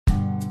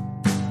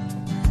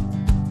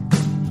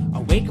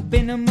Wake up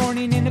in the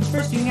morning and the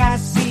first thing I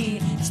see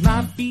is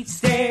my feet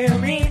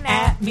staring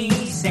at me,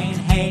 saying,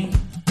 hey,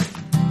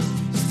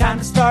 it's time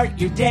to start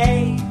your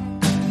day.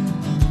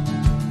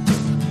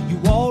 You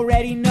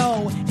already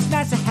know it's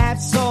nice to have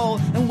soul,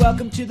 and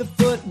welcome to the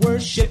foot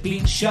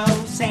worshipping show,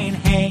 saying,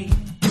 hey,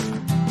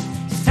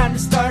 it's time to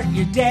start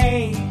your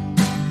day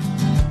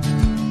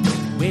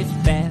with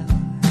Belle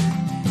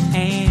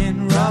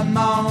and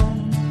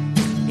Ramon.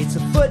 It's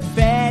a foot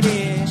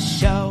fetish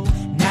show.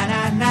 Na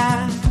na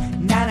na,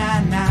 na na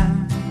na,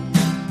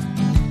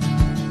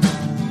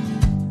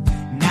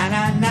 na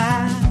na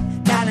na,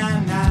 na na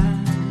na.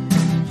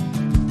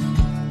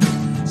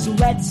 So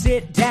let's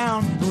sit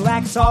down,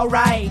 relax,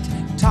 alright.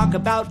 Talk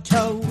about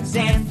toes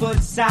and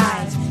foot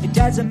size. It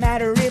doesn't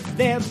matter if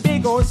they're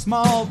big or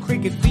small.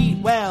 Cricket feet,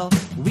 well,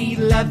 we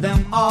love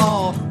them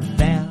all.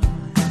 Belle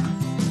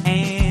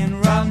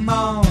and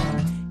Ramon.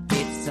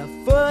 It's a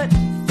foot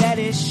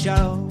fetish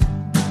show.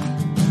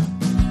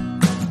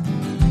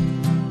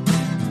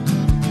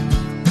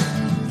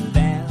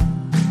 Belle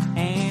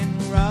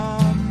and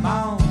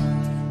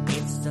Ramon.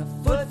 It's the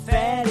foot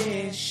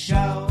fetish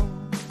show.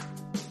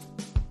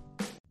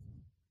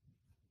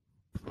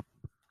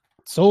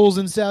 Souls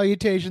and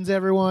salutations,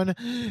 everyone,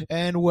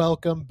 and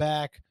welcome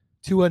back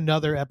to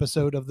another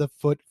episode of the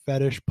Foot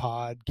Fetish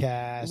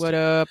Podcast. What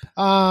up?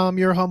 I'm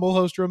your humble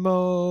host,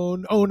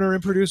 Ramon, owner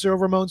and producer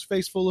of Ramon's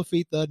Face Full of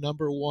Feet, the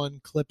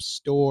 #1 clip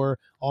store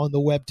on the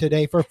web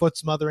today for foot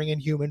smothering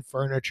and human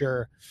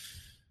furniture.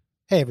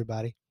 Hey,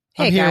 everybody.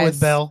 Hey, I'm here guys. with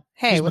Belle.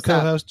 Hey, She's what's my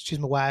up? co-host. She's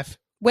my wife.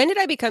 When did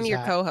I become Is your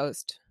that-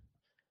 co-host?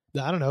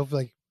 I don't know,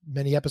 like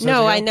many episodes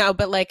No, ago. I know,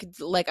 but like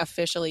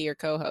officially your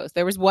co-host.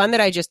 There was one that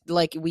I just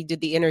we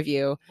did the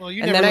interview, Well,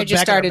 you and never then I looked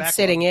just back at our started backlog.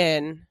 sitting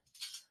in.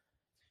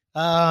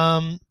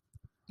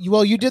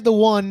 You did the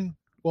one.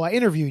 Well, I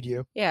interviewed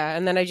you. Yeah,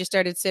 and then I just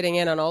started sitting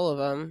in on all of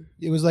them,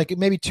 It was like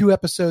maybe 2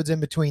 episodes in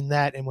between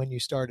that and when you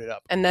started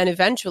up. and then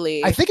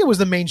eventually, I think it was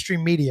the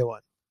mainstream media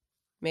one.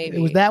 maybe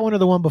It was that one or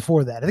the one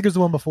before that. I think it was the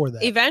one before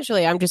that.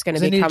 Eventually, I'm just going to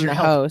 'Cause I needed become your the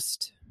help.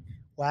 host.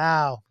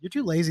 Wow, you're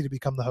too lazy to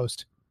become the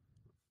host.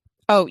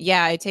 Oh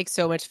yeah, it takes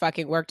so much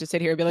fucking work to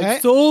sit here and be like, Hey.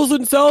 souls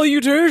and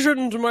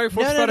salutations, my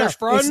foot No. fetish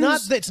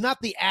friends. It's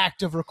not the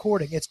act of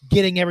recording. It's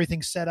getting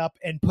everything set up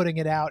and putting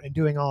it out and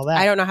doing all that.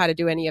 I don't know how to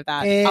do any of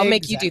that. I'll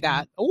make you do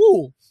that.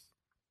 Ooh.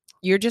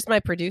 You're just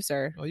my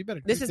producer. Oh, you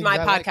better. This do is things my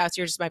I podcast. like.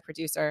 You're just my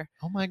producer.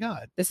 Oh my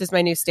God. This is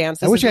my new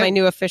stance. I This wish is I my had-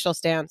 new official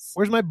stance.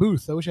 Where's my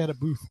booth? I wish I had a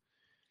booth.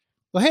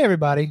 Well, hey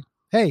everybody.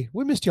 Hey,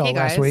 we missed y'all Hey,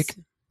 last guys. week.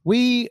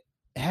 We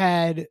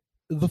had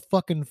the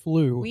fucking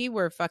flu. We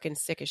were fucking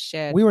sick as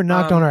shit. We were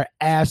knocked on our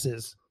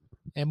asses,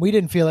 and we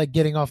didn't feel like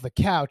getting off the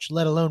couch,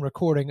 let alone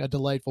recording a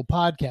delightful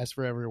podcast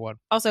for everyone.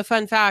 Also,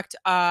 fun fact,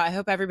 I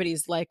hope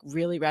everybody's like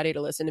really ready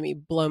to listen to me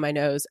blow my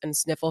nose and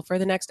sniffle for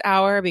the next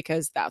hour,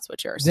 because that's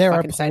what you're There are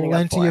fucking signing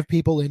up plenty for. of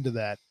people into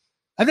that.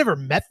 I've never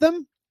met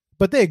them,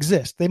 but they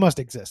exist. They must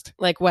exist.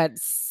 Like what?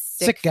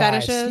 Sick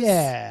guys. fetishes?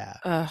 Yeah.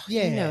 Ugh,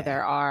 You know Yeah.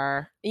 there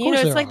are. You course know,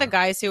 it's there like the are.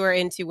 guys who are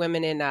into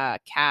women in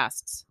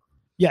casts.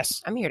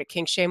 Yes. I'm here to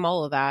kink shame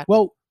all of that.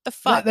 Well, The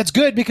fuck? that's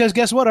good, because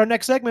guess what? Our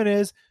next segment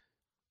is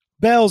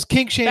Belle's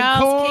Kink Shame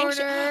Belle's Corner.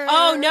 kink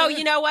Oh no,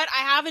 you know what?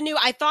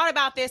 I thought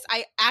about this.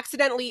 I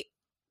accidentally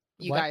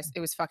What? guys, it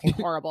was fucking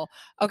horrible.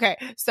 Okay,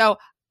 so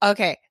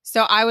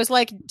I was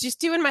like just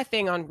doing my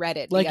thing on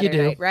Reddit Like the you other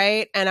do. night,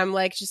 right? And I'm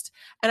like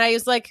and I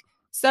was like,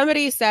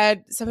 somebody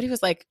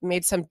was like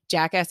made some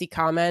jackassy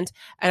comment,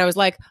 and I was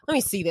like, let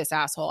me see this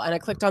asshole. And I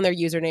clicked on their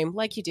username,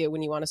 like you do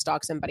when you want to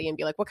stalk somebody and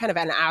be like, what kind of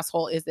an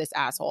asshole is this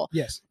asshole?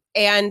 Yes.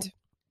 And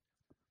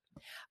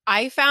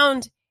I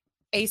found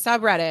a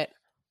subreddit.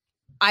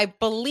 I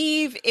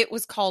believe it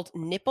was called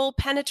nipple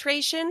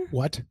penetration.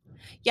 What?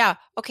 Yeah.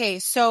 Okay.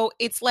 So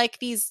it's like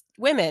these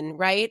women,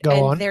 right? Go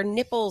and on. their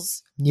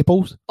nipples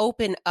Nipples?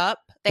 open up.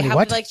 They Wait, have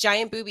what? like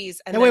giant boobies.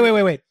 And No,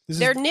 then wait. This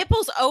their is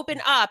nipples open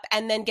up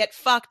and then get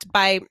fucked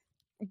by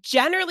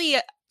generally,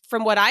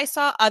 from what I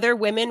saw, other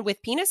women with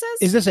penises.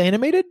 Is this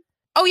animated?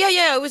 Oh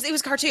yeah. It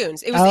was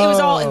cartoons. It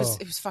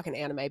was fucking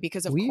anime,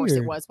 because of course it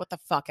Weird. was. What the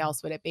fuck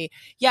else would it be?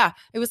 Yeah.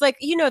 It was like,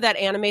 you know, that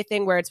anime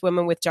thing where it's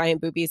women with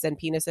giant boobies and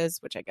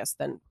penises, which I guess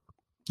then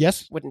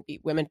Yes. wouldn't be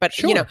women, but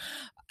Sure. you know,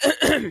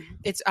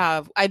 it's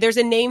there's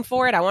a name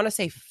for it. I want to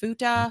say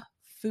futa,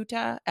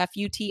 Futa,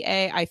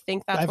 I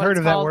think that's I've what heard it's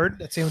of that called. word.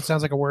 That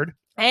sounds like a word.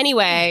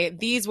 Anyway,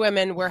 these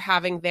women were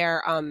having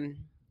their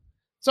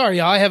Sorry,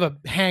 y'all. I have a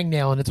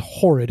hangnail and it's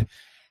horrid.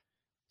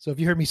 So if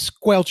you heard me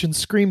squelch and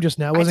scream just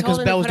now, it wasn't I told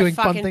because him Belle to was put doing a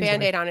fun fucking things. to me.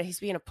 Band-Aid on it. He's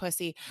being a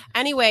pussy.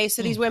 Anyway,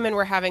 so these women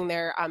were having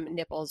their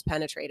nipples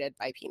penetrated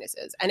by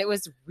penises, and it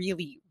was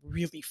really,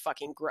 really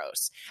fucking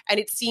gross. And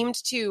it seemed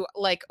to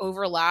like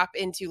overlap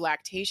into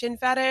lactation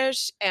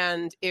fetish,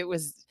 and it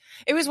was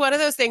one of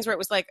those things where it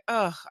was like,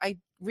 oh, I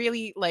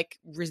really like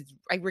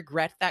I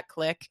regret that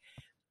click,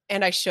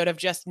 and I should have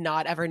just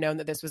not ever known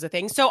that this was a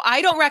thing. So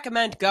I don't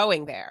recommend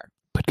going there.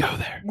 But go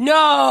there.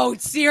 No,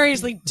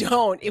 seriously,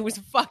 don't. It was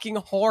fucking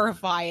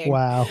horrifying.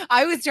 Wow.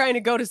 I was trying to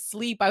go to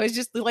sleep. I was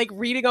just like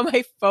reading on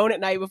my phone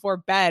at night before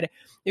bed.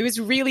 It was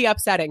really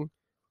upsetting.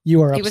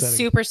 You are He upsetting. was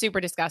super,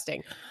 super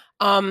disgusting.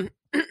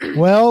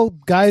 Well,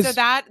 guys. So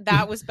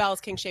that was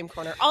Belle's King Shame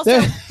Corner. Also,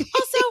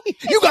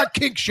 you got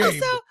kink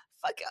shamed. Also,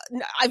 fuck,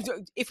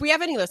 if we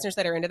have any listeners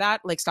that are into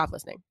that, like, stop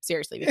listening.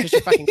 Seriously, because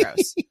you're fucking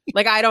gross.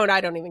 Like, I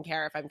don't even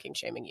care if I'm kink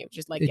shaming you.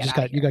 Just like, you get just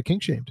out of got here. you got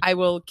kink shamed. I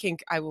will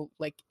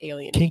like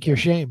alien Kink your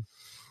shame.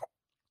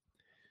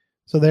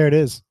 So there it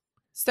is.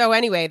 So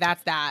anyway,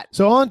 that's that.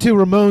 So on to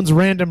Ramon's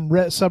random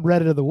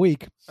subreddit of the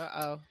week.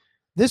 Uh-oh.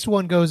 This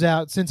one goes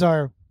out since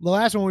the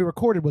last one we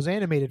recorded was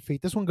animated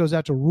feet. This one goes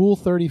out to Rule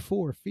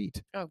 34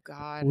 feet. Oh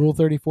God. Rule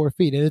 34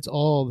 feet, and it's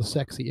all the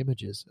sexy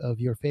images of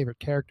your favorite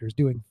characters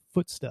doing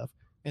foot stuff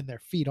and their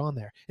feet on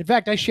there. In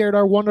fact, I shared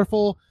our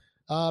wonderful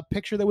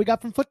picture that we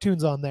got from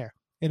Foottunes on there,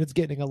 and it's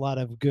getting a lot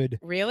of good.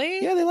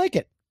 Really? Yeah, they like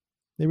it.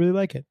 They really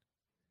like it.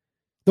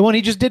 The one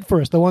he just did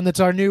for us, the one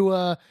that's our new.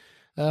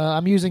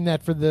 I'm using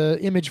that for the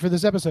image for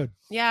this episode.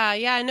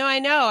 Yeah. No, I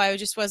know. I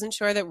just wasn't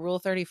sure that Rule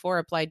 34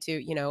 applied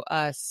to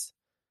us.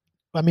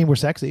 I mean, we're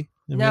sexy.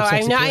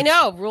 I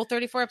know. Rule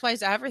 34 applies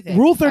to everything.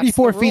 Rule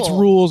 34 feet's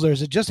rules.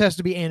 It just has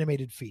to be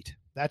animated feet.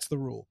 That's the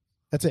rule.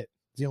 That's it.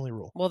 It's the only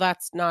rule. Well,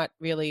 that's not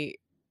really.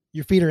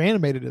 Your feet are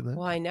animated in that.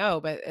 Well, I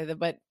know, but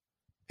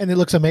and it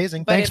looks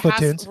amazing. Thanks,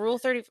 Foottunes. Rule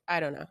 30. I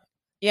don't know.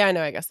 Yeah, I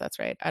know. I guess that's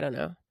right. I don't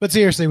know. But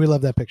seriously, we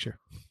love that picture.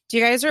 Do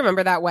you guys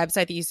remember that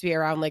website that used to be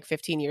around like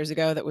 15 years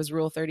ago that was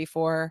Rule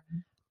 34?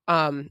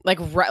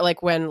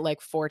 Like when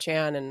like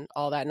 4chan and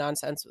all that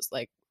nonsense was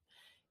like.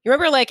 You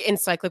remember like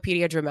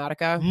Encyclopedia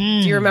Dramatica?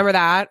 Do you remember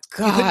that?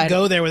 God. You couldn't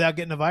go there without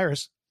getting a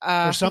virus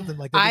or something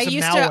like that.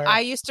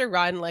 I used to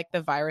run like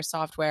the virus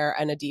software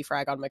and a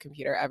defrag on my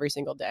computer every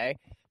single day,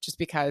 just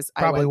because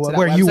Probably I went to that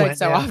where website you went,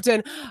 so yeah.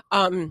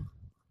 often.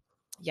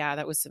 Yeah,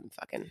 that was some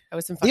fucking.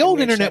 The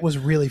old internet shit. was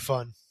really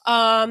fun.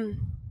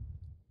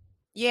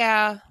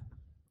 Yeah.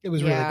 It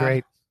was really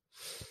great.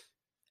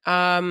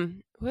 What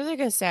was I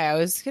gonna say? I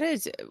was gonna.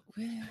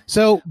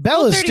 So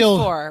Bella's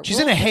still. She's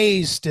in a Rule-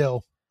 haze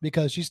still.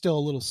 Because she's still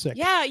a little sick.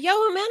 Yeah, man,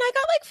 I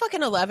got like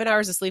fucking 11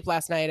 hours of sleep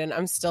last night and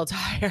I'm still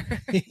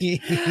tired.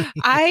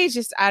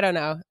 I don't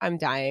know. I'm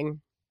dying.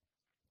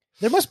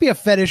 There must be a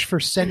fetish for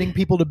sending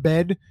people to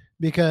bed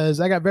because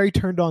I got very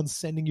turned on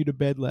sending you to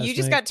bed last night. You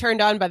just got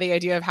turned on by the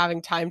idea of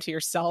having time to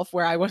yourself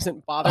where I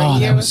wasn't bothering you. Oh,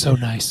 that was so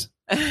nice.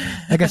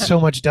 I got so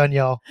much done,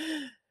 y'all.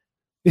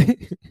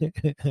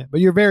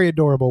 But you're very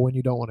adorable when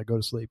you don't want to go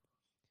to sleep.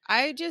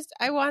 I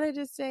wanted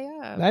to stay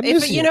up. I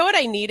miss you. You know what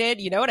I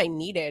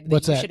needed?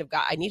 What's that? Should have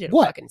got. I needed a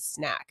What? fucking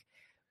snack.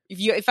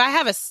 If I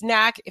have a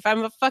snack, if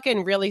I'm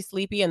fucking really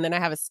sleepy and then I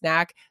have a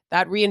snack,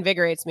 that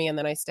reinvigorates me and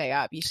then I stay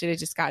up. You should have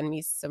just gotten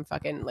me some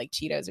fucking like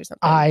Cheetos or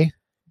something.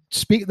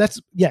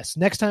 Yes.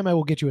 Next time I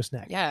will get you a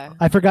snack. Yeah.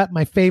 I forgot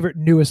my favorite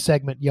newest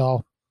segment,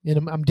 y'all.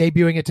 And I'm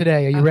debuting it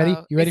today. Are you ready?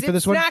 You ready for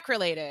this one? Snack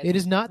related. It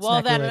is not. Well,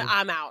 snack then related.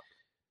 I'm out.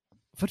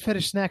 Foot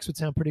fetish snacks would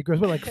sound pretty gross.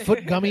 What, like foot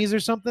gummies or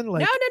something?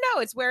 Like, no.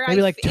 It's where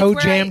maybe like toe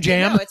jam.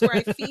 No, it's where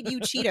I feed you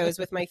Cheetos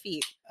with my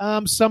feet.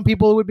 Some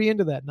people would be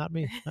into that. Not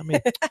me.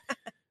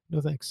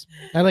 No thanks.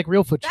 I like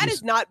real foot cheese. That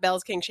is not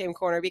Belle's King Shame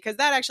Corner because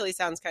that actually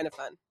sounds kind of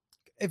fun.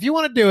 If you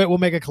want to do it, we'll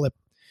make a clip.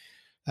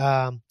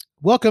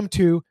 Welcome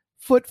to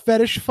Foot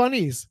Fetish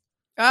Funnies.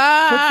 Foot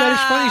Fetish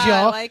Funnies,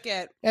 y'all. I like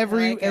it.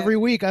 Every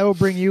week, I will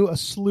bring you a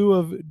slew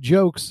of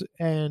jokes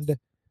and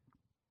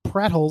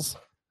prattles.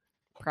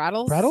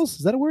 Prattles?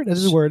 Is that a word? That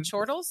is a word.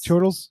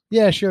 Chortles?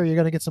 Yeah, sure. You're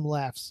going to get some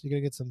laughs. You're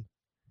going to get some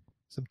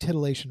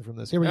titillation from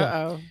this. Here we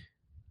go.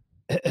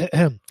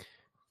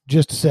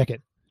 Just a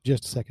second. I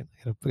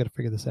got to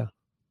figure this out.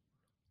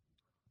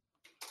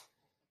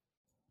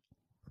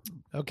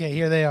 Okay,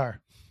 here they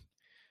are.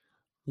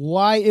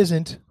 Why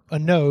isn't a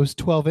nose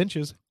 12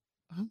 inches?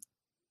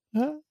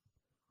 I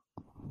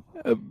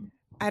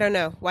don't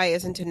know. Why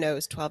isn't a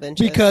nose 12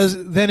 inches?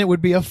 Because then it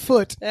would be a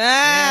foot.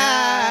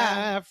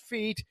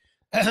 Feet.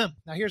 Now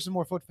here's some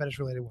more foot fetish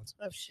related ones.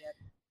 Oh shit.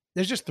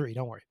 There's just 3,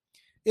 don't worry.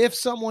 If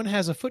someone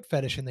has a foot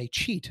fetish and they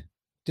cheat,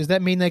 does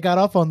that mean they got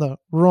off on the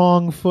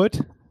wrong foot?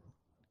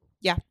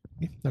 Yeah.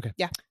 Okay.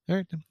 Yeah. All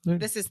right.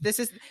 This is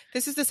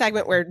the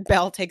segment where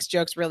Belle takes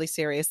jokes really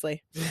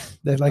seriously.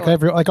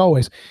 Like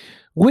always.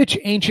 Which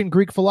ancient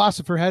Greek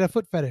philosopher had a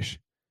foot fetish?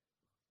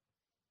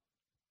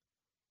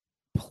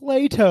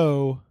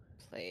 Plato.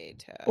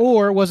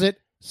 Or was it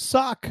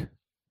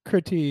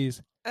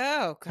Socrates?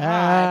 Oh,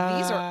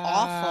 God. These are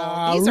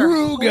awful. These are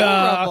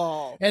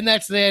horrible. And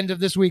that's the end of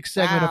this week's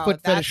segment of Foot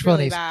Fetish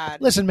really Funnies.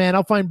 bad. Listen, man,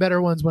 I'll find better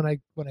ones when I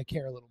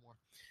care a little more.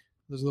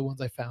 Those are the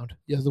ones I found.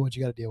 Those are the ones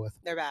you got to deal with.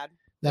 They're bad.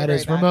 That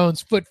is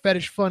Ramon's Foot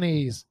Fetish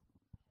Funnies.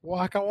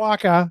 Waka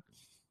waka.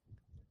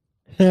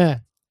 Yeah.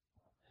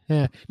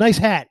 Nice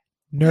hat,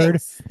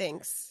 nerd.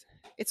 Thanks.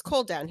 It's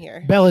cold down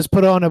here. Bella's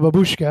put on a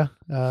babushka.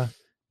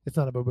 It's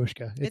not a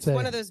babushka. It's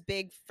one of those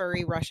big,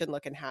 furry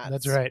Russian-looking hats.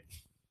 That's right.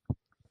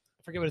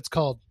 I forget what it's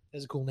called. It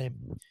has a cool name.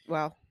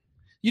 Well,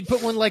 you'd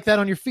put one like that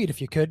on your feet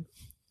if you could.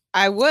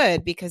 I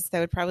would, because that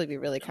would probably be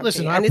really comfy.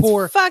 Listen,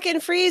 it's fucking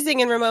freezing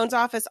in Ramon's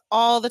office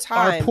all the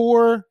time.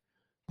 Our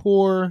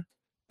poor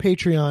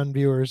Patreon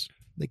viewers,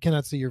 they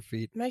cannot see your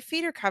feet. My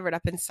feet are covered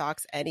up in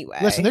socks anyway.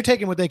 Listen, they're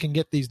taking what they can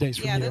get these days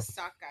from you. Those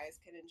sock guys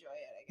can enjoy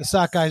The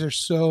sock guys are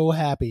so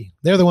happy.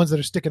 They're the ones that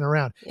are sticking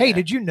around. Yeah. Hey,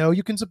 did you know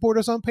you can support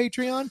us on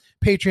Patreon?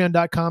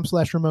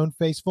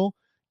 Patreon.com/RamonFaceful.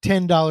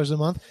 $10 a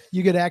month.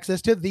 You get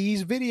access to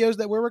these videos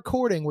that we're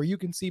recording where you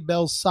can see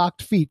Belle's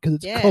socked feet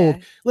because it's cold.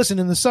 Listen,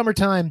 in the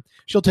summertime,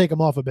 she'll take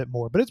them off a bit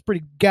more, but it's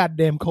pretty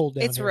goddamn cold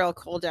down here. It's real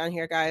cold down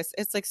here, guys.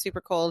 It's like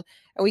super cold.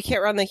 And we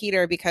can't run the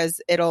heater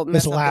because it'll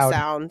mess up the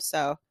sound.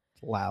 So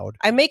loud.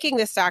 I'm making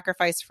this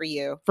sacrifice for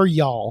you. For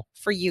y'all.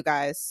 For you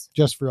guys.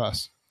 Just for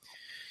us.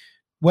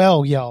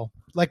 Well, y'all.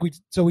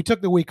 We took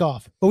the week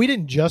off, but we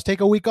didn't just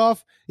take a week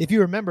off. If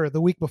you remember,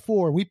 the week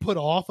before, we put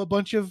off a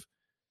bunch of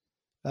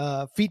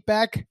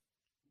feedback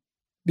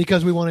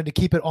because we wanted to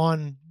keep it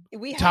on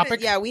topic.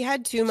 We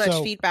had too much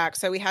feedback,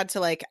 so we had to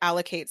like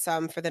allocate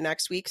some for the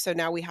next week. So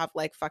now we have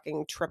like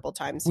fucking triple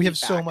times. We have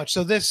so much.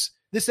 So this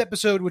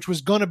episode, which was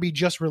gonna be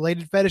just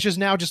related fetish, is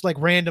now just like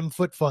random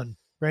foot fetish fun.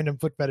 Random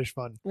foot fetish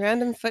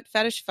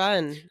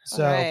fun.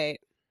 So all right.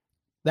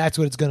 That's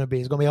what it's gonna be.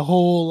 It's gonna be a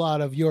whole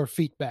lot of your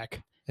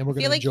feedback. And we're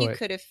going to enjoy it. I feel like you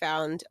could have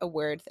found a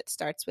word that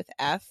starts with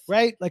F.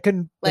 Right?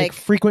 Like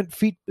frequent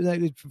feet.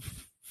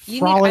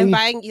 I'm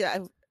buying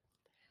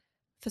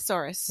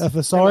thesaurus. A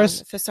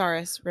thesaurus?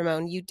 Thesaurus,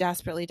 Ramon. You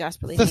desperately need one.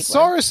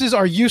 Thesauruses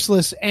are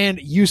useless and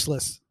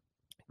useless.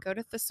 Go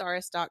to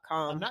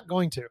thesaurus.com. I'm not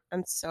going to.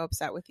 I'm so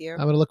upset with you. I'm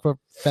going to look for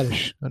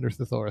fetish under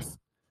thesaurus.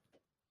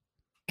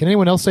 Can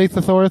anyone else say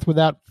thesaurus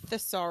without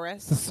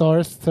thesaurus?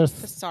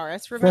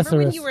 Thesaurus. Remember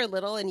when you were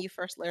little and you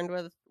first learned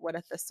what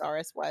a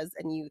thesaurus was,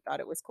 and you thought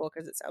it was cool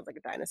because it sounds like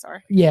a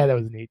dinosaur? Yeah, that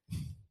was neat.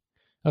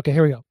 Okay,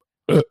 here we go.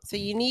 So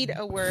you need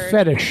a word.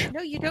 Fetish.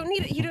 No, you don't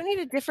need. You don't need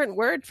a different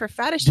word for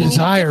fetish.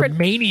 Desire,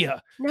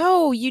 mania.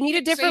 No, you need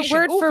a different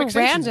word for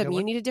random.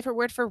 You need a different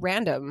word for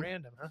random.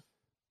 Random, huh?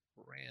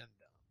 Random.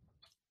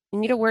 You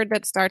need a word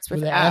that starts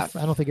with F.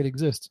 I don't think it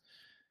exists.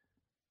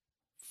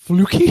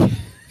 Fluky.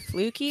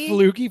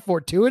 Fluky,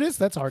 fortuitous.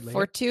 That's hardly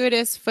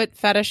fortuitous foot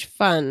fetish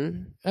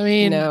fun. I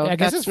mean, no, I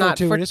guess it's not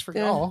fortuitous for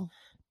y'all.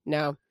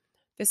 No,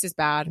 this is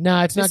bad.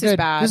 No, it's not good.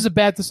 Bad. This is a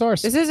bad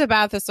thesaurus. This is a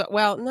bad thesaurus.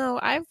 Well, no,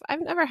 I've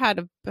never had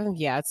a.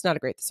 Yeah, it's not a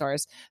great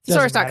thesaurus.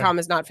 Thesaurus.com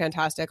is not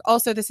fantastic.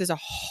 Also, this is a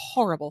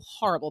horrible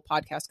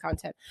podcast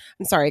content.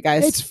 I'm sorry,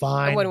 guys. It's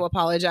fine. I want to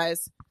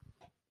apologize.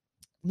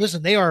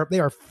 Listen, they are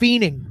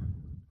fiending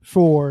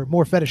for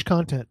more fetish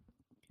content,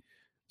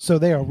 so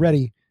they are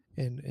ready.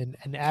 And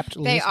apt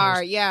they listeners.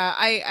 Are, yeah.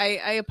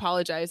 I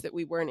apologize that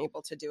we weren't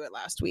able to do it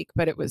last week,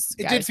 but it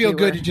did feel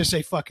good to just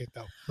say fuck it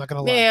though. I'm not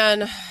gonna lie,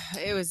 man.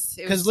 It was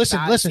because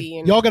listen,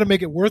 y'all got to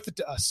make it worth it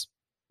to us.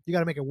 You got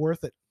to make it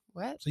worth it.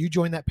 What? So you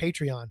join that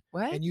Patreon,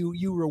 and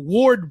you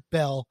reward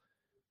Belle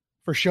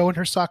for showing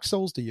her sock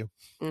soles to you.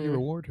 You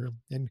reward her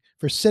and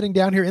for sitting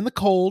down here in the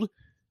cold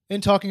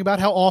and talking about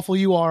how awful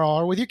you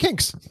are with your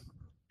kinks,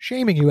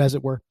 shaming you as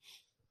it were.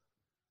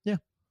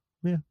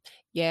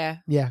 Yeah.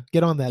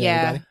 Get on that,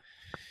 everybody.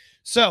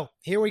 So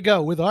here we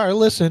go with our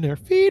listener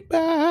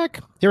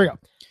feedback. Here we go.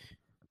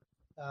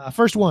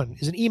 First one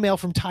is an email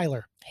from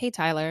Tyler. Hey,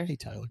 Tyler.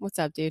 What's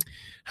up, dude?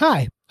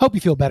 Hi. Hope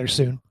you feel better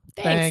soon.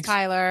 Thanks,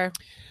 Tyler.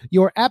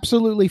 You're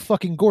absolutely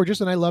fucking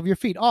gorgeous, and I love your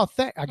feet. Oh,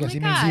 I guess he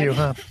means you,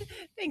 huh?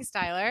 Thanks,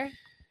 Tyler.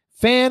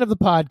 Fan of the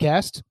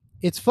podcast.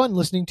 It's fun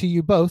listening to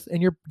you both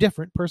and your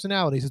different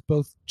personalities. It's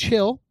both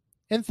chill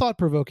and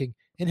thought-provoking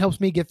and helps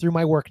me get through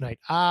my work night.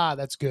 Ah,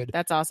 that's good.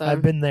 That's awesome.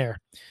 I've been there.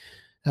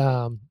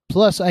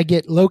 Plus, I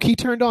get low-key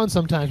turned on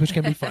sometimes, which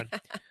can be fun.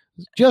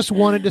 Just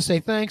wanted to say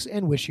thanks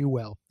and wish you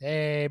well.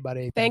 Hey,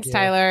 buddy. Thanks,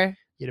 Tyler.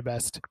 You're the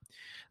best.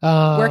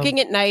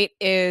 Working at night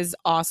is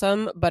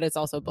awesome, but it's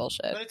also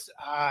bullshit. But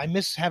I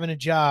miss having a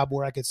job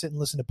where I could sit and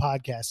listen to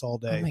podcasts all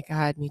day. Oh, my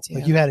God. Me too.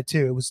 Like you had it,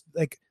 too. It was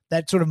like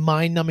that sort of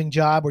mind-numbing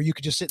job where you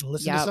could just sit and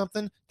listen to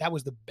something. That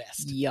was the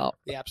best. Yep.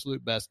 The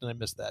absolute best, and I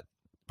miss that.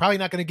 Probably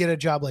not going to get a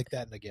job like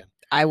that again.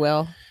 I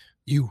will.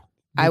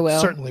 I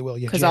will. Certainly will.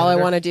 Because all I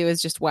want to do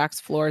is just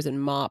wax floors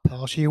and mop.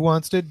 All she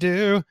wants to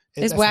do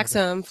is wax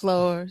some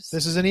floors.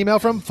 This is an email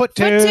from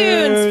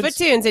Foottunes.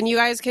 Foottunes. And you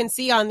guys can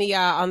see on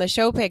the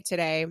show pic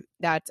today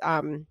that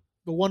the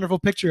wonderful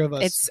picture of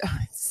us.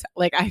 It's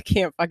like, I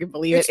can't fucking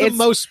believe it. It's the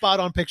most spot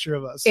on picture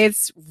of us.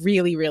 It's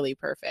really, really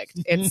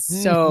perfect. It's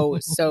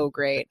so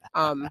great.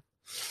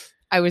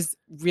 I was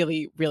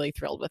really, really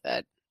thrilled with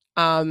it.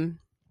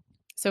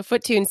 So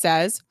Foottunes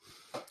says,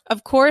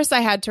 of course, I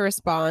had to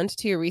respond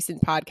to your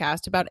recent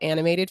podcast about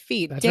animated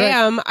feet. That's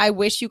Damn, right. I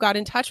wish you got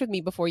in touch with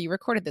me before you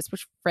recorded this,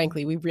 which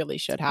frankly, we really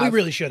should have. We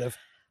really should have.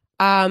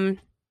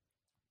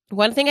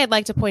 One thing I'd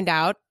like to point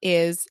out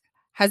is,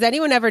 has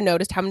anyone ever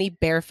noticed how many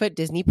barefoot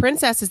Disney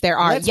princesses there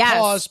are? Let's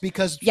pause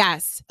because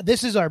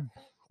this is our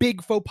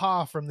big faux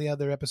pas from the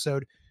other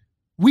episode.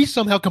 We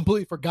somehow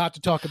completely forgot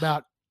to talk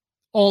about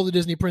all the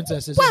Disney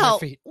princesses and their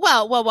feet.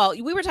 Well.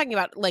 We were talking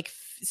about like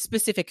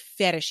specific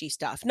fetishy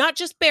stuff, not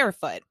just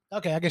barefoot.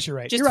 Okay, I guess you're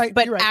right. You're right.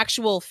 But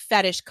actual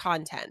fetish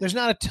content. There's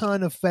not a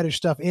ton of fetish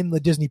stuff in the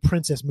Disney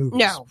princess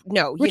movies.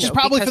 No. Which is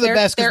probably for the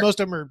best because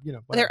most of them are,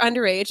 whatever. They're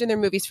underage and they're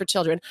movies for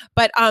children.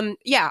 But I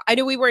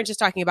know we weren't just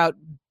talking about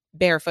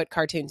barefoot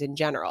cartoons in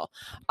general.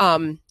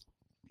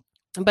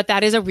 But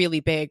that is a really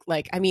big,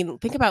 like, I mean,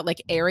 think about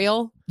like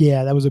Ariel.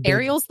 Yeah, that was a big...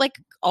 Ariel's like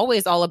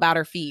always all about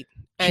her feet.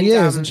 And, she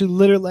is, and she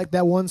literally, like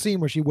that one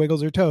scene where she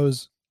wiggles her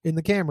toes in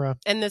the camera.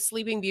 And the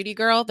Sleeping Beauty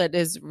girl that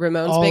is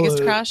Ramon's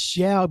biggest crush.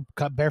 Yeah,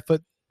 got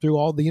barefoot through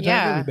all the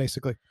entire movie,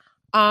 basically.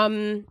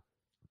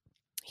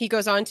 He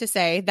goes on to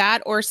say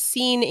that or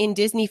seen in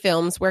Disney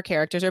films where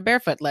characters are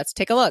barefoot. Let's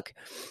take a look.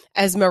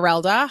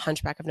 Esmeralda,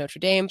 Hunchback of Notre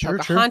Dame,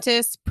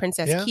 Pocahontas,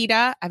 Princess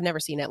Kida. I've never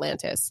seen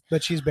Atlantis.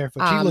 But she's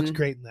barefoot. She looks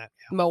great in that.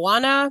 Yeah.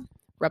 Moana,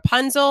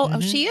 Rapunzel. Oh,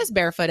 she is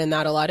barefoot in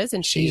that a lot,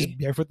 isn't she? She's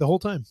barefoot the whole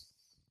time.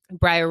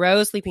 Briar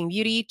Rose, Sleeping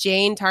Beauty,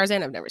 Jane,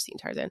 Tarzan. I've never seen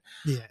Tarzan.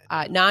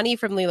 Yeah. Nani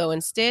from Lilo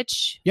and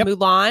Stitch.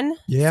 Mulan.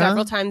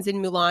 Several times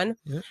in Mulan.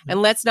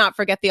 And let's not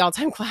forget the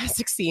all-time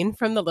classic scene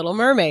from The Little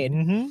Mermaid.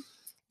 Mm-hmm.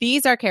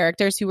 These are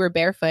characters who were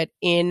barefoot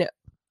in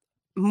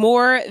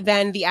more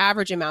than the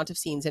average amount of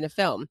scenes in a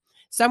film.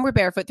 Some were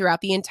barefoot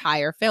throughout the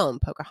entire film,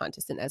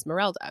 Pocahontas and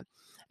Esmeralda.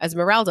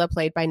 Esmeralda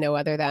played by no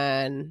other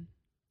than...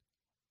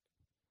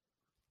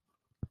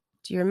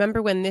 Do you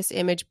remember when this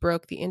image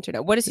broke the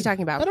internet? What is he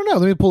talking about? I don't know.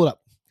 Let me pull it up.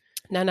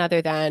 None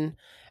other than...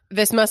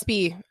 This must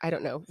be, I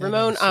don't know.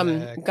 Ramon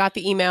got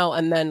the email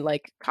and then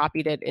like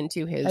copied it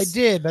into his... I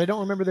did, but I don't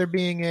remember there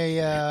being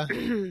a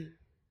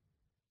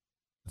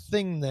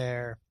thing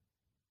there.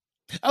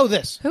 Oh,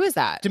 this. Who is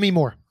that? Demi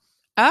Moore.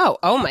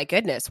 Oh my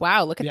goodness.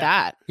 Wow, look at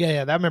that.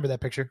 Yeah, I remember that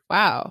picture.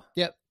 Wow.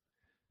 Yep.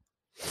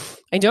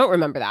 I don't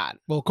remember that.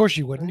 Well, of course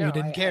you wouldn't. No, you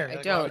didn't care.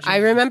 I don't. I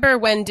remember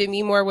when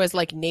Demi Moore was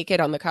like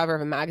naked on the cover of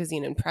a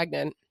magazine and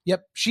pregnant.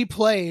 Yep. She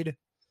played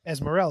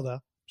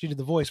Esmeralda. She did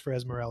the voice for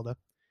Esmeralda.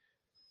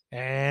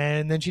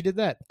 And then she did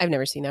that. I've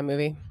never seen that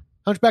movie.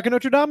 Hunchback of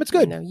Notre Dame. It's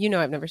good. No, you know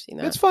I've never seen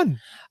that. It's fun.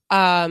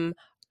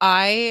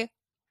 I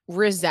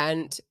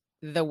resent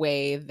the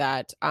way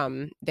that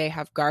they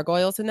have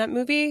gargoyles in that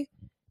movie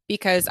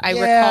because I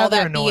recall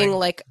that annoying. Being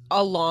like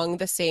along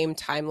the same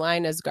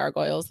timeline as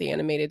Gargoyles, the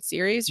animated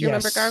series. You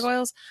remember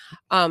Gargoyles?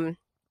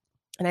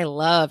 And I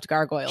loved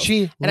Gargoyles.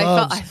 She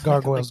loves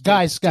Gargoyles.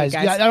 Guys.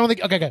 I don't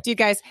think. Okay. Dude,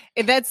 guys,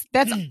 that's.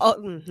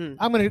 I'm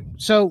gonna.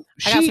 So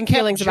I got some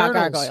feelings about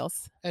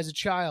Gargoyles as a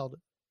child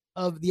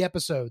of the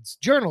episodes,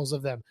 journals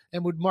of them,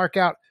 and would mark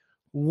out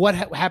what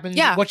happened.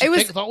 Yeah, what you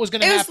thought was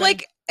going to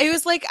happen. It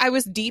was like I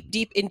was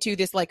deep into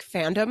this like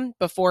fandom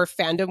before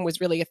fandom was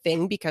really a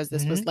thing because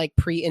this was like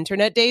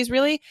pre-internet days,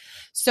 really.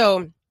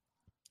 So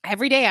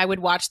every day I would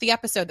watch the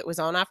episode that was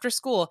on after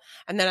school,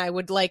 and then I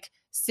would like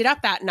sit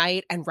up that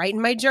night and write in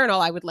my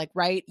journal. I would like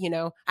write,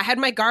 I had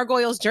my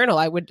Gargoyles journal.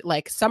 I would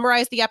like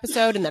summarize the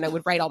episode and then I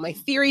would write all my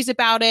theories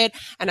about it.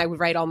 And I would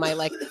write all my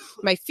like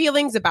my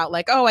feelings about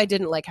like, oh, I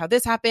didn't like how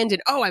this happened.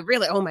 And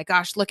oh my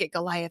gosh, look at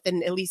Goliath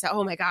and Elisa.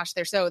 Oh my gosh,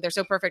 they're so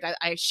perfect.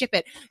 I ship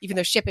it, even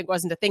though shipping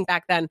wasn't a thing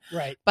back then.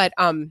 Right. But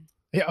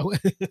yeah,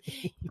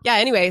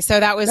 anyway, so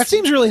that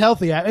seems really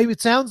healthy. It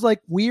sounds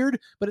like weird,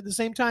 but at the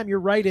same time you're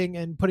writing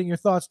and putting your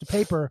thoughts to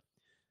paper,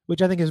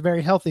 which I think is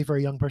very healthy for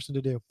a young person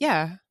to do.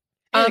 Yeah.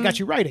 And it got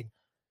you writing.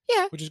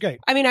 Yeah. Which is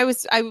great. I mean, I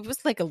was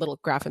like a little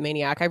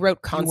graphomaniac. I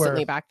wrote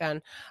constantly back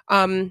then.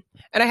 And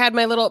I had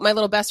my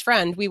little best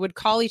friend. We would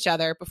call each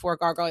other before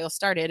Gargoyles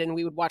started and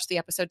we would watch the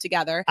episode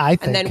together.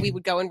 And then we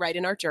would go and write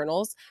in our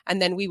journals.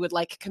 And then we would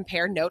like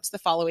compare notes the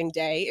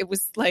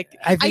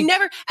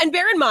and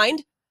bear in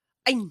mind,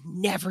 I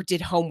never did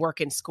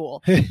homework in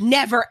school.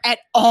 Never at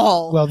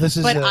all. Well,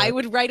 I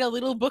would write a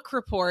little book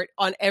report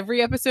on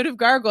every episode of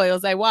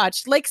Gargoyles I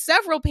watched, like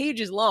several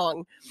pages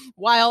long.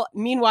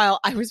 Meanwhile,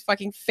 I was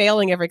fucking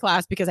failing every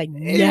class because I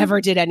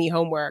never did any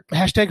homework.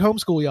 Hashtag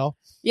homeschool, y'all.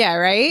 Yeah,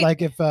 right?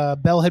 Like if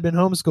Belle had been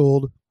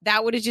homeschooled,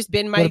 that would have just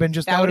been my work.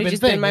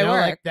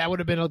 Like, that would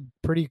have been a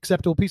pretty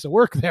acceptable piece of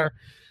work there.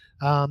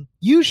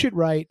 You should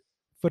write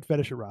foot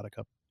fetish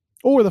erotica.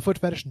 Or the foot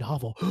fetish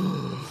novel.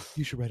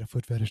 You should write a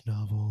foot fetish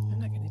novel.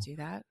 I'm not going to do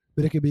that.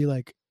 But it could be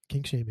like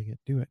kink shaming it.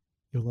 Do it.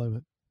 You'll love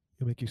it.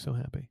 It'll make you so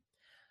happy.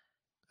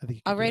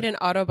 I'll write an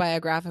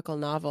autobiographical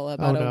novel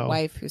about a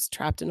wife who's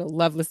trapped in a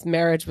loveless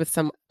marriage with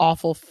some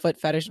awful foot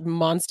fetish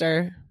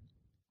monster.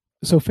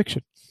 So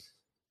fiction.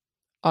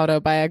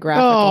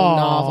 Autobiographical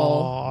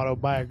novel.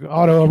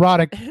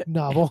 Autoerotic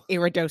novel.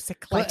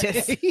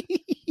 Iridocyclitis.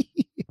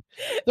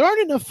 There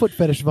aren't enough foot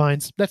fetish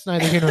vines. That's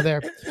neither here nor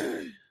there.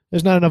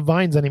 There's not enough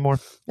vines anymore.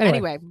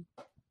 Anyway.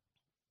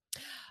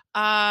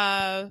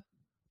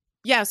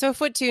 Yeah, so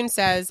Foottoon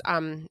says,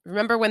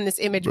 remember when this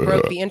image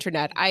broke the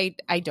internet? I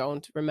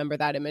don't remember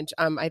that image.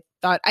 I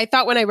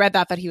thought when I read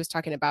that he was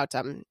talking about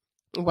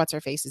what's her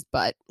face's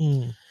butt.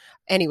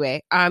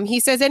 Anyway, he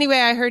says,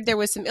 I heard there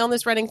was some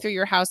illness running through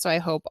your house, so I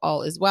hope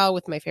all is well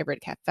with my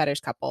favorite cat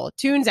fetish couple.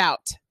 Tunes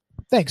out.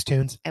 Thanks,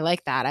 Tunes. I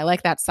like that. I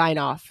like that sign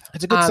off.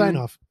 It's a good sign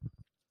off.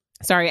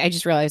 Sorry, I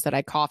just realized that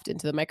I coughed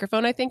into the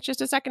microphone, I think, just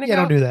a second ago. Yeah,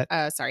 don't do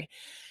that. Sorry.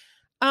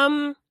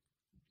 Do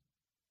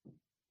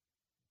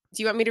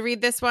you want me to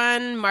read this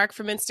one? Mark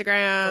from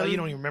Instagram. Well, you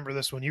don't even remember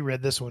this one. You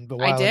read this one.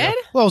 But I did?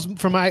 Ago. Well, it was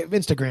from my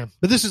Instagram.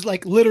 But this is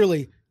like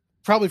literally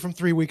probably from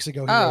 3 weeks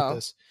ago he wrote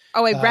this.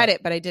 Oh, I read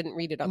it, but I didn't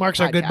read it on Mark's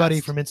the podcast. our good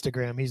buddy from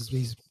Instagram.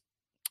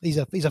 He's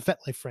a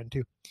FetLife friend,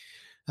 too.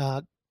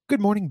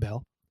 Good morning,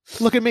 Belle.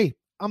 Look at me.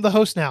 I'm the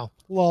host now.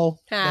 Lol.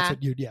 That's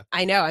what you. Yeah.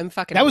 I know. I'm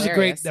fucking. That was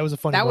hilarious. That was a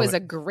funny. That moment. was a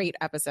great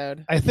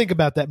episode. I think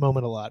about that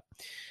moment a lot.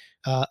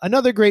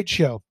 Another great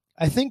show.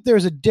 I think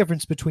there's a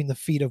difference between the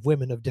feet of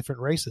women of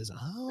different races.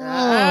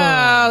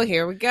 Oh,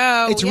 here we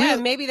go. It's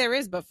maybe there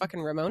is, but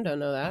fucking Ramon don't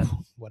know that.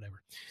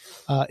 Whatever.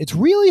 It's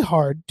really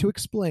hard to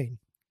explain.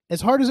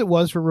 As hard as it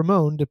was for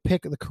Ramon to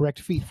pick the correct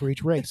feet for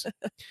each race.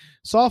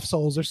 Soft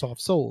soles are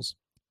soft soles.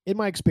 In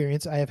my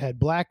experience, I have had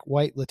black,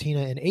 white,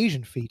 Latina, and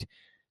Asian feet.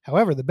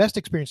 However, the best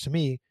experience to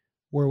me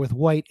were with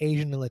white,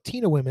 Asian, and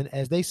Latina women,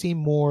 as they seem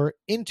more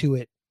into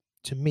it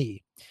to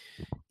me.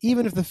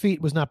 Even if the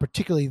feet was not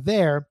particularly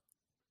their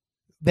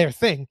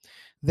thing,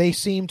 they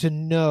seem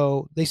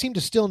to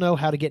still know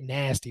how to get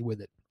nasty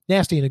with it.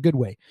 Nasty in a good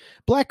way.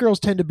 Black girls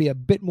tend to be a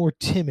bit more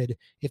timid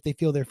if they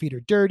feel their feet are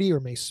dirty or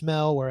may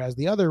smell, whereas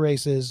the other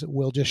races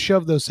will just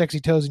shove those sexy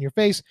toes in your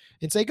face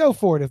and say, go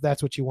for it if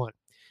that's what you want.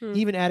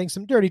 Even adding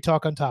some dirty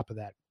talk on top of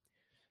that.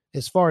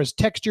 As far as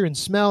texture and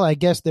smell, I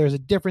guess there's a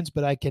difference,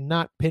 but I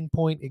cannot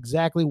pinpoint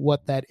exactly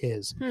what that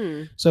is.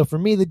 So for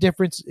me, the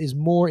difference is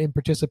more in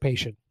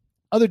participation.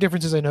 Other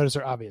differences I notice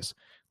are obvious.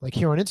 Like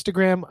here on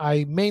Instagram,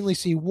 I mainly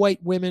see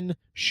white women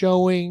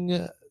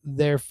showing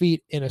their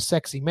feet in a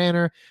sexy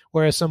manner,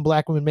 whereas some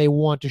black women may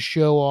want to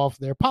show off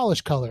their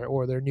polish color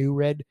or their new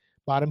red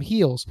bottom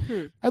heels.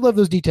 I love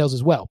those details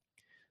as well.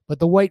 But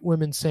the white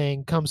women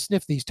saying, come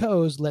sniff these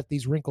toes, let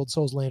these wrinkled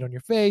soles land on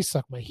your face,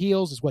 suck my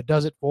heels, is what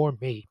does it for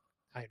me.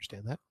 I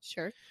understand that.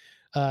 Sure.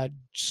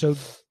 So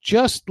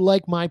just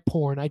like my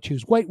porn, I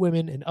choose white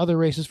women and other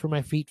races for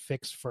my feet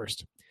fixed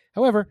first.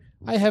 However,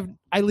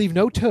 I leave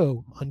no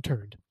toe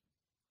unturned.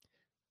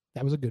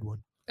 That was a good one.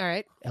 All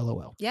right.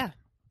 LOL. Yeah.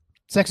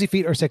 Sexy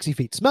feet are sexy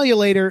feet. Smell you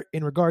later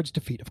in regards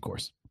to feet, of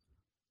course.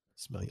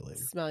 Smell you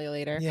later. Smell you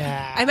later.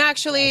 Yeah. I'm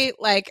actually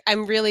I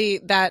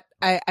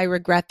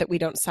regret that we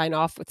don't sign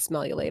off with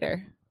smell you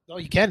later. Oh,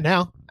 you can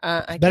now.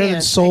 I better can.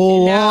 than so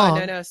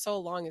long. No. So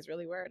long is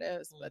really where it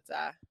is. But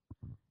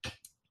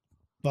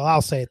well,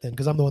 I'll say it then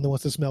because I'm the one that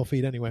wants to smell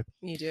feet anyway.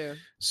 You do.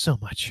 So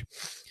much.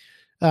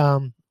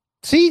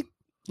 See,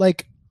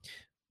 like,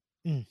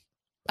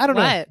 I don't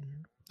know.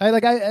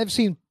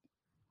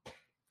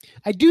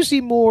 I do see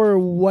more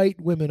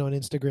white women on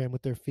Instagram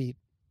with their feet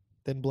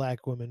than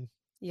black women.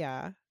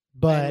 Yeah.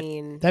 But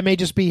that may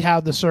just be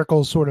how the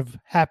circles sort of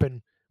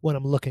happen when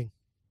I'm looking.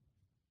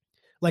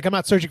 Like I'm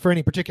not searching for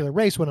any particular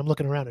race when I'm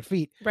looking around at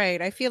feet.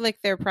 Right. I feel like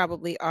there's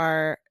probably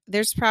a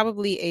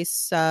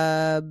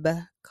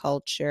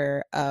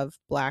subculture of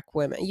black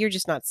women. You're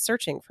just not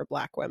searching for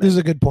black women. This is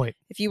a good point.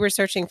 If you were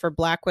searching for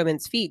black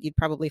women's feet, you'd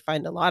probably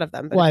find a lot of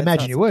them. But well, I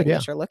imagine you would, yeah.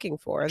 That you're looking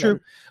for. True.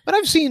 But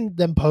I've seen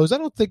them pose. I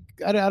don't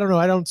know.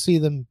 I don't see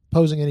them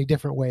posing any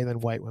different way than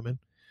white women.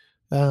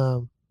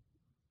 So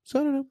I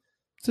don't know.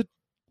 It's a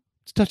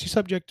touchy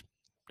subject.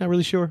 Not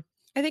really sure.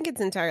 I think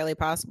it's entirely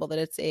possible that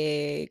it's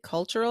a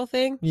cultural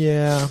thing.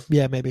 Yeah,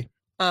 maybe.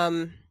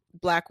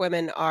 Black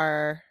women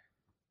are,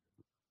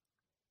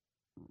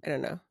 I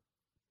don't know.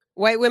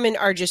 White women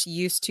are just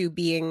used to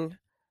being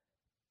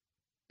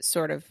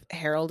sort of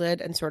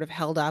heralded and sort of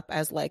held up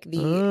as like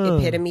the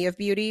epitome of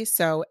beauty.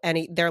 So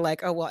they're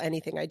like, oh, well,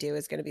 anything I do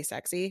is going to be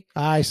sexy.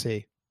 I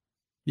see.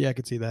 Yeah, I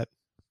could see that.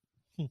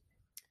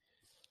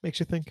 Makes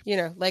you think. You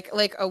know, like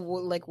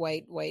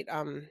white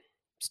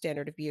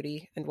standard of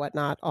beauty and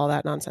whatnot, all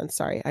that nonsense.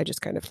 Sorry, I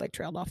just kind of like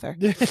trailed off there.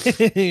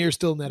 You're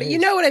still in that. But you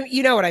know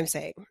what I'm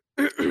saying.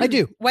 I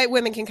do. White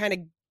women can kind of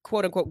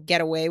quote unquote get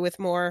away with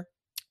more.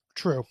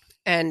 True.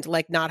 And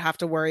like not have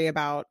to worry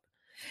about.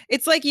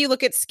 It's like you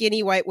look at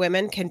skinny white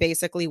women can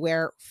basically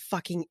wear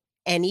fucking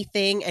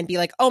anything and be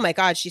like, oh my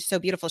God, she's so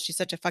beautiful. She's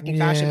such a fucking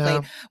fashion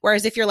plate.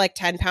 Whereas if you're like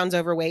 10 pounds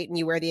overweight and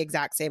you wear the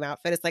exact same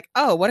outfit, it's like,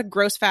 oh, what a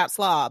gross fat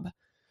slob.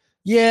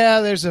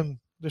 Yeah, there's some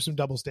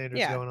double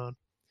standards going on.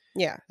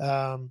 Yeah.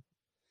 I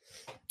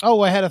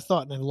had a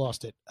thought and I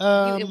lost it.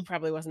 It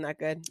probably wasn't that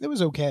good. It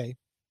was okay.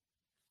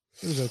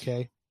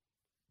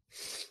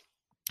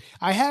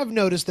 I have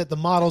noticed that the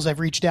models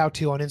I've reached out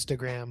to on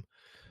Instagram,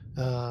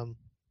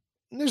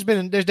 there's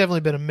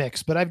definitely been a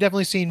mix, but I've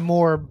definitely seen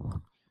more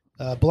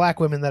black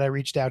women that I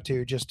reached out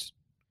to. Just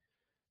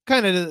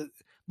kind of,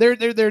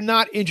 they're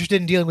not interested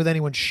in dealing with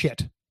anyone's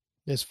shit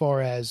as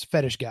far as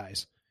fetish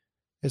guys.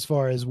 As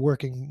far as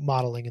working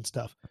modeling and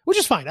stuff, which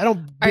is fine. I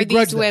don't. Are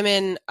these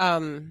women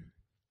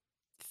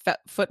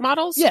foot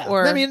models? Yeah,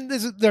 or? I mean,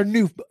 they're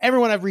new.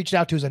 Everyone I've reached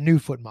out to is a new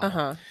foot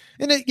model,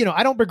 and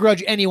I don't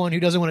begrudge anyone who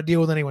doesn't want to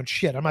deal with anyone's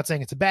shit. I'm not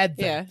saying it's a bad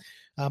thing,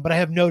 but I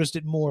have noticed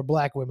it more.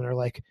 Black women are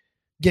like,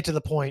 get to the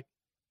point,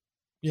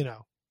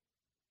 not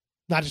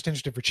just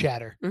interested for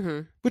chatter,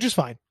 which is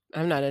fine.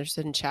 I'm not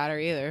interested in chatter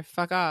either.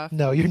 Fuck off.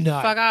 No, you're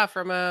not. Fuck off,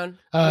 Ramon.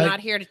 I'm not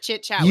here to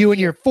chit chat. You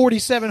and your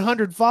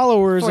 4,700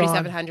 followers.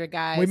 4,700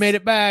 guys. We made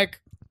it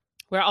back.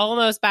 We're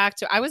almost back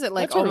to. I was at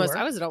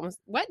almost.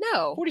 What?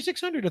 No.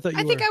 4,600.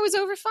 I think I was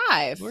over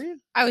 5. Were you?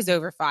 I was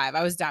over 5.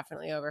 I was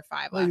definitely over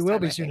 5. Well, you will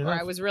be soon enough.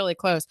 I was really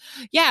close.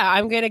 Yeah,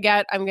 I'm gonna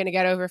get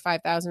over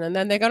 5,000, and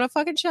then they're gonna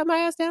fucking shut my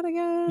ass down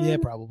again. Yeah,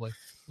 probably.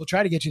 We'll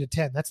try to get you to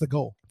 10. That's the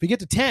goal. If we get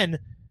to 10.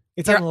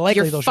 It's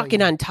unlikely you're they'll shut fucking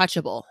you down.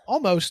 untouchable.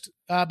 Almost,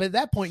 but at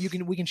that point,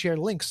 we can share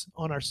links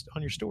on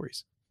your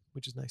stories,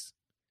 which is nice.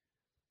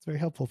 It's very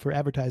helpful for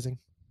advertising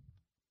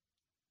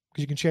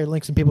because you can share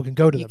links and people can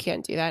go to them. You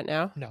can't do that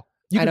now? No.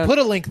 You can put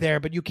a link there,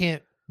 but you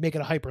can't make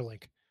it a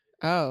hyperlink.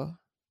 Oh.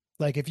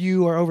 Like if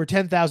you are over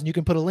 10,000, you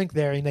can put a link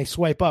there and they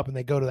swipe up and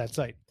they go to that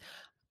site.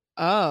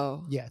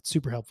 Oh. Yeah, it's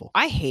super helpful.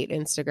 I hate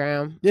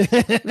Instagram.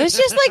 There's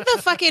just like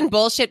the fucking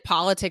bullshit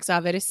politics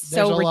of it is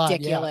so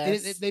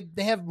ridiculous. Yeah.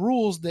 They have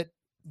rules that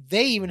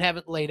they even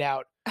haven't laid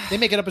out. They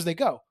make it up as they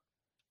go.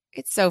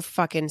 It's so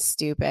fucking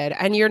stupid.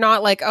 And you're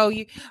not like,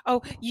 you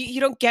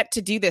don't get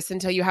to do this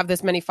until you have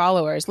this many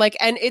followers. Like,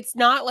 and it's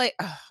not like,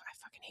 I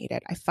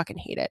fucking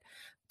hate it.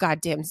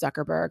 Goddamn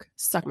Zuckerberg.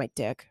 Suck my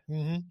dick.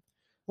 Mm-hmm.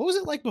 What was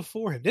it like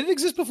before him? Did it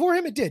exist before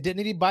him? It did.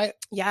 Didn't he buy it?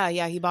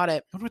 Yeah, he bought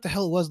it. I wonder what the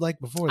hell it was like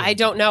before that. I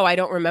don't know. I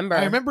don't remember.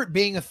 I remember it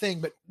being a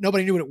thing, but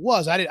nobody knew what it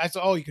was. I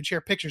thought, you can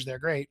share pictures there.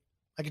 Great.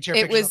 I can share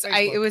pictures on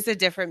Facebook. It was a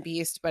different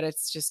beast, but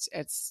it's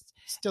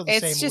still the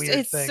same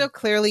weird thing. It's so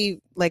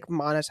clearly like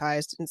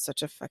monetized in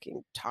such a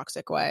fucking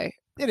toxic way.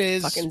 It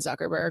is. Fucking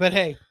Zuckerberg. But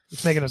hey,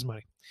 it's making us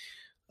money.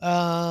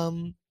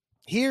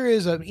 Here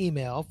is an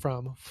email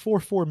from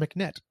 44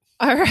 McNett.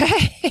 All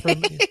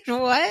right.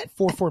 What?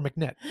 44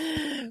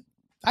 McNett.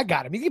 I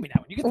got him. You give me that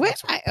one. You get the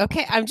next one.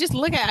 Okay, I'm just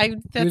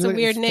looking. That's a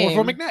weird name.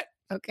 44 McNett.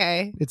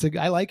 Okay.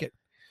 I like it.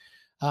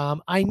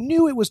 I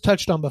knew it was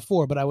touched on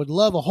before, but I would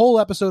love a whole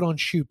episode on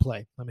shoe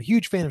play. I'm a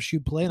huge fan of shoe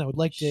play, and I would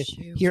like to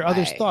hear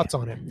others' thoughts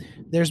on it.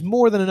 There's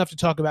more than enough to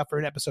talk about for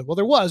an episode.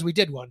 Well, we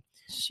did one.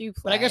 Shoe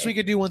play. But I guess we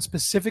could do one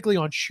specifically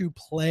on shoe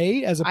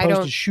play as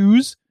opposed to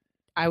shoes.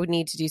 I would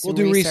need to do some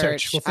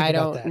research. We'll I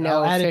don't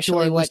know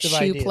officially what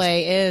shoe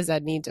play is.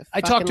 I'd need to I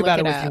talked about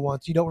it with you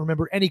once. You don't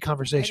remember any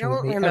conversation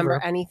with me I don't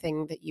remember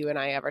anything that you and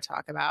I ever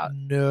talk about.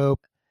 Nope.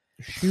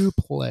 Shoe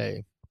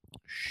play.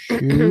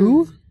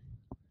 Shoe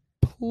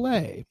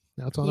play.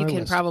 Now it's on our list. You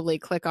can probably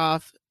click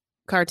off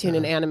cartoon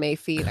and anime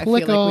feed. I feel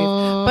like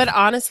but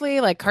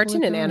honestly, like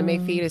cartoon and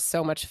anime feed is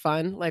so much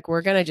fun. Like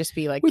we're gonna just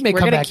be like we're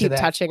gonna keep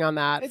touching on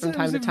that from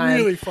time to time.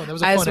 Really fun. That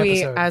was a fun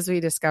episode. As we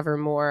discover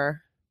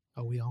more.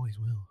 Oh, we always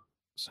will.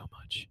 So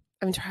much.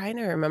 I'm trying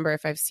to remember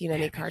if I've seen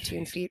any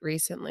cartoon feet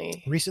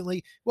recently.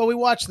 Well, we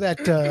watched that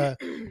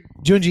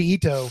Junji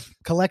Ito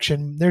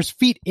collection. There's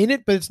feet in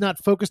it, but it's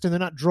not focused and they're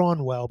not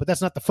drawn well. But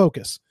that's not the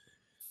focus.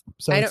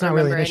 So I it's don't not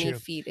remember really an any issue.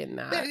 feet in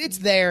that. It's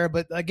there,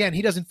 but again,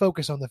 he doesn't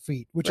focus on the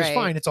feet, which is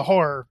fine. It's a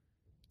horror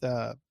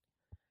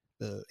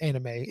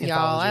anime.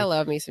 Y'all, I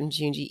love me some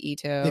Junji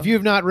Ito. If you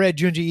have not read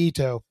Junji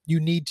Ito, you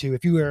need to.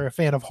 If you are a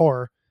fan of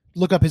horror,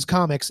 look up his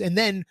comics and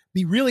then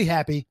be really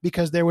happy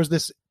because there was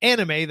this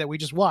anime that we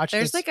just watched.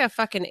 There's like a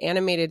fucking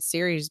animated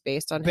series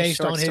based on his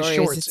shorts,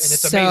 and it's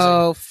so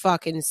amazing.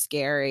 Fucking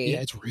scary. Yeah,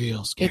 it's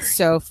real scary. It's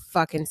so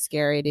fucking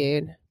scary,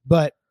 dude.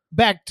 But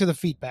back to the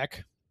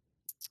feedback.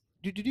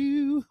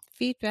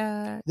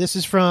 Feedback. This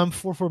is from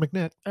 44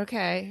 McNett.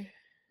 Okay.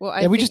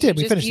 Well, we just did.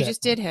 We finished You that.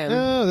 just did him.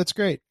 Oh, that's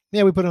great.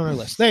 Yeah, we put it on our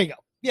list. There you go.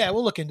 Yeah,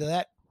 we'll look into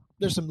that.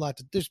 There's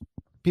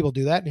people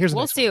do that.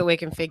 We'll see what we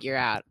can figure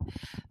out.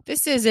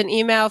 This is an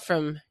email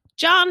from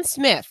John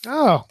Smith.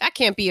 Oh, that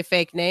can't be a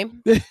fake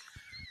name. It's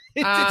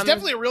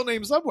definitely a real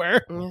name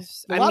somewhere.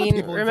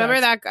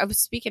 Remember that? I was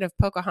speaking of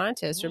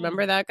Pocahontas.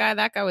 Remember that guy?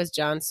 That guy was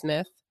John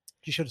Smith.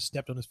 She should have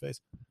stepped on his face.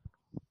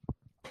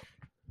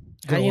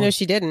 How do you know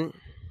she didn't?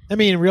 I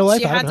mean, in real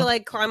life, she had to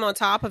like climb on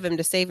top of him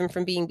to save him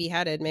from being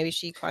beheaded. Maybe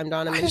she climbed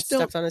on him and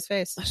stepped on his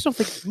face. I just don't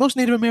think most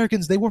Native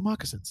Americans, they wore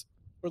moccasins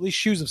or at least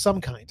shoes of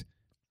some kind.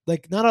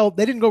 Like not all,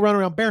 they didn't go run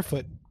around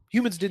barefoot.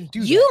 Humans didn't do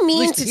that. You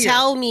mean to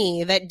tell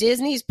me that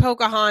Disney's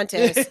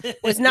Pocahontas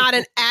was not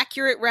an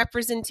accurate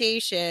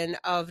representation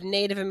of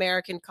Native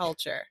American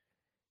culture?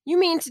 You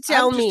mean to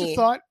tell me? Just a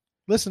thought.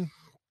 Listen,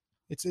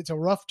 it's a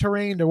rough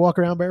terrain to walk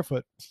around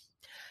barefoot.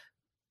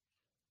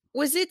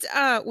 Was it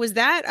who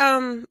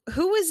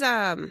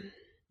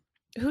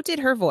did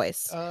her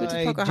voice? Who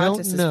did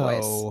Pocahontas'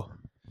 voice?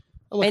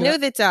 I know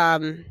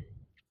that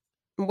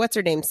what's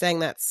her name sang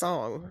that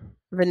song?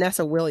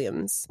 Vanessa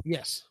Williams.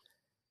 Yes.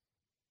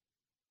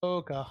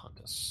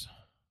 Pocahontas.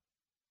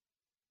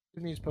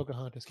 Disney's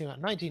Pocahontas came out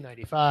in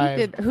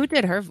 1995. Who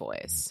did her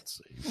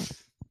voice? Let's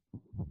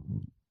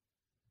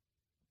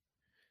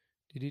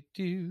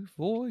see.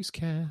 Voice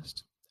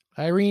cast.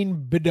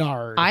 Irene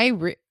Bedard.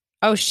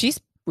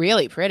 She's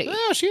really pretty.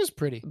 Oh, she is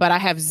pretty. But I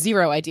have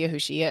zero idea who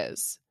she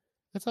is.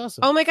 That's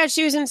awesome. Oh my God,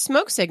 she was in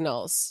Smoke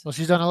Signals. Well,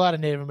 she's done a lot of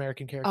Native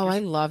American characters. Oh, I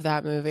love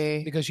that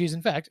movie. Because she's,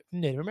 in fact,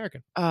 Native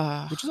American.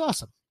 Which is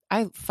awesome.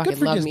 I fucking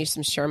love Disney. Me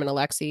some Sherman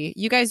Alexie.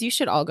 You guys, you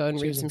should all go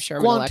and read some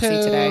Sherman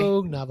Alexie today.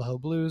 Navajo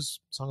Blues,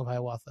 Song of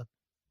Hiawatha.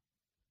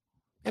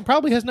 And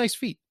probably has nice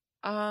feet.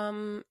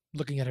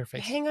 Looking at her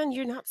face. Hang on,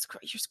 you're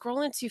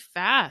scrolling too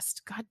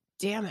fast. God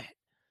damn it.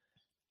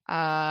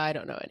 I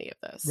don't know any of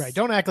this. Right.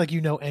 Don't act like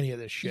you know any of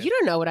this shit. You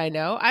don't know what I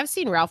know. I've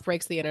seen Ralph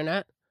Breaks the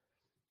Internet.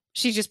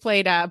 She just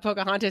played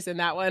Pocahontas in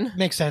that one.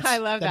 Makes sense. I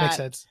love that. That makes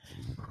sense.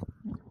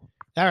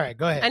 All right,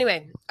 go ahead.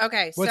 Anyway,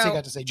 okay. What's he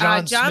got to say?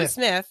 John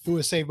Smith, who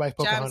was saved by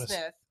Pocahontas. John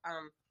Smith,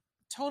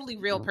 totally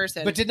real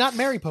person. But did not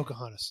marry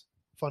Pocahontas.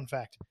 Fun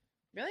fact.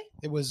 Really?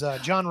 It was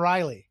John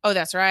Riley. Oh,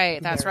 that's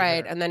right. That's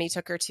right. And then he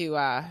took her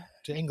to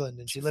England,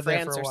 and she lived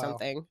France there for a while.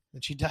 Something.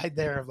 And she died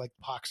there of like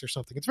pox or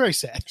something. It's very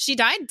sad. She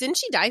died. Didn't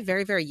she die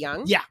very, very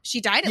young? Yeah. She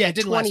died at like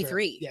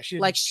 23. Yeah, she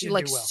like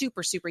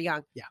super, super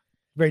young. Yeah.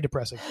 Very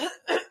depressing.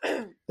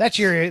 That's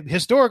your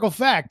historical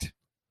fact.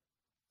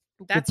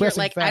 That's your,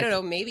 like fact. I don't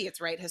know. Maybe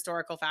it's right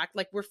historical fact.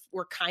 Like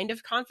we're kind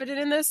of confident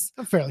in this.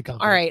 I'm fairly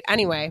confident. All right.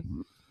 Anyway.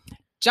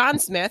 John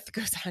Smith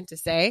goes on to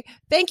say,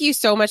 thank you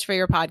so much for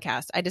your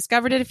podcast. I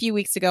discovered it a few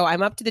weeks ago.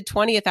 I'm up to the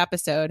 20th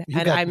episode,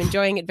 and I'm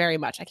enjoying it very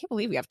much. I can't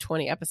believe we have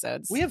 20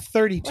 episodes. We have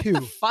 32. What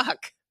the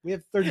fuck? We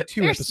have 32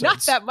 There's episodes. There's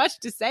not that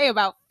much to say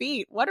about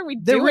feet. What are we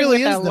there doing really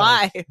with is, our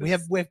lives? We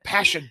have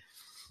passion.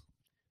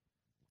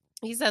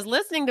 He says,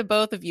 listening to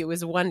both of you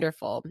is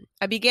wonderful.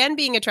 I began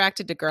being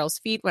attracted to girls'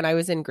 feet when I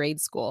was in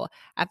grade school.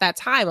 At that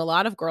time, a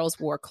lot of girls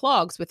wore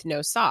clogs with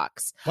no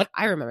socks. What?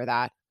 I remember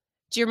that.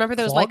 Do you remember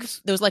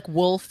clogs? those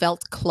wool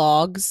felt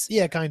clogs?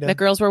 Yeah, kind of. That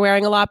girls were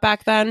wearing a lot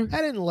back then. I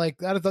didn't like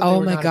that. I thought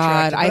oh my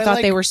god, I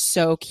thought they were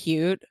so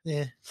cute.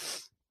 Yeah.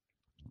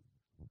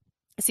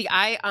 See,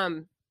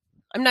 I'm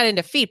not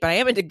into feet, but I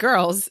am into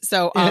girls.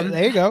 So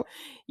there you go.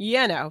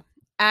 You know,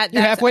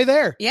 you're halfway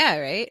there. Yeah,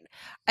 right.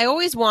 I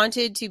always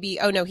wanted to be.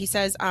 Oh no, he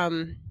says,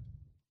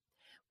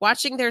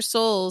 watching their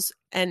soles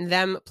and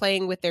them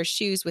playing with their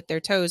shoes with their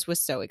toes was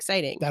so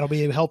exciting. That'll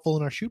be helpful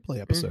in our shoe play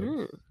episode.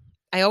 Mm-hmm.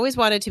 I always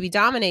wanted to be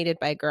dominated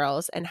by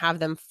girls and have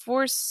them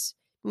force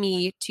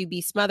me to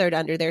be smothered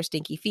under their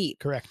stinky feet.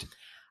 Correct.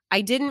 I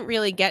didn't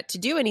really get to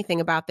do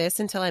anything about this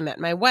until I met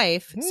my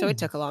wife, so it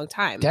took a long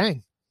time.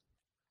 Dang.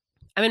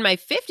 I'm in my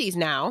 50s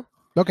now.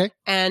 Okay.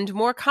 And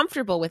more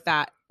comfortable with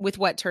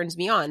what turns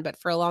me on, but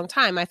for a long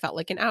time I felt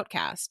like an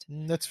outcast.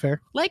 That's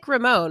fair. Like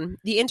Ramon,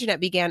 the internet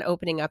began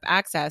opening up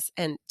access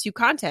to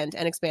content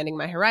and expanding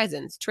my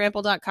horizons.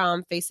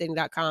 Trample.com,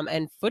 facesitting.com,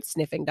 and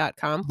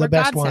footsniffing.com the were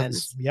best godsends.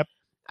 ones. Yep.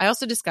 I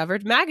also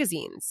discovered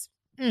magazines.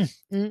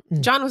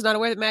 John was not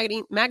aware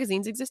that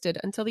magazines existed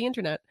until the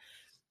internet.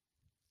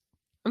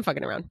 I'm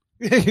fucking around.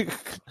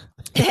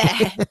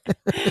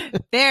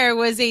 There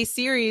was a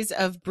series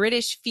of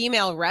British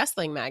female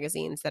wrestling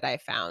magazines that I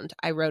found.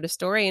 I wrote a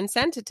story and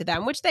sent it to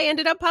them, which they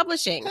ended up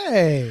publishing.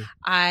 Hey.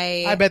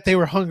 I bet they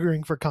were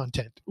hungering for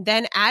content.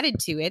 Then added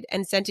to it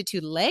and sent it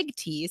to Leg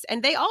Tees,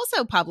 and they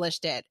also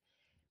published it.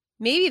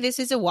 Maybe this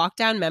is a walk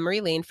down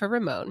memory lane for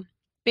Ramon.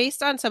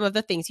 Based on some of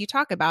the things you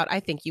talk about, I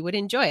think you would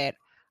enjoy it.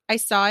 I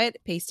saw it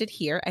pasted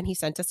here, and he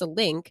sent us a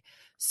link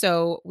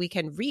so we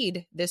can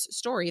read this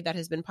story that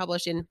has been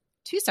published in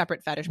 2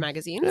 separate fetish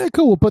magazines. Yeah,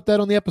 cool. We'll put that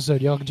on the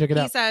episode. Y'all can check it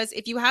out. He says,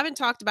 if you haven't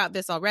talked about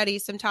this already,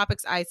 some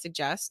topics I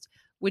suggest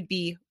would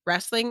be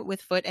wrestling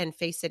with foot and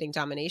face-sitting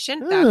domination.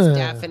 That's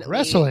definitely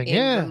wrestling,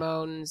 in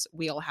Ramon's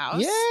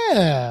wheelhouse.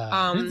 Yeah.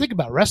 I didn't think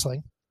about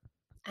wrestling.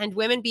 And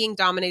women being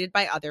dominated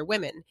by other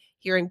women.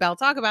 Hearing Belle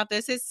talk about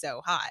this is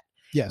so hot.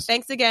 Yes.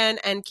 Thanks again,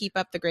 and keep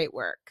up the great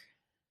work.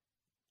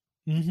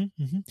 I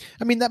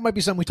mean, that might be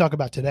something we talk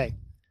about today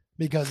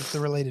because it's the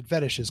related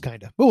fetishes,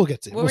 kind of. But we'll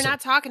get to it. Well, we're not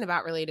talking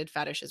about related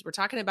fetishes. We're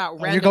talking about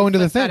random you're going to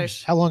the thing.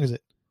 Fetish. How long is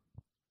it?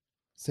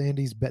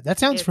 Sandy's bed. That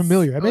sounds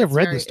familiar. I may have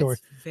read this story.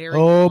 Very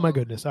oh long. My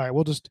goodness! All right,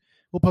 we'll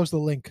post the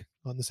link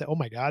on the set. Oh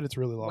my god, it's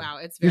really long. Wow,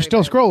 it's you're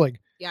still scrolling.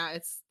 Yeah,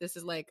 this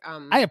is like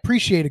I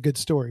appreciate a good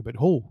story, but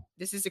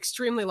this is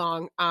extremely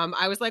long.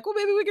 I was like, well,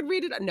 maybe we could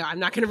read it. No, I'm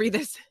not going to read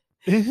this.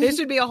 This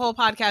would be a whole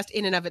podcast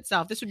in and of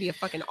itself. This would be a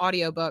fucking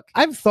audiobook.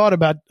 I've thought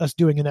about us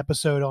doing an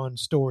episode on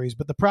stories,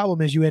 but the problem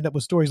is you end up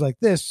with stories like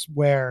this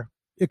where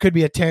it could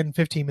be a 10,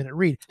 15-minute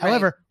read. Right.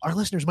 However, our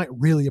listeners might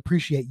really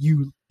appreciate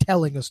you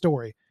telling a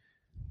story.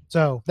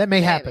 So that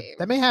may happen.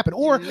 That may happen.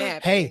 Or,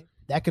 hey,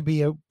 that could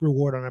be a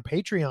reward on our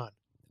Patreon.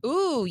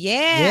 Ooh,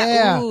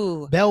 yeah.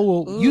 Ooh. Belle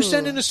will, you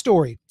send in a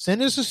story.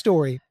 Send us a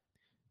story.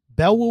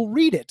 Belle will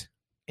read it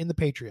in the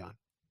Patreon.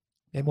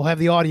 And we'll have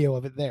the audio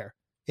of it there.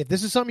 If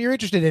this is something you're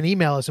interested in,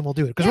 email us and we'll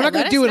do it. Because we're not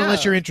going to do it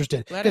unless you're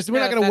interested. Because we're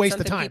not going to waste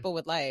the time. People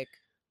would like.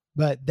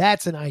 But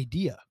that's an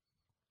idea.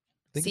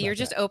 See, you're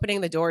just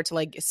opening the door to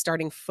like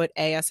starting foot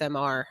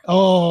ASMR.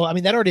 Oh, I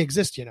mean, that already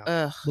exists, you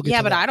know.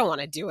 Yeah, but I don't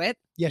want to do it.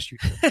 Yes, you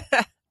do.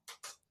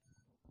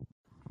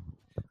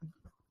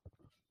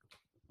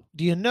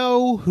 Do you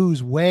know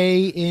who's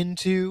way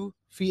into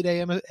feet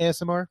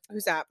ASMR?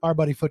 Who's that? Our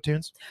buddy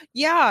Foottunes.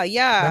 Yeah.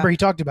 Remember he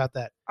talked about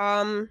that.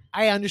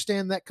 I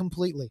understand that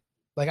completely.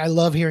 Like I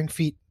love hearing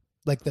feet,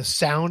 like the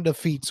sound of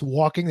feet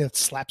walking, that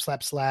slap,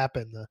 slap, slap,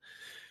 and the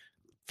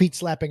feet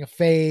slapping a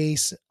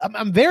face.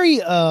 I'm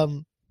very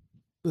audio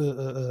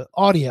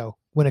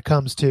when it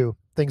comes to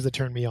things that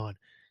turn me on.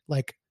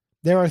 Like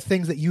there are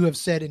things that you have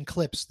said in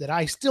clips that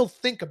I still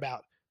think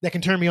about that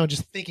can turn me on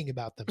just thinking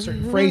about them.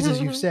 Certain phrases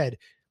you've said.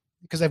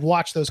 Because I've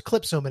watched those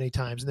clips so many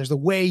times, and there's the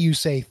way you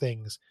say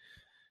things.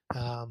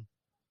 But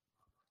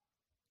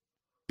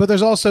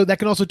there's also, that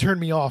can also turn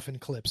me off in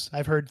clips.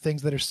 I've heard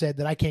things that are said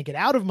that I can't get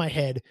out of my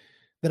head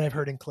that I've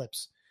heard in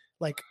clips.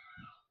 Like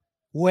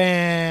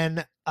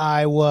when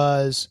I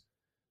was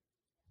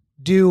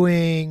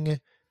doing,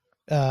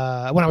 when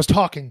I was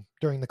talking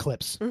during the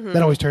clips,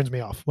 that always turns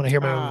me off when I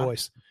hear my own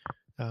voice.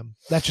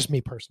 That's just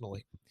me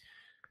personally.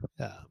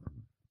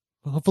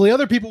 Hopefully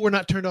other people were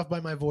not turned off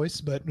by my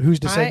voice, but who's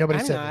to say nobody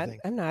said anything?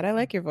 I'm not. I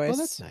like your voice. Well,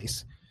 that's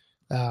nice.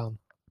 I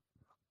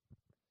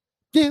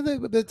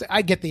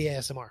get the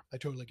ASMR. I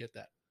totally get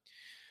that.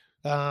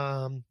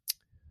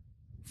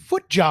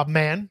 Foot Job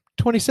Man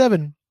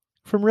 27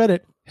 from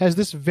Reddit has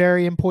this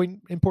very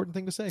important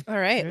thing to say. All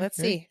right, let's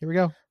see. Here we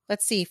go.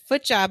 Let's see.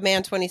 Foot Job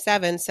Man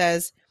 27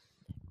 says,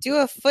 do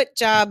a foot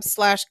job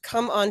 /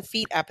 come on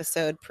feet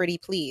episode, pretty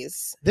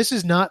please. This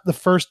is not the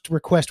first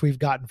request we've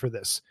gotten for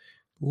this.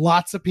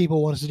 Lots of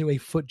people want us to do a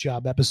foot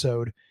job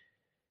episode.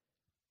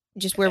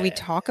 Just where we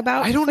talk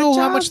about I don't know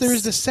how much there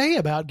is to say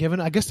about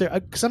given. I guess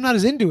because I'm not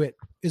as into it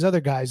as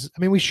other guys. I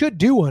mean, we should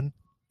do one.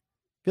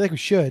 I feel like we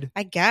should.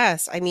 I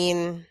guess. I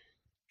mean,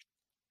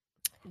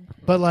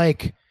 but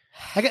like,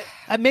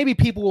 maybe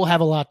people will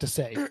have a lot to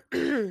say.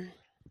 And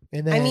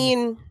then, I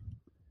mean,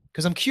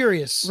 because I'm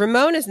curious.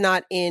 Ramon is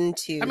not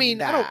into. I mean,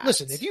 that. I don't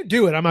listen. If you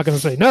do it, I'm not going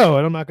to say no,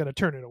 and I'm not going to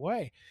turn it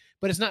away.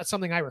 But it's not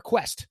something I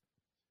request,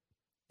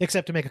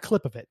 except to make a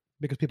clip of it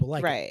because people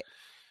like it. Right.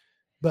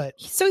 But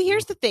so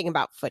here's the thing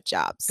about foot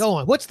jobs. Go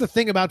on. What's the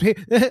thing about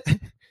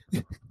the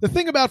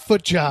thing about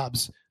foot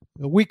jobs?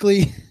 A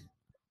weekly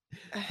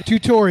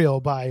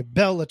tutorial by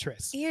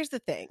Bellatrix. Here's the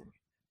thing.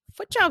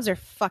 Foot jobs are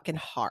fucking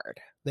hard.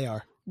 They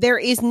are. There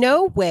is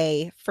no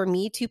way for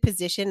me to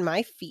position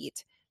my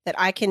feet that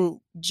I can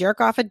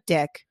jerk off a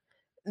dick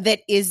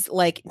that is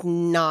like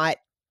not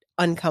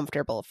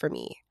uncomfortable for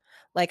me.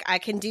 Like I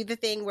can do the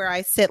thing where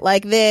I sit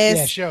like this,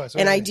 yeah, show us,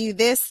 and I do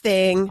this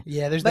thing.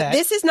 Yeah, there's but that. But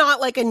this is not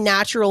like a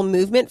natural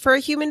movement for a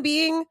human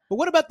being. But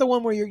what about the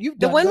one where you've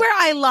done the one where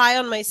I lie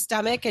on my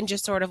stomach and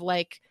just sort of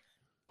like,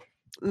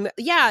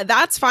 yeah,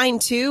 that's fine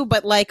too.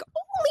 But like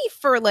only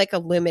for like a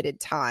limited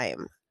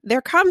time.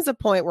 There comes a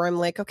point where I'm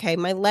like, okay,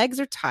 my legs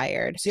are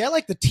tired. See, I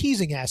like the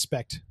teasing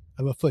aspect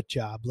of a foot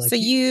job. Like, so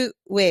you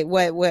wait,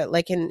 what?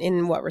 Like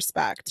in what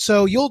respect?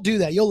 So you'll do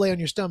that. You'll lay on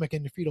your stomach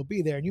and your feet will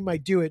be there, and you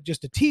might do it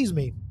just to tease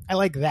me. I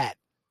like that.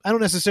 I don't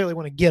necessarily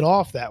want to get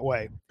off that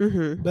way,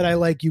 but I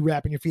like you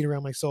wrapping your feet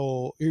around my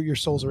soul, your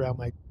soles around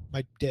my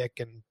dick,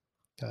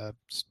 and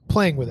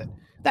playing with it.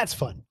 That's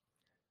fun.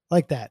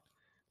 Like that.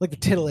 Like the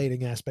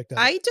titillating aspect of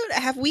it.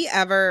 Have we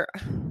ever?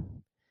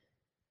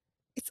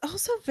 It's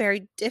also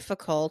very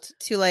difficult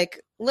to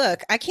like, look,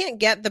 I can't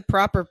get the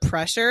proper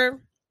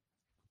pressure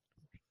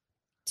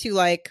to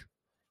like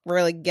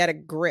really get a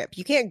grip.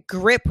 You can't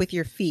grip with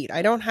your feet.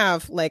 I don't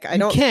have like,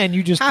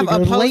 you just have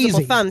opposable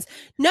lazy. thumbs.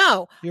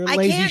 No, you're I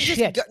lazy can't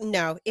shit. just go,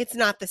 no, it's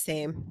not the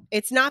same.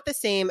 It's not the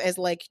same as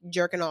like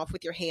jerking off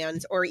with your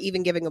hands or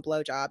even giving a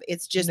blowjob.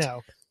 It's just,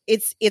 no.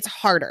 It's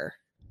harder.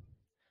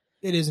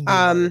 It is indeed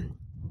harder.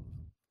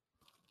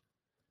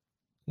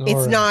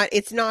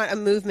 It's not a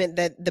movement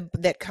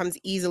that comes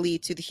easily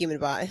to the human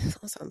body.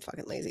 Also, I'm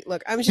fucking lazy.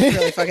 Look, I'm just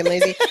really fucking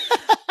lazy.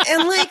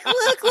 And like,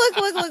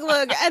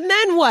 look. And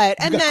then what?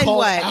 And then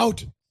what?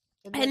 Out.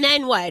 And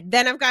then what?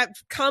 Then I've got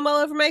cum all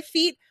over my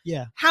feet.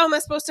 Yeah. How am I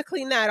supposed to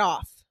clean that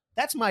off?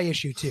 That's my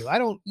issue too.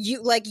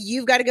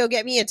 You've got to go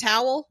get me a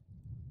towel.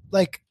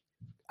 Like,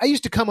 I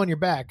used to come on your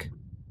back,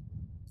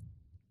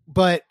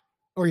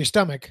 or your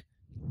stomach.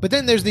 But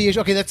then there's the issue.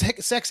 Okay,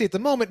 that's sexy at the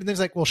moment, and then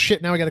it's like, well,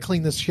 shit. Now I got to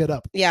clean this shit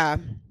up. Yeah,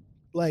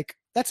 like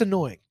that's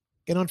annoying.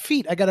 And on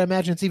feet, I got to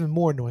imagine it's even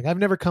more annoying. I've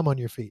never come on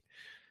your feet.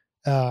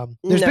 There's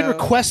been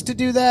requests to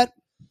do that,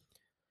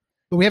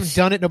 but we haven't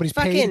done it. Nobody's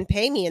paid. Fucking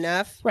pay me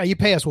enough. Right, you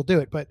pay us, we'll do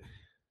it. But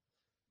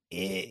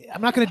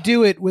I'm not going to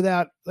do it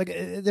without like.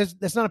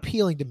 That's not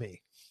appealing to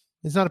me.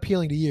 It's not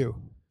appealing to you.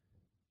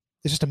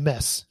 It's just a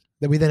mess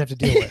that we then have to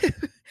deal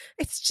with.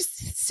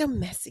 It's so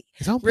messy.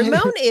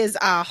 Ramon is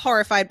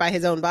horrified by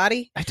his own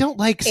body. I don't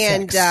like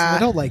sex. I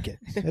don't like it.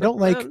 I don't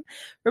like.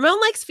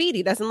 Ramon likes feet.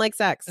 He doesn't like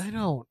sex. I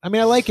don't. I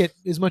mean, I like it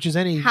as much as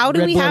any. How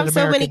do we have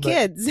so American, many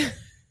kids?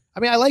 I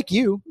mean, I like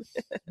you.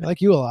 I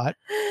like you a lot.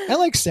 I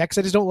like sex.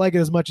 I just don't like it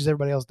as much as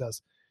everybody else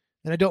does.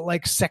 And I don't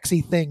like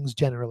sexy things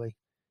generally.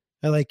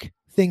 I like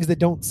things that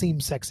don't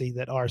seem sexy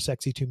that are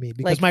sexy to me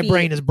because my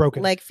brain is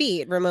broken. Like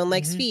feet. Ramon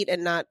likes feet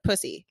and not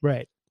pussy.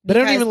 Right. But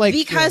I don't even like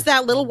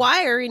that little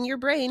wire in your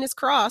brain is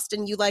crossed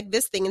and you like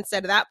this thing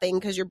instead of that thing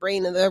because your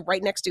brain and they're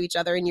right next to each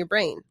other in your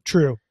brain.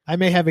 True. I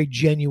may have a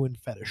genuine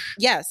fetish.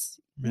 Yes.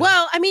 Yeah.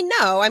 Well, I mean,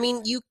 no. I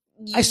mean, you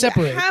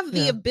have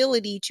the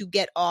ability to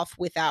get off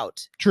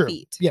without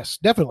feet. Yes,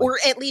 definitely. Or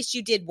at least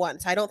you did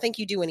once. I don't think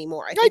you do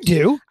anymore. I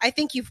do. I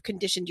think you've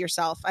conditioned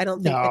yourself. I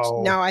don't think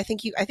I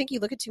think you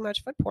look at too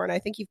much foot porn. I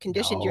think you've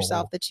conditioned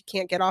yourself that you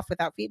can't get off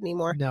without feet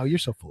anymore. No, you're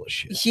so full of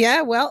shit.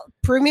 Yeah, well,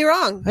 prove me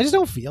wrong. I just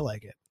don't feel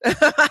like it.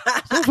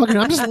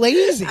 I'm just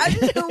lazy. I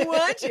just don't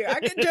want to. I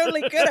can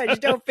totally could. I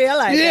just don't feel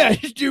like it. Yeah, I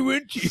just don't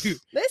want to.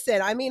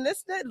 Listen, I mean,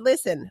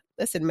 listen,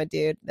 my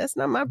dude. That's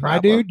not my problem. My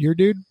dude, your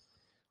dude,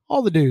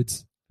 all the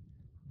dudes.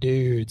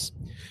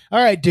 All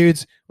right,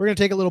 dudes. We're gonna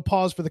take a little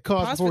pause for the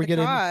cause before we get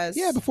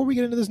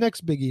into this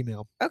next big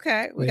email.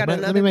 Okay,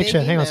 let me make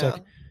sure. Hang on a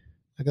second.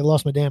 I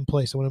lost my damn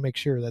place. I want to make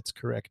sure that's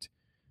correct.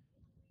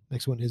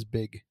 Next one is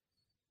big.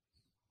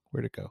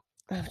 Where'd it go?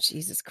 Oh,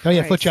 Jesus Christ. Oh,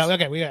 yeah, foot chop.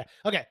 Okay,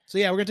 okay. So,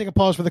 yeah, we're going to take a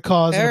pause for the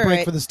cause and a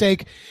break for the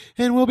steak.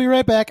 And we'll be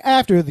right back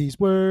after these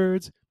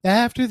words.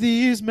 After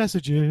these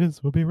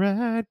messages, we'll be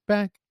right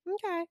back.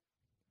 Okay.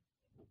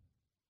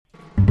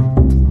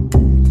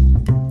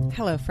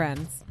 Hello,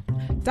 friends.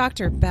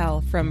 Dr.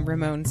 Bell from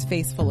Ramon's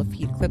Face Full of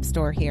Feet Clip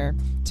Store here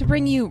to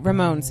bring you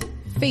Ramon's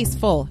Face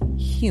Full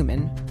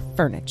Human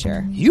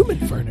Furniture. Human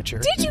furniture?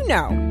 Did you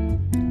know?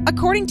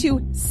 According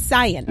to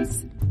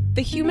science,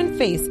 the human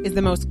face is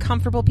the most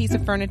comfortable piece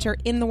of furniture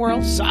in the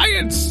world.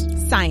 Science!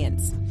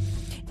 Science.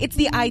 It's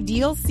the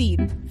ideal seat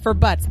for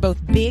butts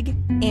both big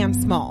and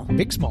small.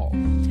 Big, small.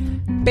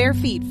 Bare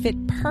feet fit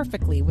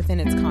perfectly within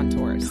its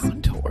contours.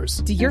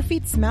 Contours? Do your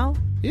feet smell?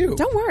 Ew.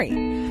 Don't worry.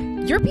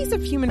 Your piece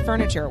of human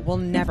furniture will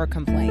never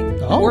complain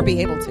or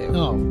be able to.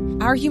 Oh.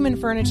 Our human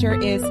furniture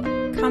is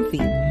comfy,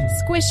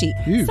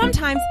 squishy,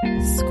 sometimes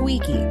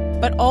squeaky,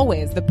 but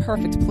always the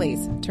perfect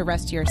place to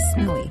rest your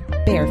smelly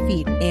bare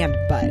feet and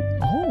butt.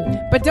 Oh.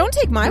 But don't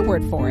take my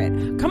word for it.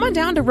 Come on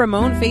down to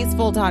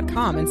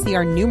RamonFaceful.com and see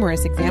our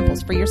numerous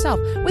examples for yourself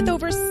with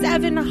over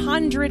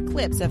 700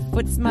 clips of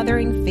foot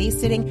smothering, face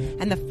sitting,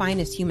 and the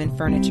finest human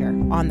furniture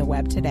on the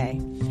web today.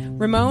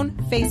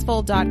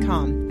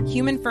 RamonFaceful.com.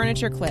 Human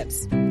furniture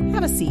clips.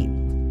 Have a seat.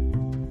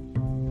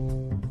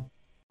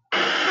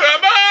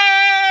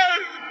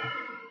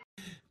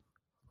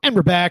 And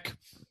we're back.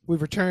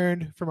 We've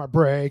returned from our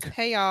break.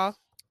 Hey, y'all.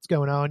 What's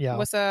going on, y'all?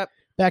 What's up?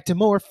 Back to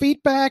more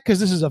feedback, because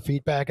this is a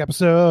feedback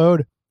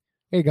episode.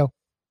 Here you go.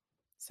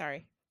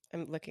 Sorry.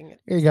 I'm looking at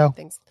Here you go.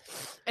 things.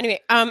 Anyway,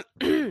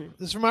 this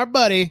is from our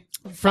buddy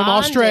from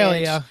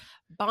Australia.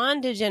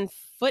 Bondage and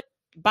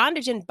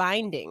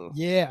Binding.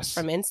 Yes.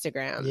 From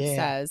Instagram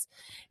says,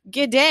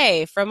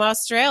 "G'day from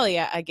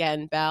Australia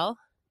again, Belle.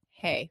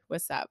 Hey,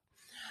 what's up?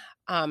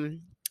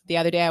 The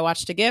other day I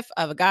watched a GIF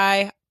of a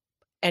guy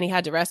and he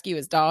had to rescue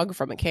his dog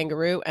from a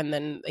kangaroo, and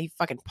then he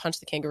fucking punched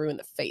the kangaroo in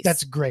the face.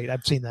 That's great.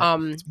 I've seen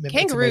that.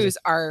 Kangaroos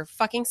are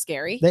fucking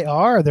scary. They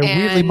are. They're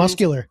weirdly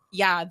muscular.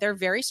 Yeah, they're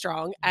very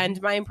strong.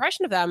 And my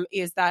impression of them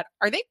is that,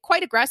 are they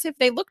quite aggressive?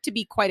 They look to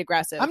be quite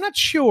aggressive. I'm not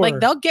sure. Like,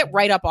 they'll get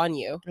right up on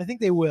you. I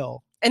think they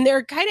will. And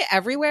they're kind of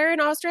everywhere in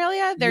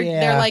Australia.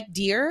 They're like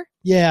deer.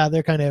 Yeah,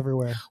 they're kind of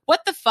everywhere.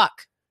 What the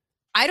fuck?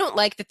 I don't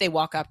like that they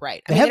walk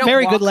upright. They have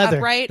very good leather.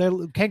 Upright.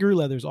 Kangaroo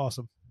leather is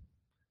awesome.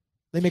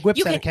 They make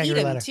whips out of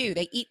kangaroo leather. You can eat them, too.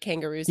 They eat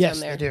kangaroos down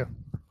there. Yes, they do.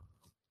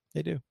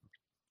 They do.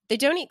 They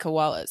don't eat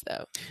koalas,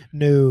 though.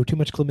 No, too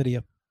much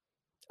chlamydia.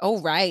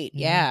 Oh, right.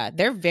 Yeah.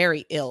 They're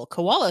very ill.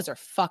 Koalas are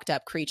fucked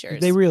up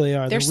creatures. They really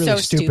are. They're really so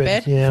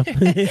stupid. Yeah.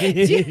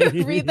 Do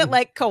you read that,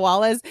 like,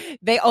 koalas,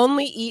 they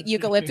only eat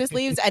eucalyptus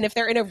leaves, and if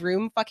they're in a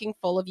room fucking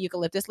full of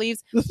eucalyptus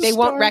leaves, they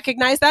won't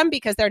recognize them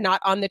because they're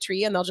not on the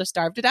tree and they'll just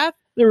starve to death?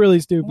 They're really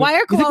stupid. Why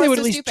are koalas you think they would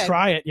so at least stupid?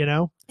 Try it, you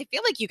know? I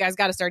feel like you guys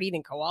got to start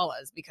eating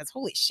koalas because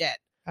holy shit.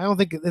 I don't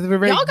think they're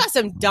very... Y'all got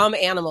some dumb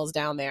animals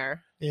down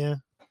there. Yeah.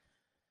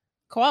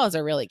 Koalas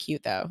are really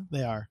cute, though.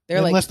 They are.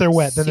 Unless like they're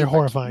wet, then they're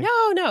horrifying.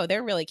 No,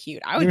 they're really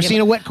cute. You ever seen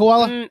a wet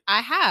koala?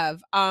 I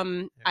have.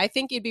 I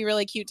think it'd be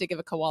really cute to give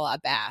a koala a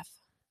bath.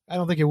 I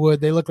don't think it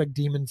would. They look like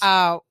demons.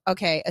 Oh,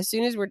 okay. As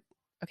soon as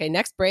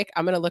next break,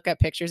 I'm going to look at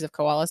pictures of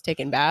koalas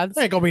taking baths.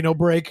 There ain't going to be no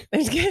break.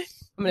 I'm going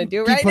to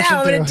do it right now.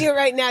 I'm going to do it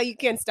right now. You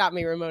can't stop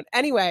me, Ramon.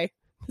 Anyway,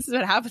 this is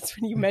what happens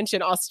when you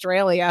mention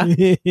Australia.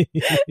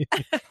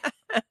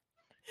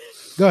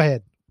 Go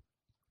ahead.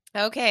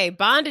 Okay,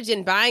 Bondage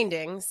and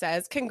Binding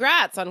says,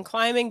 congrats on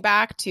climbing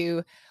back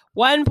to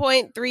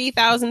 1.3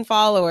 thousand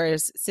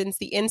followers since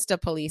the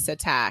Insta police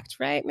attacked.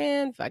 Right,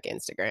 man? Fuck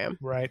Instagram.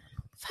 Right.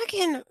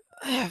 Fucking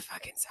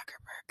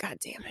Zuckerberg. God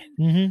damn it.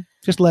 Mm-hmm.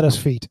 Just let us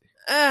feet.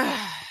 Go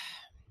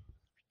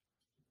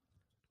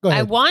ahead.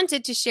 I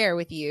wanted to share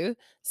with you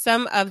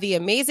some of the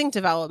amazing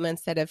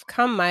developments that have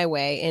come my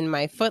way in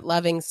my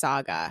foot-loving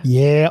saga.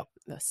 Yeah.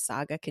 The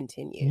saga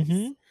continues.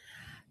 Mm-hmm.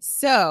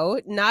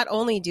 So not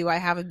only do I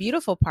have a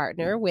beautiful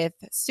partner with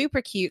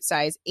super cute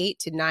size 8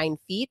 to 9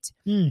 feet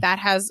that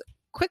has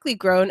quickly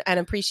grown an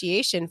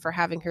appreciation for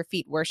having her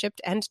feet worshipped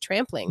and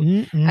trampling.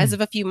 Mm-mm. As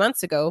of a few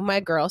months ago, my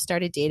girl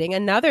started dating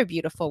another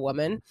beautiful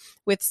woman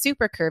with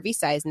super curvy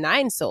size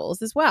 9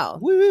 soles as well.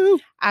 Woo!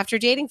 After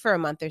dating for a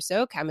month or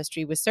so,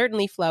 chemistry was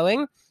certainly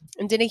flowing,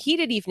 and in a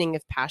heated evening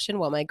of passion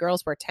while my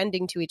girls were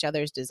tending to each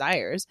other's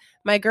desires,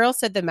 my girl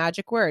said the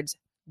magic words,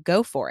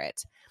 "Go for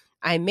it."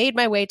 I made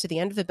my way to the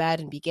end of the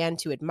bed and began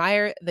to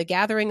admire the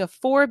gathering of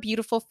 4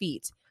 beautiful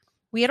feet.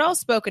 We had all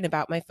spoken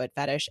about my foot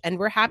fetish and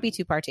were happy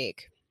to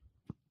partake.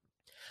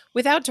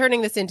 Without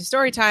turning this into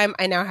story time,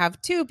 I now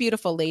have 2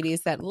 beautiful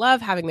ladies that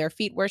love having their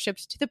feet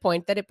worshipped to the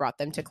point that it brought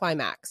them to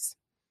climax.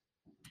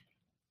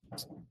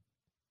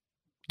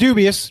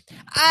 Dubious.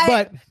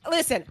 But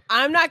listen,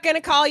 I'm not going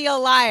to call you a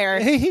liar.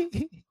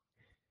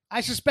 I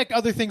suspect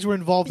other things were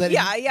involved that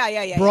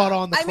yeah. brought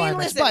on the I mean,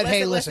 climax.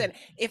 listen.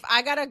 If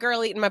I got a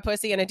girl eating my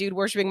pussy and a dude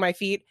worshiping my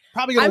feet,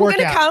 probably gonna work out.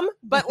 I'm going to come,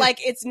 but like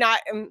it's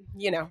not,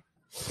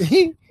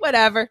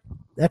 whatever.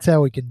 That's how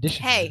we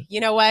condition. Hey,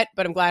 you know what?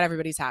 But I'm glad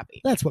everybody's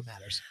happy. That's what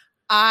matters.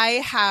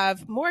 I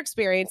have more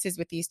experiences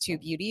with these two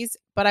beauties,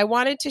 but I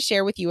wanted to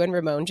share with you and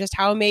Ramon just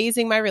how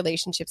amazing my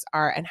relationships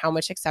are and how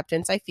much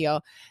acceptance I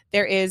feel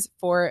there is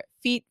for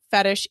feet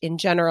fetish in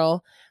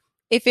general,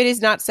 if it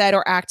is not said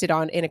or acted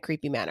on in a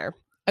creepy manner.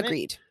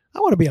 Agreed. I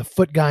want to be a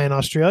foot guy in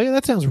Australia.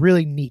 That sounds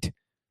really neat.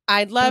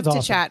 I'd love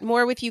to chat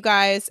more with you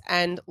guys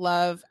and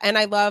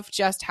I love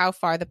just how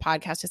far the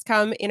podcast has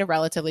come in a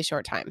relatively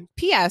short time.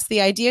 P.S. The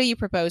idea you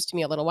proposed to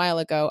me a little while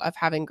ago of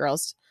having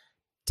girls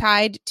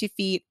tied to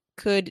feet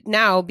could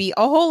now be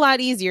a whole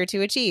lot easier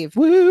to achieve.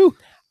 Woo!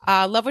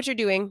 Love what you're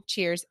doing.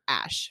 Cheers,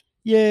 Ash.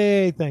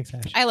 Yay. Thanks,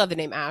 Ash. I love the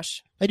name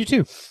Ash. I do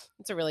too.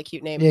 It's a really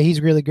cute name. Yeah,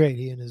 he's really great.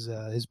 He and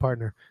his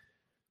partner.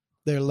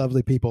 They're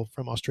lovely people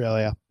from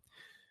Australia.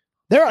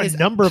 There are a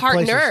number of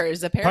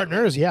partners, apparently.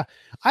 Partners, yeah.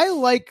 I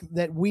like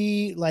that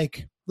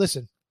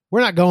listen,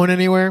 we're not going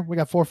anywhere. We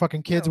got 4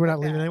 fucking kids. We're not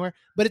leaving anywhere.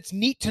 But it's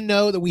neat to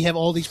know that we have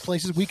all these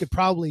places. We could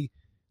probably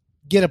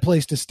get a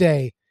place to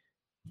stay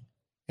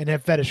and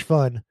have fetish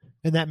fun.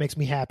 And that makes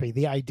me happy.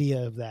 The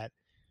idea of that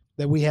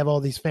we have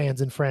all these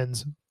fans and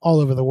friends all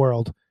over the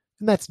world.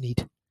 And that's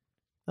neat.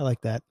 I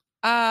like that.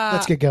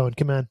 Let's get going.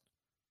 Come on.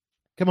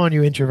 Come on,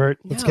 you introvert.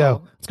 Let's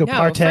go. Let's go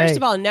partay. First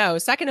of all, no.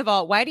 Second of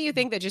all, why do you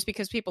think that just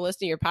because people listen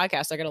to your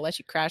podcast, they're going to let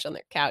you crash on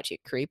their couch, you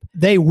creep?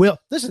 They will.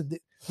 Listen,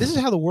 this is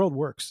how the world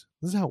works.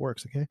 This is how it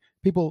works, okay?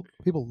 People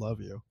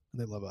love you,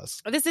 and they love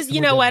us. This is, you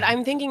know what?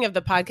 I'm thinking of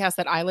the podcast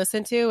that I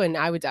listen to, and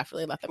I would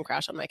definitely let them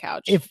crash on my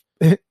couch.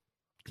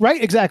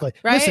 Right? Exactly.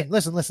 Right?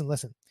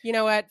 Listen. You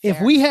know what? If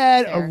we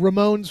had a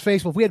Ramones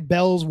Facebook, if we had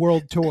Bell's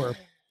World Tour,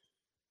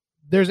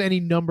 there's any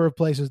number of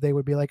places they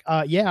would be like,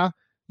 yeah,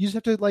 you just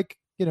have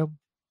to,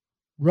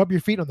 rub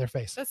your feet on their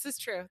face. This is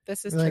true.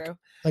 True.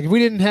 Like if we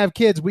didn't have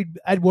kids,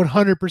 I'd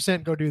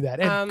 100% go do that.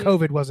 And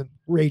COVID wasn't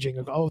raging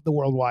the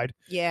worldwide.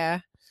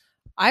 Yeah.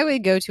 I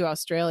would go to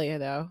Australia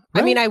though.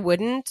 Right? I mean, I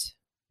wouldn't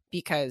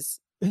because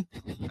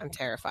I'm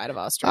terrified of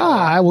Australia.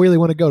 I really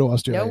want to go to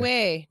Australia.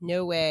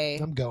 No way.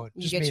 I'm going.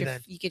 You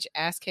get your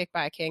ass kicked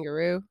by a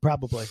kangaroo.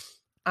 Probably.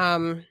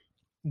 I'm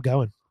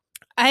going.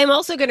 I am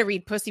also going to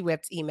read Pussy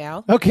Whipped's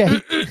email.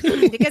 Okay.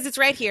 Because it's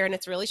right here and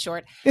it's really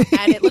short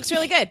and it looks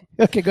really good.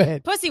 Okay, go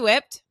ahead. Pussy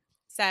Whipped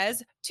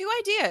says 2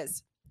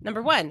 ideas.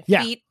 Number 1,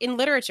 feet in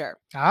literature.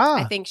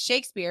 I think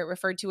Shakespeare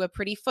referred to a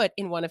pretty foot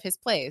in one of his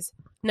plays.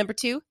 Number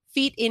 2,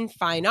 feet in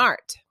fine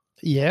art.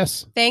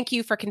 Yes. Thank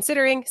you for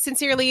considering.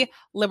 Sincerely,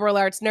 liberal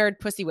arts nerd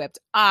Pussy Whipped.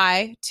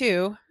 I,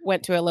 too,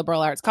 went to a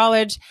liberal arts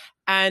college.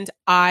 And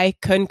I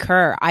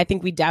concur. I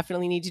think we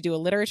definitely need to do a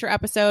literature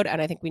episode,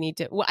 and I think we need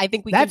to. Well, I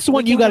think we. That's the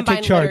one you got to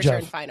take charge of.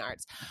 And fine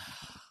arts.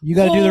 You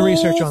got to do the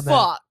research on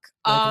that.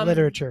 Fuck.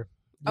 Literature.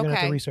 You're gonna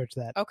have to research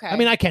that. Okay. I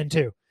mean, I can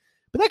too,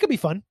 but that could be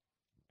fun.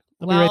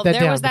 Let me well, write that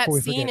there down was that before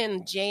we scene forget.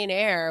 in Jane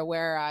Eyre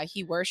where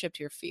he worshipped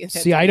your feet.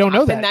 See, I don't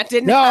know that. That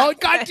didn't. No,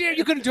 goddamn,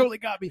 you could have totally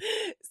got me.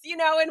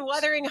 In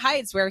Wuthering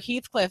Heights, where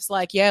Heathcliff's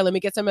like, "Yeah, let me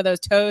get some of those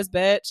toes,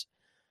 bitch."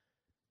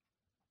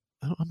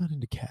 I'm not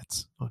into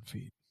cats on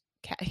feet.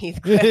 Cat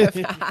Heathcliff.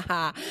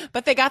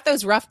 But they got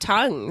those rough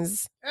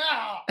tongues.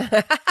 Oh.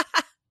 I'm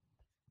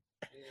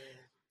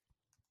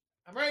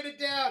writing it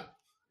down.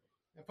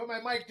 I put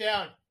my mic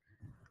down.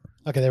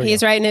 Okay, there we go.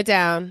 He's writing it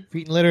down.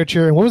 Feet in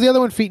literature. And what was the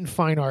other one? Feet in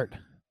fine art.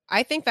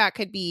 I think that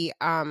could be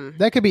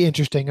that could be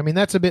interesting. I mean,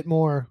 that's a bit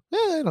more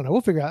I don't know.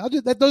 We'll figure out. I'll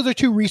do that. Those are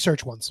 2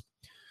 research ones.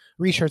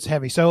 Research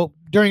heavy. So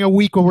during a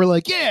week when we're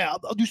like, yeah,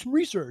 I'll do some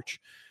research.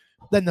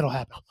 Then that'll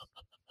happen.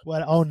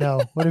 What? Oh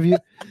no. What have you?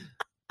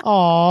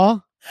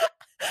 Aw.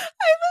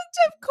 I looked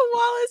up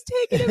koalas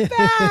taking a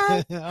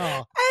bath,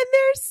 and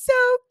they're so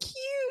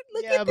cute.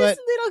 Look at this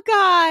little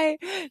guy.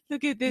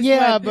 Look at this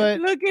one.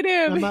 But look at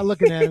him. I'm not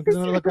looking at him because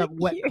I'm going to look up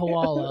wet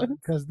koala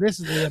because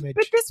this is the image.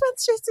 But this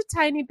one's just a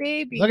tiny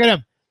baby. Look at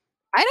him.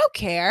 I don't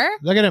care.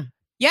 Look at him.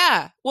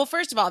 Yeah. Well,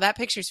 first of all, that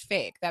picture's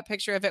fake. That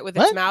picture of it with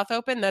its mouth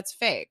open, that's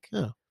fake.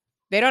 Oh.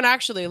 They don't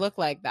actually look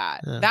like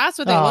that. That's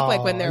what they look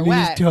like when they're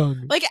wet.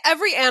 Like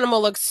every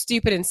animal looks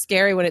stupid and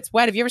scary when it's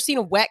wet. Have you ever seen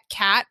a wet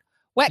cat?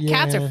 Wet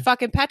cats are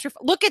fucking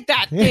petrified. Look at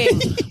that thing.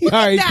 Look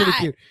at that. Pretty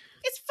cute.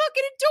 It's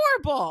fucking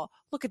adorable.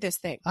 Look at this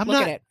thing.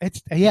 Look at it.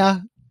 It's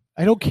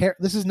I don't care.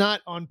 This is not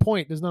on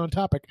point. This is not on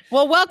topic.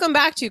 Well, welcome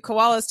back to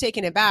Koalas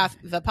Taking a Bath,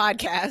 the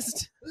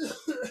podcast.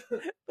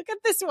 Look at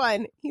this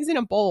one. He's in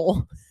a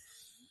bowl.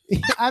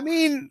 I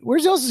mean, where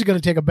else is he going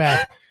to take a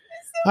bath?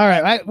 All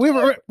right,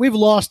 we've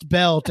lost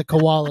Belle to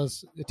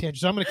koalas attention,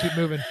 so I'm going to keep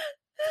moving.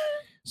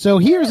 So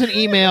here's an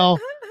email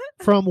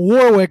from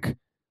Warwick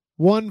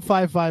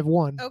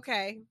 1551.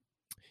 Okay.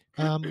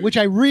 Which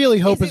I really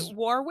hope is it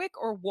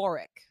Warwick or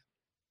Warwick?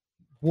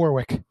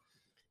 Warwick.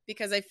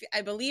 Because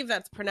I believe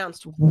that's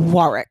pronounced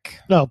Warwick.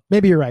 No,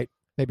 maybe you're right.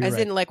 Maybe as you're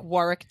right. in like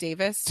Warwick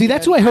Davis. See,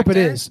 that's who I hope it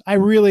is. I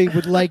really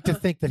would like to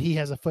think that he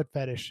has a foot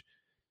fetish.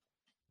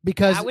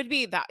 Because that would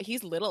be that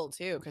he's little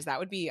too, because that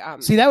would be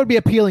see, that would be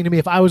appealing to me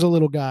if I was a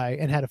little guy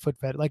and had a foot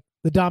fetish. Like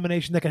the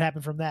domination that could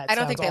happen from that. I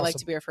don't think they awesome. like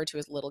to be referred to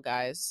as little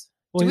guys.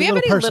 Well, do we have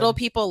any person. little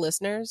people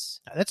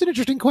listeners? That's an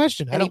interesting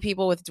question. Any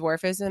people with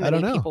dwarfism? I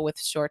don't know. People with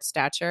short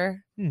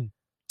stature?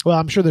 Well,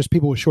 I'm sure there's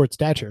people with short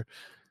stature.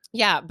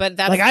 Yeah, but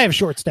that's like I have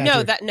short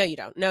stature. No, you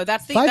don't. No,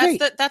 that's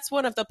that's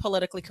one of the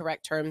politically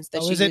correct terms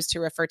that you use to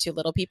refer to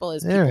little people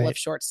is people of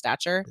short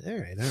stature. All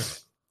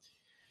right.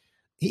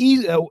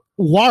 He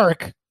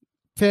Warwick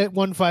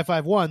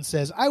 1551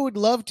 says, I would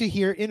love to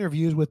hear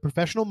interviews with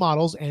professional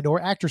models and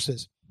or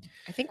actresses.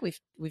 I think we've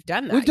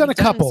done that. We've done a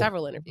couple.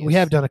 Several interviews. We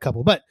have done a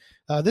couple, but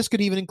this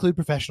could even include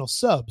professional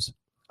subs.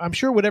 I'm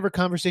sure whatever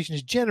conversation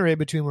is generated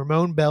between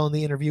Ramon Bell and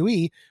the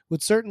interviewee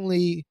would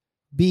certainly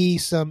be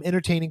some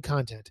entertaining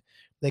content.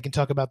 They can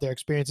talk about their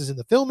experiences in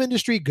the film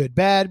industry, good,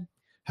 bad,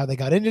 how they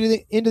got into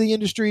the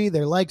industry,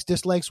 their likes,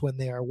 dislikes when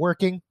they are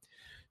working.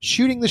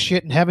 Shooting the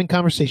shit and having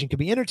conversation can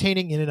be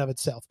entertaining in and of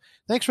itself.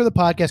 Thanks for the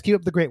podcast. Keep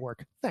up the great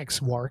work.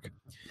 Thanks, Warwick.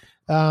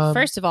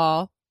 First of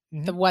all,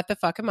 what the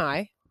fuck am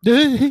I?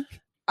 No.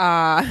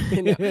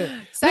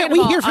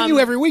 We hear from you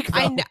every week, though.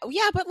 I know.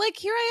 Yeah, but like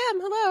here I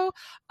am. Hello.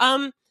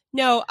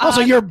 No.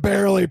 Also, you're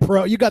barely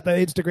pro. You got the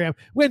Instagram.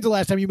 When's the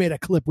last time you made a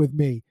clip with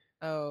me?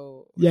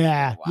 Oh.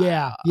 Yeah.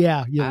 Wow.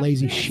 Yeah. You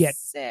lazy I'm shit.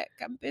 Sick.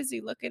 I'm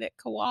busy looking at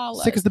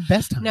koalas. Sick is the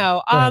best time.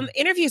 No.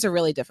 Interviews are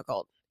really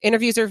difficult.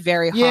 Interviews are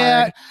very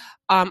hard.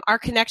 Our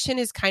connection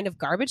is kind of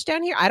garbage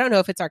down here. I don't know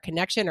if it's our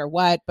connection or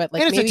what, but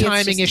like, and it's a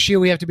timing issue.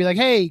 We have to be like,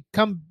 hey,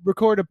 come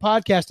record a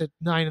podcast at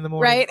 9 a.m.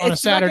 on a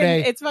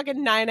Saturday. It's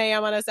fucking 9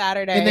 a.m. on a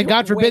Saturday. And then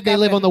God forbid they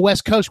live on the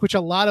West Coast, which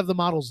a lot of the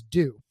models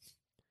do.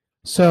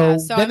 So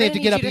then they have to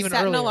get up even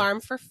set earlier. An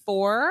alarm for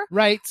 4.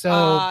 Right.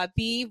 So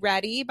be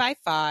ready by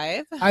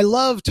 5. I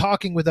love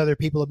talking with other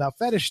people about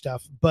fetish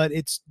stuff, but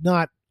it's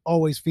not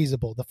always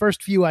feasible. The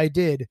first few I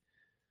did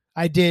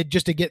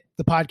just to get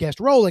the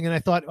podcast rolling,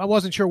 and I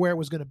wasn't sure where it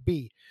was going to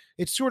be.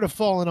 It's sort of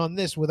fallen on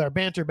this with our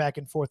banter back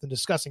and forth and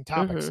discussing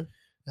topics.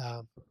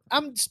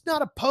 I'm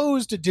not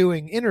opposed to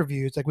doing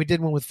interviews like we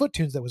did one with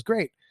Foottunes that was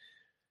great,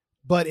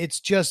 but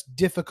it's just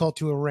difficult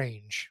to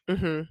arrange.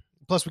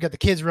 Plus, we got the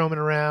kids roaming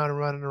around and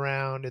running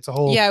around. It's a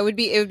whole it would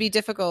be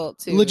difficult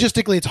to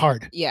logistically. It's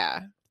hard.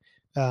 Yeah,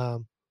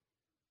 but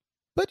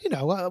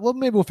well,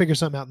 maybe we'll figure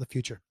something out in the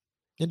future.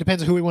 It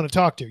depends on who we want to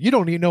talk to. You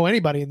don't even know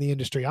anybody in the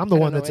industry. I'm the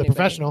one that's a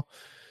professional.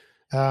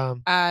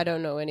 I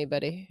don't know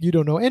anybody. You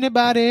don't know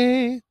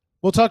anybody.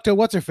 We'll talk to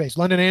what's her face,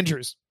 London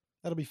Andrews.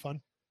 That'll be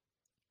fun.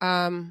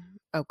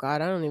 Oh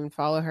God, I don't even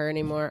follow her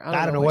anymore.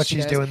 I don't know what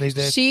she's doing these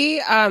days.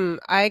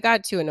 I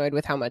got too annoyed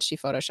with how much she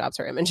photoshops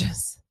her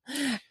images.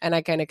 And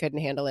I kind of couldn't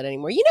handle it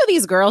anymore. You know,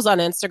 these girls on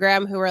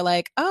Instagram who are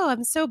like, oh,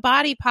 I'm so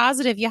body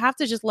positive. You have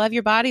to just love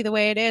your body the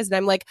way it is. And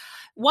I'm like,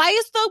 why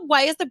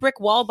is the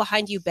brick wall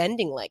behind you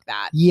bending like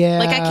that? Yeah.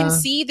 Like I can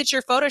see that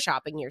you're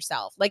photoshopping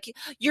yourself. Like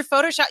you're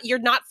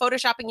not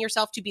photoshopping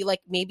yourself to be like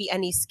maybe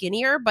any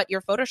skinnier, but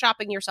you're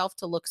photoshopping yourself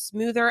to look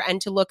smoother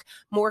and to look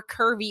more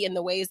curvy in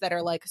the ways that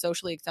are like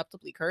socially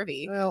acceptably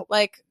curvy. Well,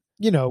 like,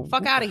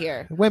 fuck out of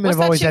here. Women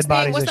have always had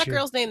bodies. What's that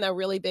girl's name? That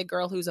really big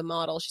girl who's a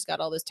model. She's got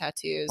all those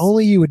tattoos.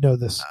 Only you would know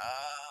this.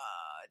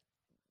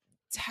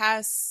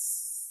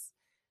 Tess.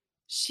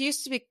 She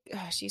used to be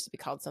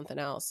called something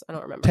else. I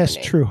don't remember. Tess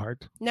her name.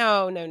 Trueheart.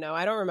 No.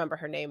 I don't remember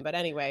her name. But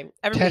anyway,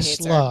 everybody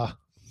hates her.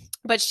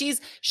 But she's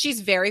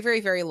very,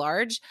 very, very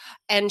large,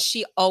 and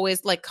she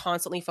always like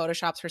constantly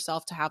photoshops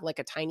herself to have like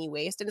a tiny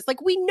waist. And it's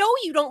like, we know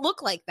you don't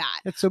look like that.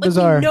 It's so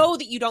bizarre. We know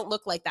that you don't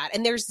look like that,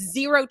 and there's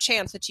zero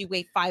chance that you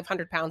weigh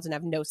 500 pounds and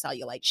have no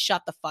cellulite.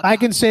 Shut the fuck up. I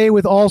can say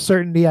with all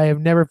certainty, I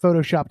have never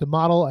photoshopped a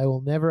model. I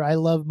will never. I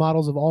love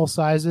models of all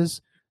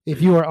sizes.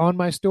 If you are on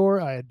my store,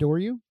 I adore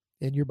you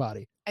and your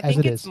body. I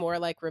think it's more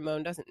like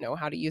Ramon doesn't know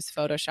how to use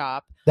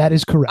Photoshop. That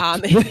is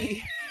correct.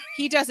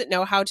 He doesn't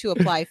know how to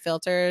apply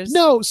filters.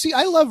 No, see,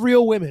 I love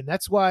real women.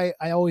 That's why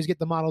I always get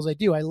the models I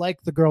do. I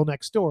like the girl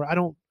next door.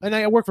 And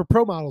I work for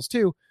pro models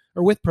too,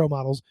 or with pro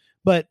models,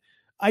 but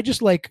I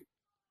just like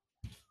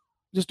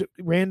just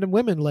random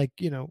women. Like,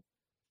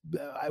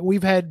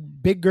 we've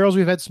had big girls,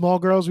 we've had small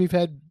girls, we've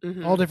had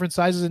all different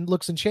sizes and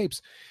looks and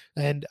shapes.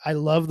 And I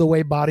love the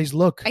way bodies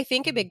look. I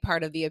think a big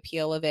part of the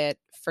appeal of it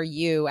for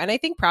you, and I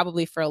think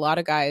probably for a lot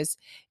of guys,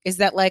 is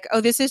that like, oh,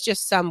 this is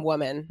just some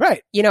woman.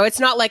 Right. It's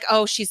not like,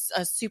 oh, she's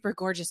a super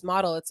gorgeous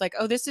model. It's like,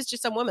 oh, this is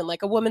just some woman,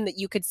 like a woman that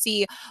you could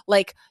see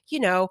like,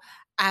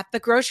 at the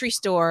grocery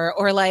store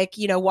or like,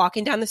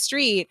 walking down the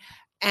street,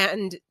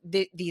 and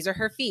these are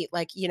her feet.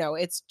 Like,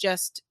 it's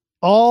just...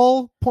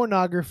 All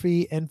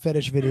pornography and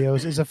fetish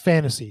videos is a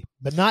fantasy,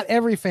 but not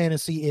every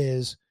fantasy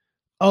is,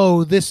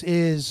 oh, this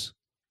is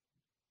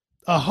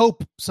a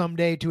hope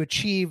someday to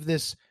achieve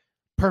this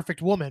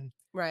perfect woman.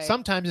 Right.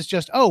 Sometimes it's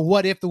just, oh,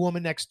 what if the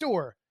woman next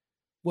door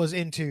was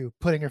into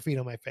putting her feet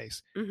on my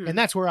face? And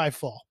that's where I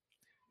fall.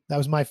 That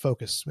was my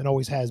focus. It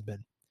always has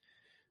been.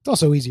 It's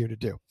also easier to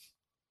do.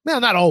 Well,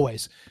 not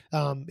always.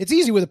 It's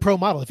easy with a pro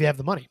model if you have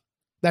the money.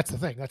 That's the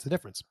thing. That's the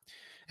difference.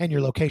 And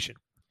your location.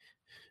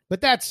 But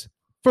that's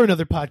for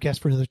another podcast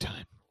for another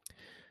time.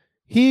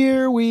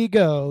 Here we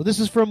go.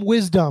 This is from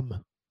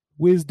Wisdom.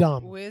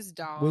 Wisdom. You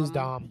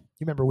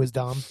remember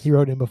Wisdom? He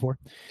wrote in before.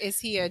 Is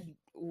he a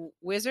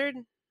wizard?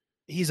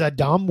 He's a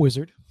Dom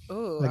wizard.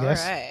 Ooh, I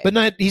guess. All right.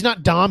 But he's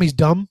not Dom, he's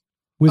dumb.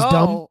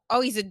 Wisdom.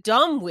 Oh, he's a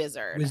dumb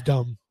wizard.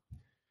 Wisdom.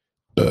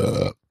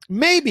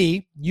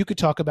 Maybe you could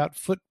talk about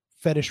foot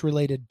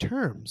fetish-related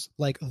terms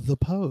like the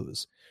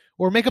pose,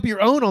 or make up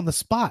your own on the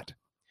spot.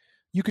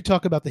 You could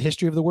talk about the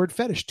history of the word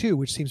fetish, too,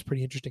 which seems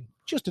pretty interesting.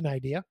 Just an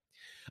idea.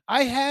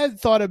 I had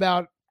thought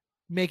about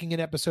making an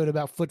episode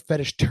about foot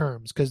fetish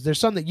terms because there's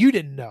some that you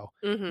didn't know.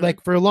 Mm-hmm.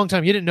 Like for a long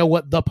time, you didn't know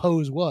what the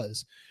pose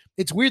was.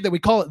 It's weird that we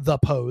call it the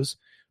pose,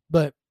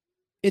 but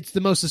it's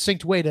the most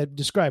succinct way to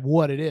describe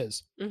what it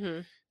is.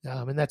 Mm-hmm.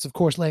 And that's, of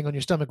course, laying on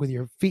your stomach with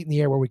your feet in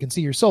the air where we can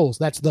see your soles.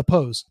 That's the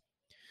pose,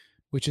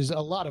 which is a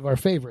lot of our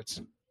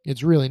favorites.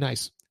 It's really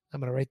nice.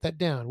 I'm going to write that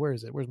down. Where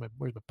is it? Where's my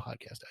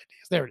podcast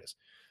ideas? There it is.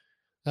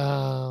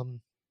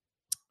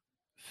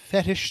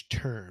 Fetish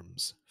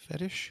terms.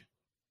 Fetish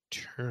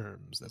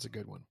terms. That's a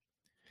good one.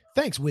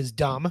 Thanks,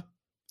 Wisdom.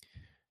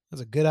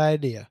 That's a good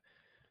idea.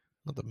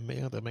 I'll have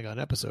to make an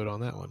episode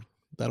on that one.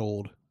 That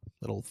old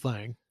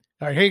thing.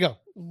 All right, here you go.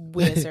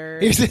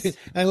 Wizards.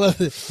 I love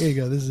it. Here you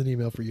go. This is an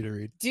email for you to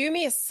read. Do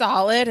me a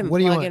solid and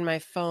plug in my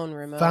phone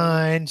remote.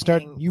 Fine.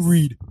 Start. Thanks. You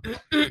read.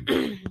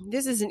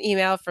 This is an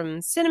email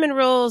from Cinnamon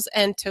Rolls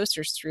and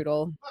Toaster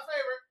Strudel. My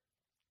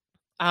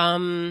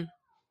favorite.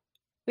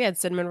 We had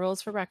cinnamon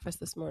rolls for breakfast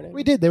this morning.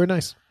 We did. They were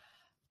nice.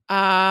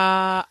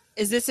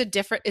 Is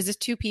this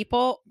two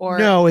people or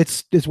no?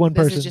 It's one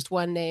person. This is just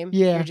one name.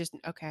 Yeah. You're just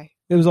okay.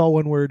 It was all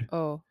one word.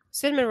 Oh,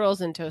 cinnamon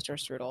rolls and toaster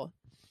strudel.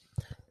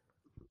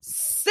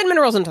 Cinnamon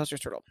rolls and toaster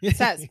strudel. It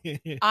says,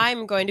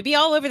 I'm going to be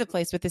all over the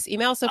place with this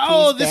email, so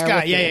please this bear guy.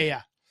 with me.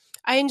 Yeah.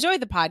 I enjoy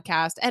the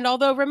podcast, and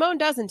although Ramon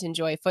doesn't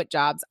enjoy foot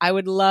jobs, I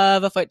would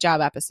love a foot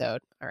job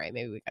episode. All right,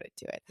 maybe we got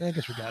to do it. I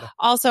guess we got it.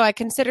 Also, I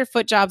consider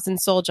foot jobs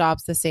and soul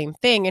jobs the same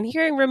thing, and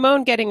hearing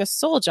Ramon getting a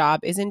soul job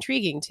is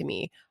intriguing to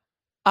me.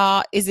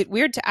 Is it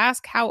weird to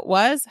ask how it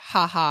was?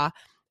 Haha.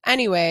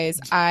 Anyways,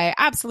 I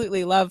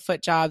absolutely love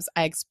foot jobs.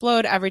 I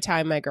explode every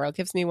time my girl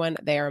gives me one.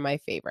 They are my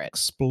favorite.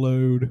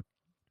 Explode.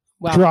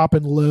 Well,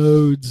 dropping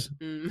loads.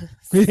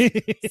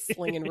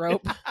 Slinging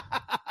rope.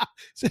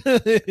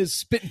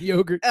 Spitting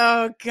yogurt.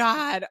 Oh,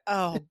 God.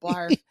 Oh,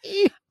 barf.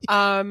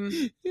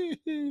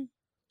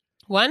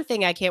 One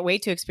thing I can't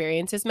wait to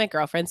experience is my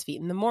girlfriend's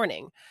feet in the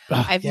morning.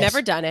 I've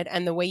never done it,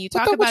 and the way you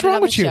talk about it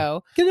on the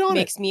show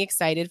makes me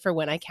excited for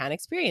when I can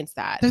experience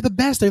that. They're the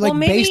best. They're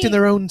based in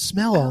their own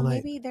smell all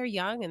night. Maybe they're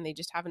young and they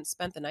just haven't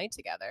spent the night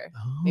together.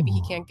 Maybe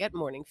he can't get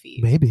morning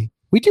feet. Maybe.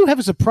 We do have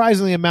a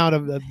surprisingly amount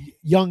of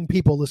young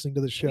people listening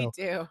to the show.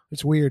 We do.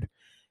 It's weird.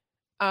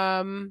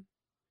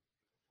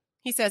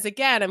 He says,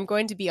 again, I'm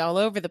going to be all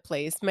over the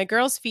place. My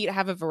girl's feet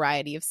have a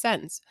variety of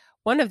scents.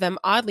 One of them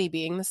oddly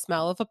being the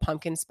smell of a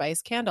pumpkin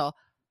spice candle.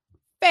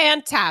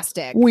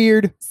 Fantastic.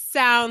 Weird.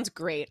 Sounds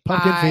great.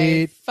 Pumpkin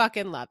feet. I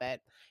fucking love it.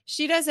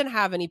 She doesn't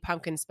have any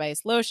pumpkin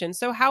spice lotion,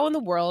 so how in the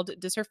world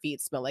does her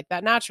feet smell like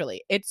that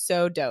naturally? It's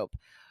so dope.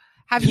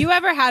 Have you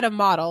ever had a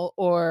model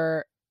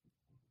or...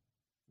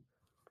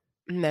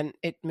 And then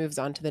it moves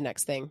on to the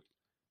next thing.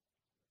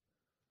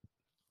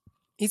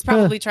 He's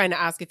probably trying to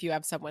ask if you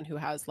have someone who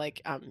has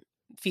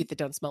feet that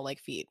don't smell like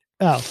feet.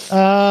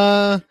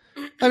 Oh,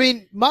 I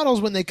mean, models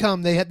when they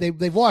come,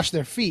 they wash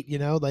their feet.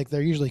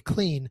 They're usually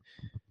clean.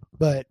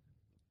 But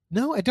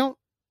no, I don't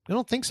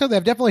think so.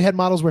 They've definitely had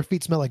models where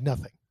feet smell like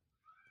nothing.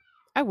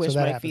 I wish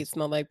my feet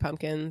smelled like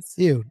pumpkins.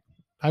 Ew,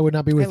 I would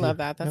not be with you. I love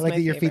that. That's I like my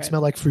that your favorite. feet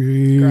smell like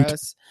fruit.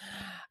 Gross.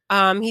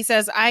 He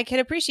says, I can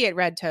appreciate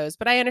red toes,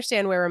 but I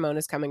understand where Ramon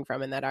is coming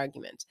from in that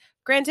argument.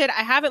 Granted,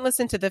 I haven't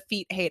listened to the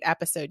feet hate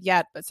episode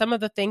yet, but some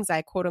of the things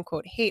I quote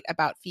unquote hate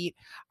about feet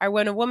are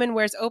when a woman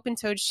wears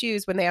open-toed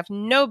shoes when they have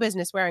no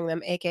business wearing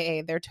them,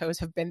 aka their toes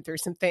have been through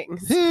some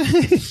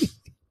things.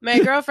 My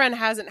girlfriend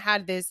hasn't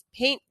had this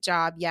paint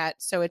job yet,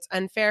 so it's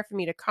unfair for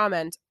me to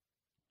comment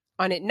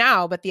on it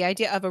now, but the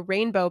idea of a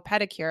rainbow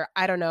pedicure,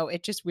 I don't know,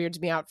 it just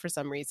weirds me out for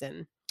some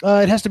reason.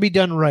 It has to be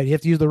done right. You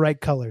have to use the right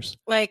colors.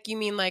 You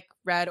mean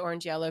red,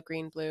 orange, yellow,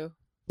 green, blue?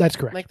 That's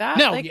correct. Like that?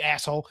 No, you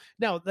asshole.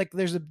 No,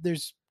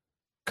 there's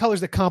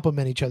colors that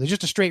complement each other.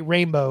 Just a straight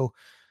rainbow,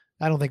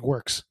 I don't think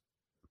works.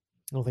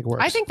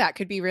 I think that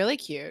could be really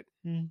cute.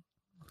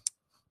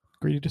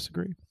 Agree to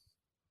disagree.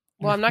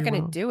 Well, I'm not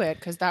going to do it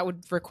because that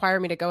would require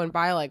me to go and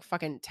buy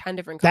fucking 10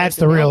 different colors. That's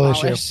the real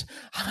issue.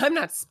 I'm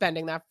not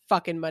spending that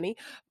fucking money.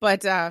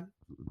 But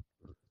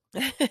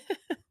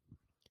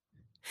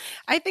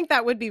I think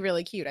that would be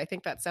really cute. I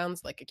think that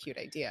sounds like a cute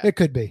idea. It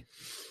could be.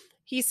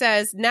 He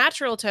says,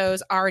 natural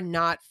toes are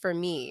not for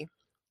me.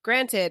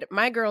 Granted,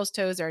 my girl's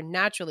toes are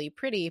naturally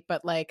pretty,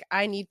 but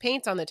I need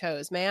paint on the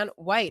toes, man.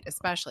 White,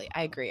 especially.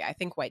 I agree. I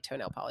think white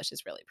toenail polish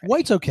is really pretty.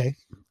 White's okay.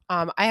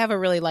 I have a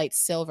really light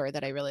silver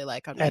that I really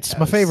like on my toes. That's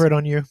my favorite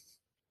on you.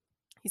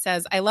 He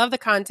says, I love the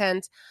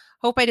content.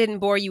 Hope I didn't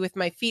bore you with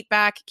my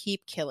feedback.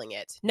 Keep killing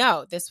it.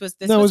 No, this was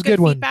good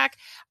feedback.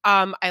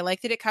 I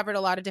liked that it covered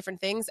a lot of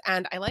different things,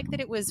 and I liked that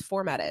it was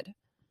formatted.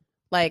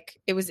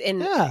 It was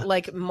in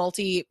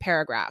multi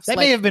paragraphs. That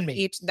may have been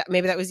me.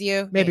 Maybe that was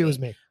you. Maybe it was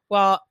me.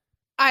 Well,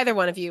 either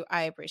one of you,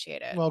 I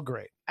appreciate it. Well,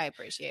 great. I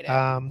appreciate it.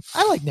 I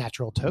like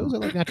natural toes. I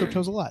like natural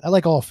toes a lot. I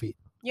like all feet.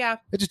 Yeah.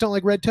 I just don't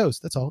like red toes.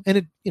 That's all.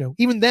 And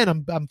even then,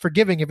 I'm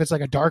forgiving if it's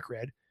a dark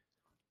red,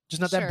 just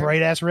not that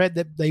bright ass red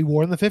that they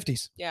wore in the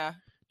 50s. Yeah.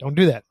 Don't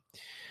do that.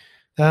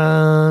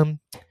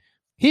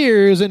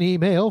 Here's an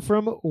email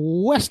from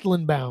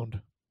Westland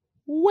Bound.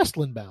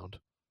 Westland Bound.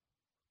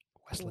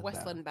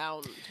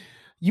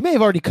 You may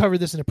have already covered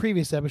this in a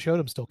previous episode.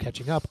 I'm still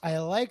catching up. I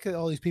like that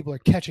all these people are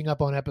catching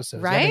up on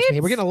episodes. Right?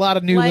 We're getting a lot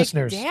of new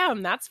listeners.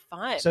 Damn, that's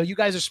fun. So you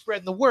guys are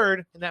spreading the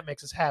word, and that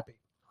makes us happy.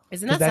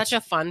 Isn't that such a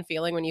fun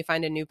feeling when you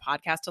find a new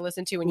podcast to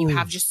listen to and you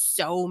have just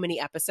so many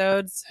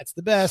episodes? That's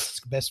the best. It's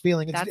the best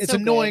feeling. It's so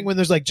annoying when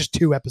there's like just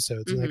 2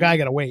 episodes. Mm-hmm. Like, I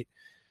got to wait.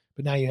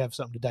 But now you have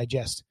something to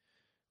digest.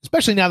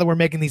 Especially now that we're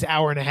making these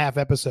hour-and-a-half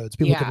episodes.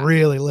 People can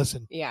really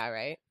listen. Yeah,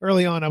 right.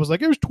 Early on, I was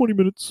like, here's 20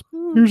 minutes.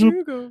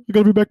 You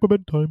got to be back by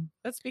bedtime.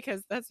 That's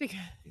because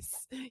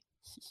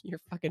you're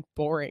fucking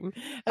boring.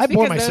 I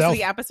bore myself. Those are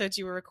the episodes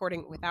you were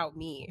recording without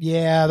me.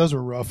 Yeah, those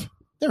were rough.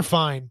 They're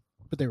fine,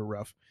 but they were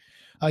rough.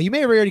 You may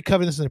have already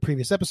covered this in a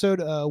previous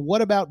episode.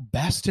 What about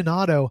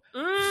bastinado?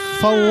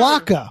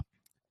 Falaka.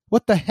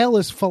 What the hell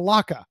is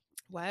falaka?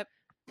 What?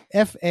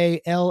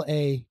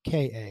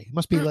 Falaka.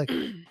 Must be like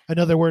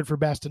another word for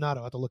bastinado.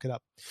 I have to look it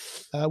up.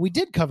 We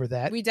did cover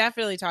that. We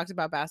definitely talked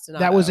about bastinado.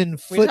 That was in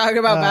We talk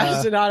about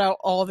bastinado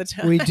all the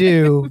time. We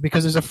do,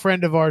 because there's a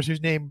friend of ours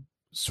whose name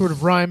sort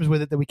of rhymes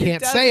with it that we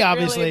can't say,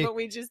 obviously. Really, but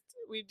we just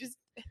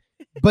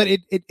But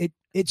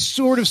it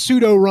sort of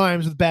pseudo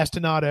rhymes with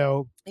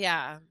bastinado.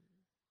 Yeah.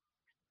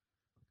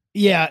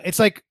 Yeah, it's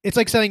like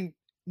saying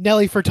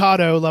Nelly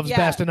Furtado loves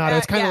bastinado.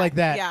 It's kind of like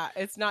that. Yeah,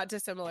 it's not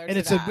dissimilar. And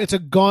it's a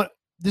gaunt.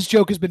 This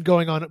joke has been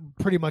going on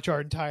pretty much our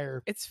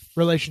entire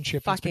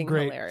relationship. Fucking it's been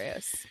great.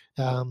 Hilarious.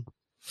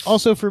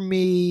 Also, for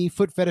me,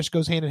 foot fetish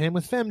goes hand in hand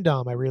with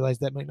femdom. I realize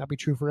that might not be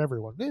true for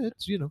everyone.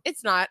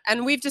 It's not,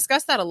 and we've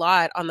discussed that a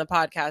lot on the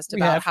podcast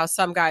about how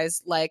some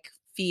guys like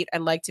feet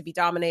and like to be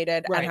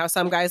dominated, and how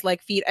some guys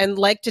like feet and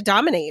like to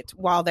dominate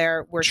while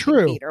they're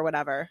working feet or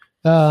whatever.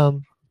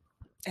 And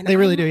they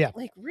really do, yeah.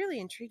 Like, really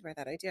intrigued by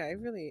that idea. I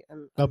really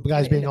am.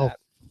 Guys being all,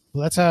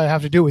 well, that's how I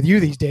have to do it with you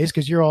these days,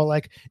 because you're all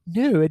like,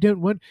 no, I don't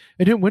want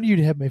you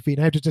to have my feet.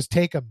 I have to just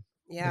take them.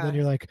 Yeah. And then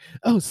you're like,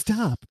 oh,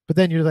 stop. But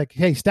then you're like,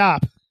 hey,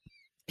 stop.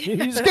 You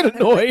just get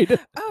annoyed.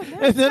 Oh, no,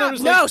 and then stop. I'm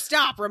just like, No,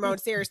 stop, Ramon.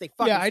 Seriously,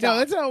 fucking I know. stop.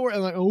 That's how it works.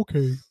 I'm like,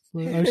 okay.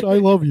 I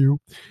love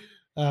you.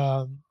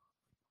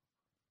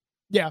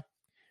 Yeah.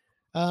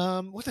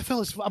 What the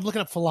hell is, I'm looking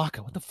up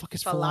falaka. What the fuck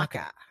is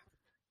falaka?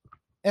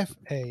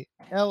 Falaka.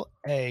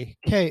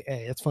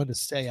 It's fun to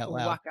say out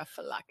loud.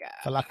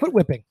 Falaka. Foot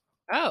whipping.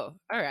 Oh,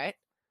 all right.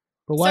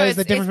 But why is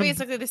that different? It's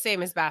basically the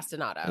same as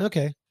bastinado.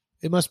 Okay.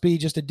 It must be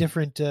just a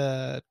different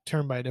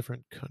term by a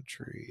different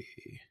country.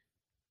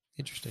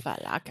 Interesting.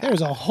 Falaka.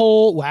 There's a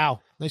whole,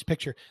 nice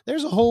picture.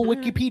 There's a whole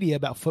Wikipedia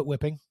about foot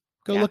whipping.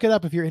 Go look it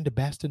up if you're into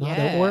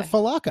bastinado or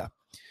falaka.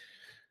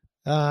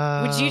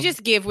 Would you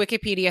just give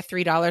Wikipedia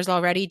 $3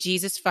 already?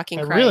 Jesus fucking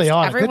Christ. I really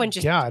ought. Everyone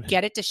just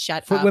get it to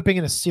shut Foot up. whipping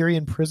in a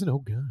Syrian prison? Oh,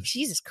 gosh.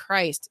 Jesus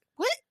Christ.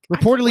 What?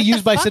 Reportedly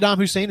used by Saddam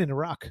Hussein in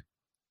Iraq.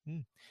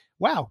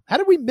 Wow. How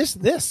did we miss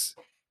this?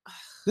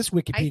 This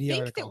Wikipedia article.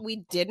 I think that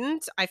we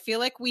didn't. I feel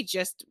like we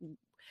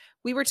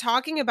were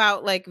talking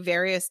about like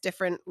various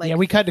different like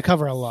we had to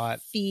cover a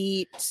lot.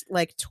 Feet,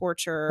 like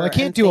torture. Well, I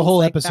can't do a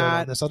whole episode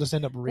on this. I'll just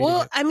end up reading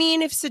it. I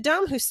mean, if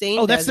Saddam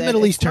Hussein that's the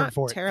Middle East term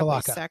for it. Terribly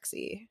falaka.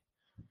 Sexy.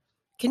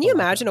 Can you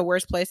imagine a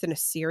worse place than a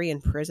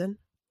Syrian prison?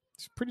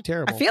 It's pretty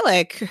terrible. I feel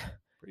like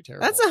pretty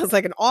terrible. That sounds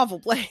like an awful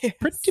place.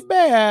 Pretty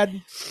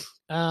bad.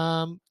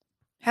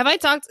 Have I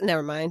talked?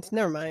 Never mind.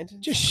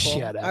 Just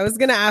shut up. I was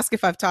going to ask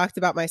if I've talked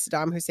about my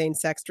Saddam Hussein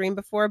sex dream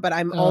before, but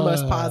I'm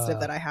almost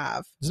positive that I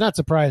have. It's not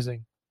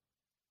surprising.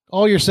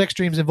 All your sex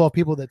dreams involve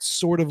people that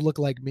sort of look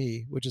like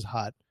me, which is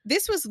hot.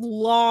 This was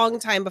long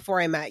time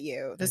before I met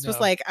you. This was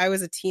like I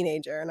was a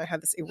teenager and I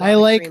had this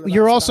erotic dream about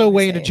you're also Saddam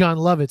way into Hussein. John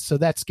Lovitz, so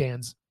that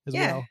scans as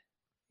well.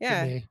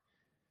 Yeah.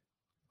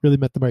 Really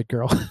met the right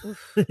girl.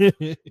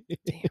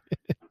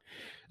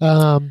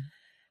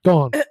 Go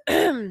on.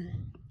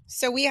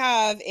 So we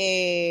have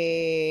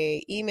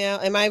a email.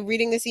 Am I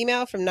reading this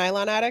email from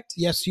Nylon Addict?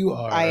 Yes, you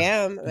are. I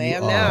am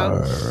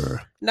now.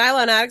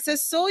 Nylon Addict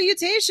says,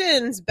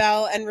 salutations,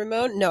 Belle and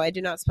Ramon. No, I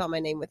do not spell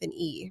my name with an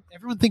E.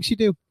 Everyone thinks you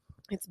do.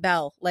 It's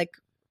Belle, like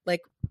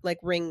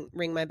ring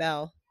my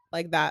bell,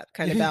 like that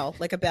kind of bell,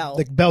 like a bell,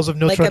 like bells of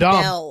Notre Dame. Like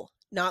a bell,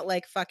 not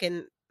like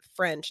fucking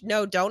French.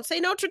 No, don't say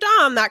Notre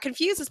Dame. That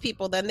confuses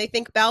people. Then they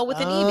think bell with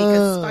an E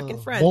because it's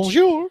fucking French.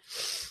 Bonjour.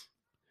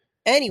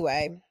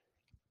 Anyway.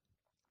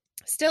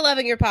 Still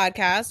loving your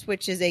podcast,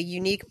 which is a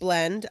unique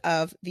blend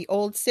of the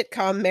old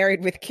sitcom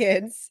Married with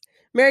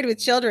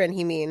Children,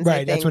 he means.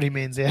 Right, that's what he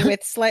means, yeah.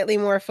 With slightly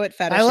more foot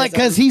fetishism. I like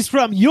because he's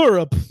from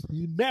Europe.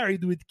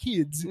 Married with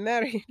kids.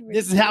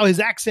 This is how his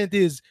accent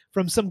is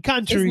from some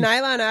country. Is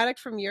Nylon Addict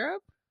from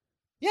Europe?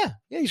 Yeah,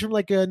 he's from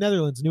like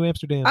Netherlands, New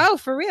Amsterdam. Oh,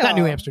 for real? Not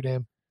New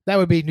Amsterdam. That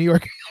would be New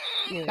York.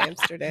 New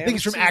Amsterdam. I think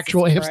he's from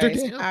actual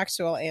Amsterdam.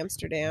 Actual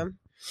Amsterdam.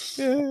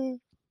 Go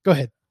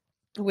ahead.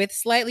 With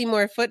slightly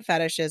more foot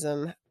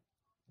fetishism.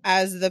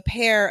 as the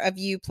pair of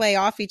you play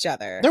off each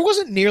other. There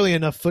wasn't nearly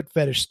enough foot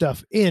fetish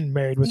stuff in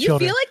Married with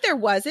Children. You feel like there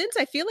wasn't?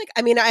 I feel like,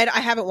 I mean, I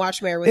haven't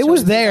watched Married with It Children.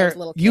 was there. Since I was a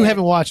little kid. You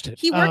haven't watched it.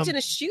 He worked in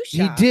a shoe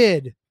shop. He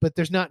did, but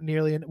there's not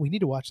nearly enough. We need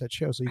to watch that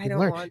show so you can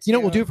learn. You know,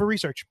 we'll do it for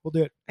research. We'll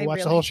do it. We'll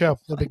watch the whole show.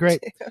 It'll be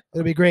great.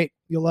 It'll be great.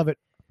 You'll love it.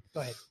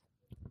 Go ahead.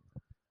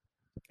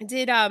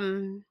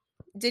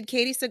 Did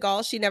Katie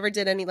Seagal, she never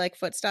did any like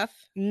foot stuff?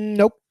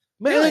 Nope.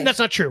 Really? That's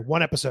not true.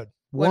 One episode.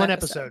 One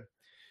episode.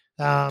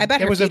 I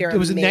bet it was feet are it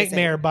was amazing. a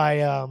nightmare by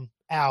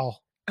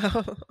Al.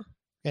 Oh.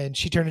 And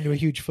she turned into a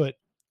huge foot.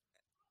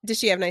 Does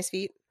she have nice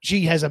feet?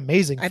 She has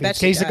amazing feet. I bet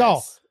Katie she Seagal.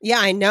 does. Yeah,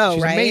 I know,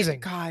 She's right? amazing.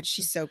 God,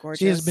 she's so gorgeous.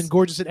 She has been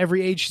gorgeous at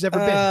every age she's ever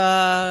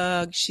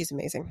been. She's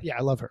amazing. Yeah,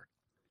 I love her.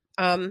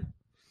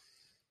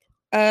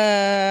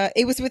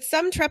 It was with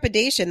some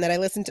trepidation that I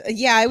listened to.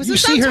 Yeah, it was with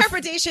some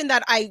trepidation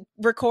that I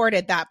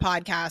recorded that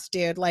podcast,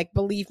 dude. Like,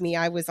 believe me,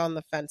 I was on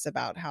the fence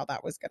about how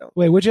that was going to.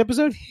 Wait, which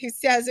episode? He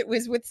says it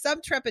was with some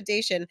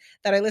trepidation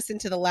that I listened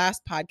to the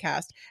last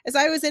podcast as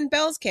I was in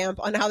Bell's camp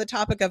on how the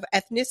topic of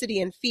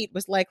ethnicity and feet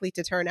was likely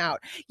to turn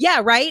out. Yeah,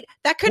 right?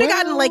 That could have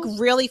gotten like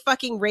really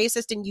fucking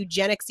racist and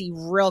eugenicsy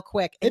real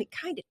quick. And it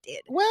kind of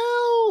did.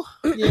 Well,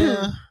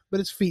 yeah. But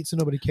it's feet, so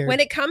nobody cares.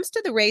 When it comes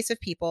to the race of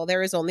people,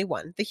 there is only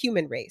one, the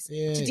human race.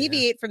 To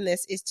deviate from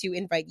this is to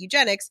invite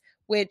eugenics,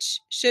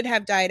 which should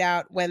have died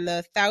out when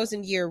the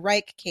 1,000-year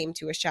Reich came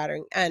to a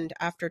shattering end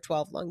after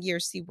 12 long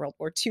years. See World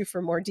War II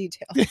for more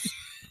details.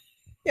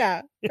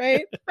 Yeah,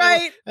 right?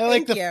 Right. I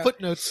like the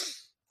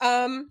footnotes.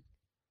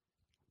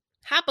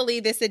 Happily,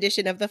 this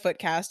edition of the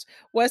Footcast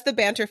was the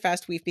banter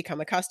fest we've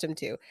become accustomed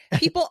to.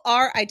 People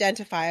are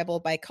identifiable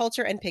by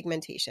culture and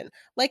pigmentation.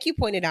 Like you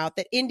pointed out,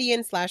 that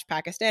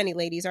Indian/Pakistani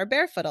ladies are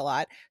barefoot a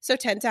lot, so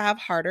tend to have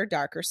harder,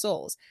 darker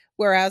soles.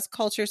 Whereas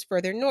cultures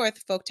further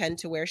north, folk tend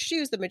to wear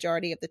shoes the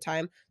majority of the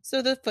time,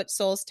 so the foot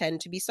soles tend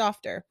to be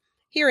softer.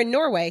 Here in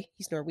Norway,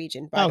 he's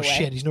Norwegian, by the way. Oh,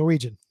 shit, he's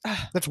Norwegian.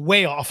 That's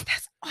way off.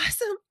 That's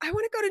awesome. I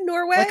want to go to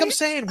Norway. Like I'm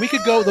saying, we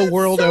could go the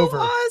world over.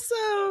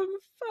 Awesome.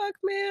 Fuck,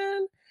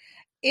 man.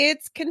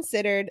 It's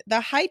considered the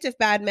height of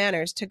bad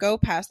manners to go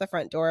past the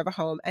front door of a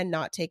home and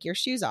not take your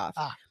shoes off,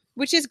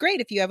 which is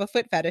great if you have a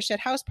foot fetish at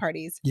house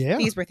parties. Yeah.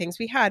 These were things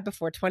we had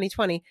before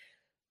 2020.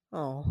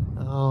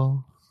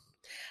 Oh.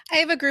 I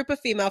have a group of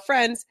female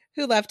friends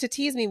who love to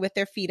tease me with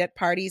their feet at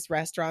parties,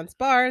 restaurants,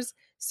 bars,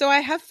 so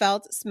I have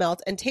felt,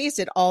 smelt, and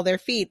tasted all their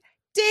feet.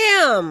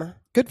 Damn!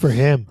 Good for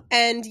him.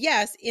 And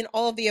yes, in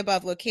all of the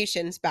above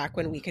locations back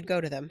when we could go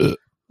to them.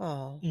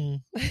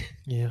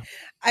 Yeah.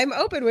 I'm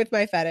open with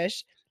my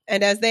fetish.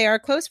 And as they are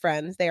close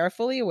friends, they are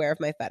fully aware of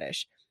my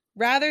fetish.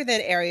 Rather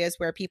than areas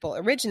where people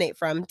originate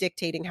from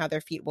dictating how their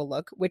feet will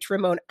look, which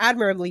Ramon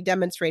admirably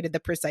demonstrated the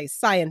precise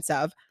science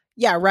of.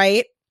 Yeah,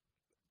 right?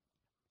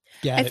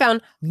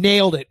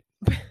 Nailed it.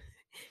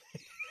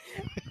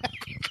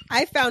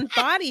 I found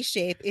body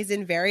shape is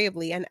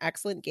invariably an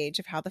excellent gauge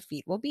of how the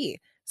feet will be.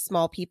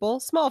 Small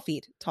people, small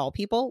feet. Tall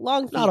people,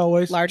 long feet. Not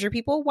always. Larger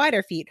people,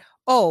 wider feet.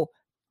 Oh,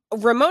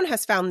 Ramon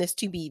has found this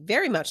to be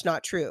very much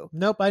not true.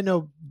 Nope. I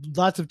know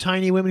lots of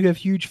tiny women who have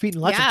huge feet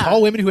and lots of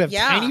tall women who have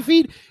tiny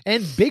feet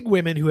and big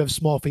women who have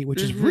small feet,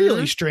 which is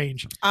really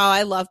strange. Oh,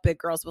 I love big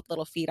girls with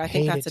little feet. I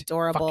think that's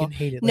adorable. Fucking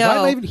hate it. Like, why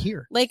am I even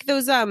here? Like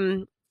those,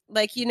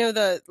 like, you know,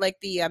 the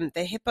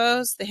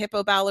hippos, the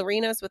hippo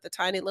ballerinas with the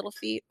tiny little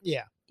feet.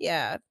 Yeah.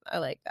 Yeah. I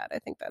like that. I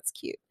think that's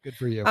cute. Good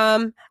for you.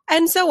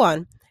 And so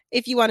on.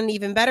 If you want an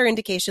even better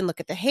indication, look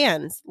at the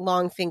hands.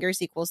 Long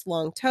fingers equals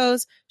long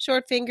toes.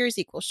 Short fingers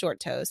equals short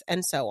toes,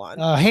 and so on.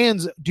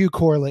 Hands do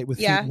correlate with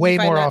feet way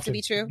more often. To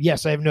be true?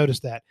 Yes, I have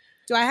noticed that.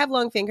 Do I have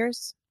long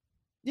fingers?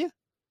 Yeah.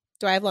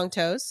 Do I have long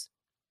toes?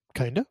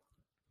 Kind of.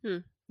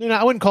 No,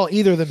 I wouldn't call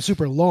either of them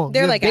super long.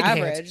 They're like big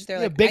average. Hands. They're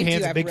like big I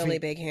hands do have big really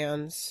feet. big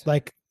hands.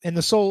 Like, and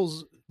the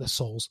soles, the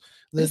soles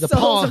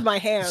of my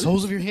hands, the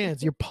soles of your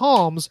hands, your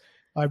palms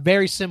are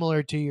very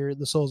similar to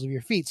the soles of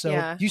your feet.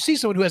 So you see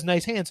someone who has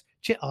nice hands.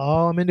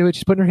 I'm into it.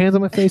 She's putting her hands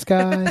on my face,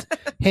 guys.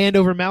 Hand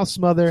over mouth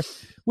smother,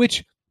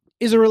 which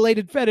is a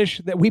related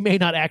fetish that we may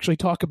not actually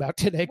talk about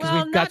today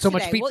because we've got so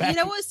much feedback. Well, you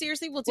know what?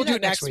 Seriously, we'll do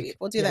that next week.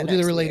 We'll do that. We'll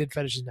do the related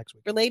fetishes next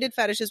week. Related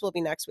fetishes will be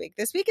next week.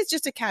 This week is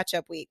just a catch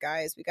up week,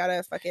 guys. We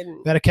gotta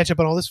catch up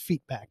on all this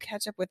feedback.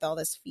 Catch up with all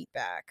this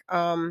feedback.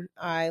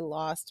 I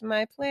lost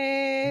my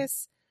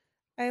place.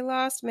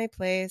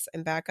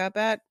 I'm back up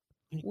at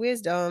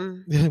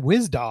Wisdom.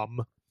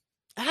 Wisdom.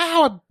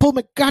 Ow, I pulled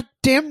my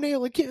goddamn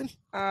nail again.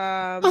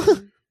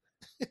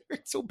 It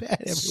hurts so bad,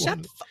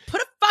 everyone.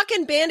 Put a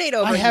fucking Band-Aid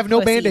over it. I have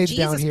no Band-Aids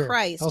down here. Jesus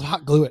Christ. I'll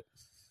hot glue it.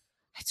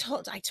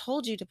 I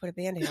told you to put a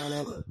Band-Aid on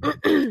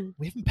it.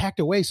 We haven't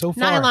packed away so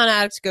far. Nylon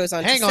Addict goes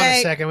on Hang on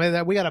a second.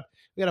 We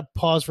gotta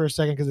pause for a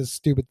second because this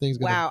stupid thing's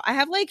gonna... Wow. I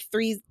have like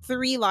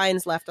three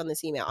lines left on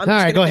this email. I'm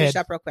just going to finish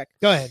up real quick.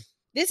 Go ahead.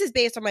 This is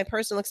based on my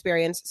personal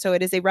experience, so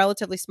it is a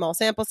relatively small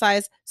sample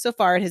size. So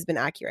far, it has been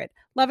accurate.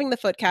 Loving the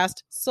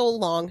Footcast. So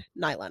long,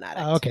 Nylon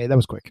Addict. Okay, that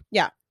was quick.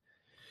 Yeah.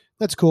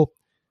 That's cool.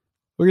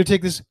 We're going to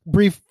take this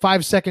brief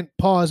 5-second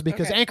pause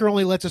because Anchor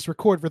only lets us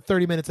record for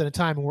 30 minutes at a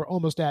time, and we're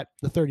almost at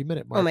the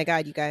 30-minute mark. Oh, my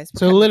God, you guys.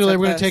 So literally,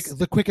 we're going to take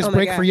the quickest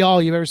break for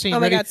y'all you've ever seen. Oh,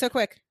 my Ready? God, so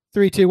quick.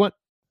 3, 2, 1.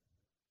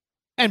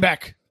 And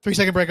back.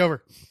 3-second break over.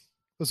 It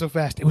was so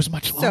fast. It was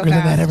much longer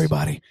than that,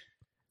 everybody.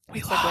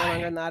 It's like way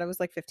longer than that. It was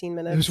like 15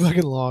 minutes. It was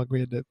fucking long.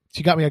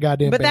 She got me a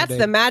goddamn But Band-Aid.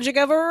 that's the magic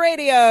of a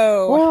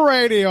radio.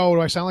 Radio. Do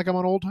I sound like I'm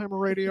on old-timer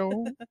radio?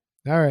 All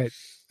right.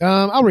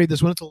 I'll read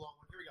this one. It's a long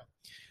one. Here we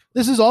go.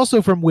 This is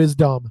also from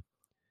Wisdom.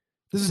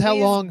 This is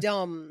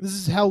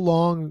how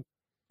long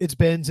it's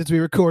been since we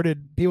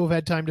recorded. People have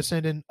had time to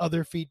send in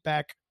other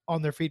feedback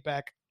on their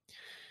feedback.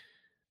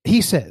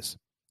 He says,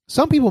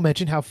 some people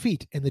mention how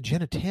feet and the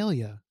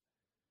genitalia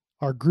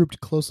are grouped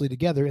closely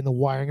together in the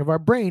wiring of our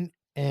brain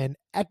and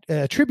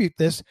attribute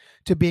this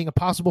to being a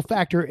possible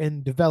factor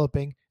in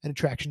developing an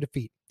attraction to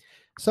feet.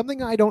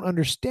 Something I don't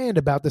understand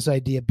about this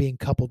idea being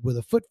coupled with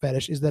a foot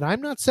fetish is that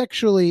I'm not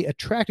sexually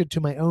attracted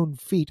to my own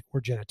feet or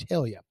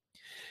genitalia.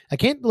 I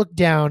can't look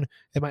down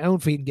at my own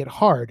feet and get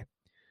hard.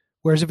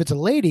 Whereas if it's a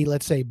lady,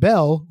 let's say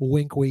Belle,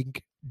 wink,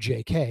 wink,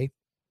 JK,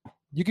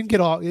 you can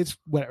get all, it's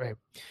whatever,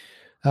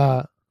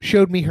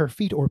 showed me her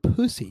feet or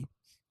pussy,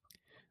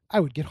 I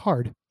would get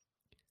hard.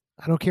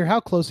 I don't care how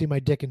closely my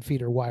dick and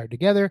feet are wired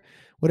together.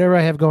 Whatever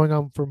I have going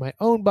on for my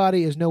own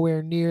body is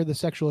nowhere near the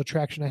sexual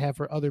attraction I have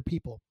for other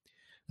people.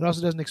 It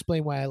also doesn't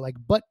explain why I like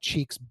butt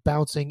cheeks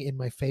bouncing in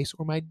my face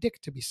or my dick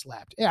to be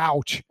slapped.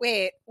 Ouch.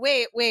 Wait.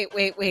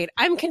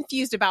 I'm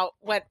confused about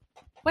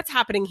what's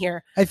happening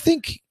here. I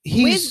think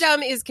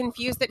Wisdom is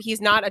confused that he's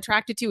not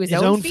attracted to his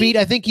own feet.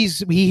 I think he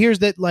hears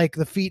that like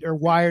the feet are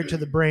wired to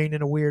the brain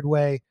in a weird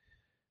way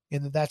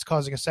and that's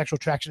causing a sexual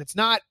attraction. It's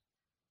not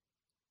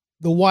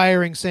the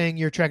wiring saying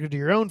you're attracted to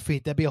your own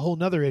feet. That'd be a whole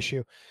nother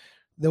issue.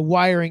 The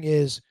wiring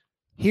is,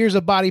 here's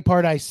a body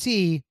part I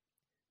see,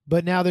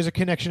 but now there's a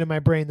connection in my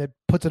brain that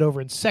puts it over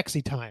in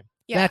sexy time.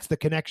 Yeah. That's the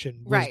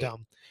connection, Wisdom. Right.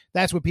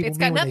 That's what people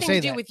mean when they say that. It's got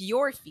nothing to do with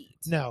your feet.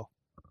 No.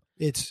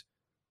 It's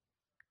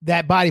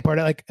that body part.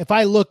 Like, if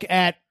I look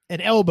at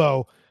an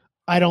elbow,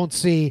 I don't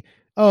see,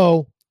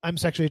 oh, I'm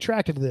sexually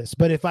attracted to this.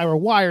 But if I were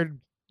wired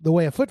the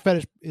way a foot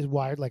fetish is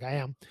wired, like I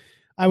am,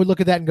 I would look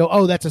at that and go,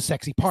 oh, that's a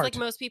sexy part. It's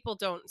like most people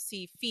don't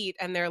see feet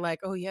and they're like,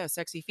 oh, yeah,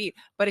 sexy feet.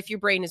 But if your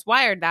brain is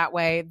wired that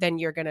way, then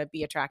you're going to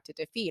be attracted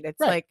to feet. It's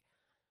like,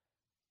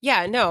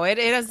 yeah, no, it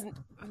doesn't.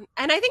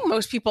 And I think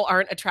most people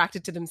aren't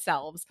attracted to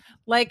themselves.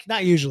 Like,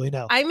 not usually,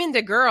 no. I'm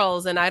into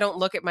girls and I don't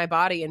look at my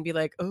body and be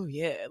like, oh,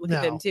 yeah, look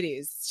at them titties.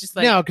 It's just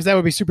like, no, because that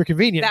would be super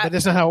convenient, but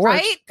that's not how it works.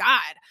 Right?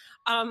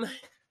 God.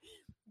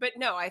 But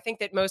no, I think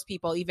that most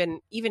people,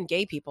 even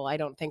gay people, I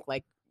don't think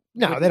like,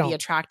 no, they don't be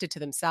attracted to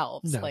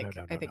themselves. No,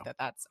 I think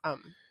that's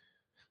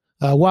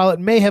while it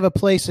may have a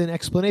place in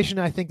explanation,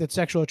 I think that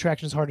sexual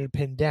attraction is harder to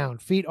pin down.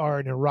 Feet are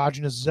an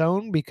erogenous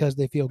zone because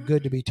they feel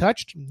good to be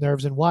touched.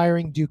 Nerves and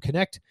wiring do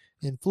connect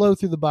and flow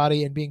through the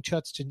body, and being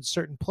touched in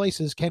certain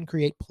places can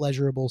create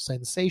pleasurable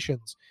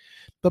sensations.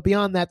 But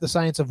beyond that, the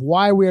science of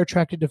why we are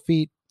attracted to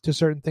feet to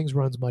certain things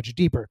runs much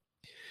deeper.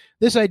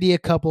 This idea,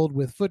 coupled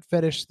with foot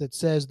fetish that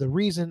says the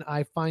reason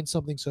I find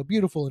something so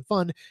beautiful and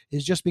fun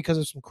is just because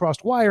of some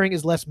crossed wiring,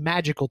 is less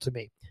magical to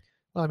me.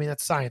 Well, I mean,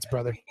 that's science,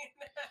 brother.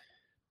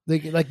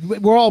 Like,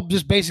 we're all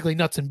just basically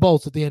nuts and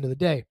bolts at the end of the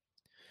day.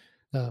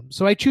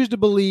 So I choose to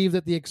believe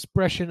that the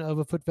expression of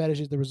a foot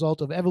fetish is the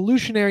result of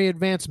evolutionary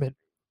advancement.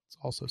 It's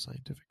also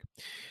scientific.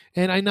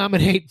 And I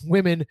nominate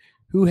women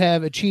who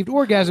have achieved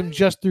orgasm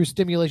just through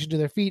stimulation to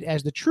their feet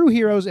as the true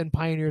heroes and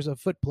pioneers of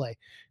foot play.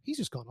 He's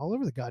just gone all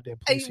over the goddamn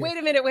place. Wait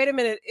a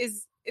minute.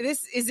 Is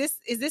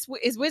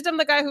Wisdom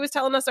the guy who was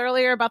telling us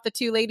earlier about the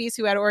two ladies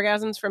who had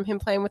orgasms from him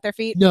playing with their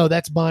feet? No,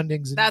 that's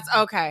bondings. That's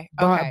okay.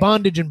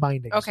 Bondage and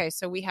bindings. Okay,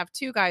 so we have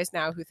two guys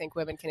now who think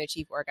women can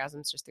achieve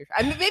orgasms just through.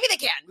 I mean, maybe they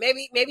can.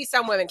 Maybe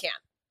some women can.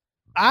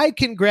 I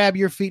can grab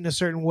your feet in a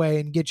certain way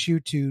and get you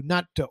to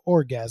not to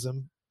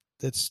orgasm.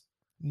 That's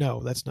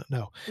not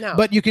no.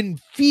 But you can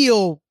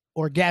feel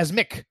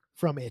orgasmic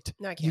from it.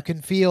 No, I can't. You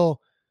can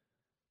feel.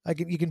 I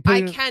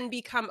can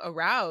become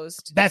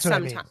aroused. That's what I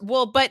mean.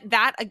 Well, but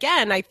that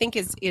again, I think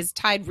is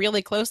tied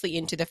really closely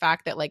into the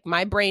fact that like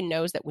my brain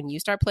knows that when you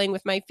start playing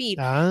with my feet,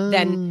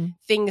 then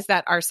things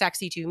that are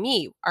sexy to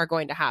me are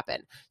going to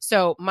happen.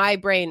 So my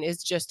brain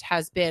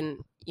has been,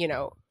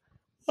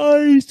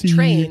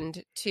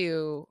 trained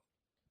to,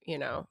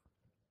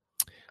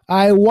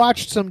 I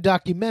watched some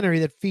documentary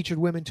that featured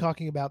women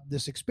talking about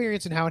this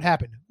experience and how it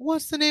happened.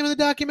 What's the name of the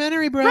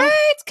documentary, bro?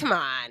 Right? Come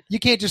on. You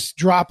can't just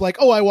drop like,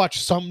 oh, I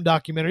watched some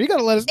documentary. You got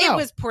to let us know. It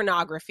was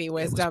pornography,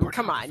 Wisdom.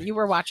 Come on. You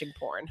were watching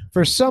porn.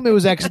 For some, it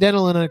was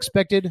accidental and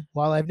unexpected.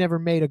 While I've never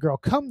made a girl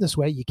come this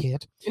way, you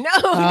can't. No,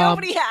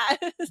 nobody has.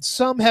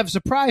 Some have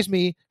surprised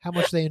me how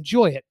much they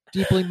enjoy it.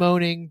 Deeply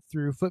moaning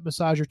through foot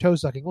massage or toe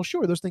sucking. Well,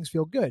 sure, those things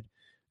feel good.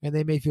 And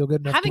they may feel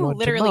good enough having to want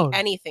literally to moan.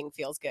 Anything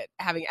feels good.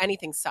 Having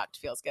anything sucked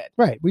feels good.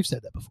 Right. We've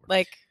said that before.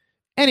 Like,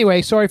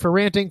 anyway, sorry for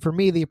ranting. For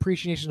me, the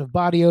appreciation of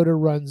body odor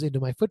runs into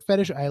my foot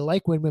fetish. I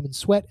like when women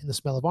sweat and the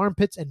smell of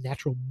armpits and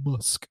natural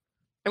musk.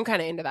 I'm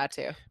kind of into that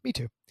too. Me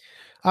too.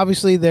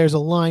 Obviously, there's a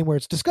line where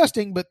it's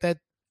disgusting, but that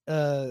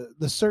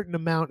the certain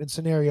amount and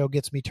scenario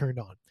gets me turned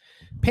on.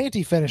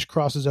 Panty fetish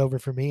crosses over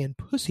for me, and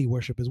pussy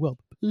worship as well.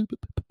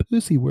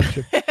 Pussy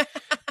worship.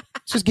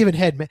 It's just giving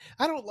head, man.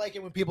 I don't like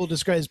it when people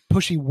describe as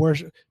pussy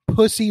worship.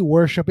 Pussy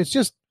worship. It's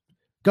just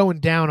going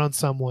down on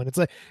someone. It's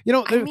like,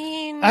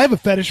 I have a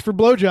fetish for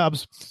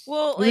blowjobs.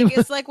 Well, like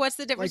it's like what's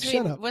the difference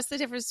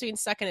between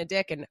sucking a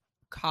dick and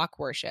cock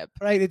worship?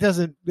 Right.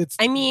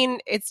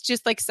 It's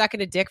just like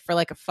sucking a dick for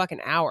like a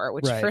fucking hour,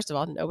 which right. First of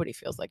all, nobody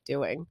feels like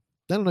doing.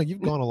 I don't know.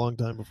 You've gone a long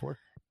time before.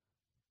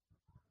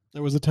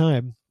 There was a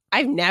time.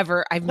 I've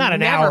never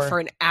for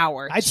an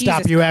hour. I'd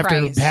stop you Christ.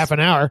 after half an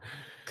hour.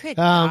 Good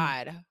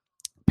God.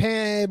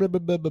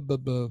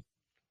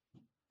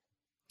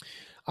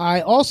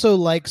 I also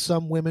like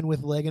some women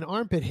with leg and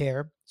armpit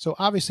hair. So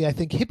obviously I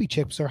think hippie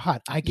chicks are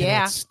hot. I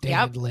cannot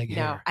stand leg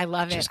hair. No, I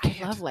love it. I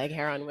love leg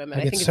hair on women.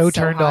 I think it's it's so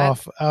turned hot.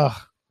 off.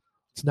 Ugh,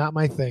 it's not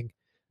my thing.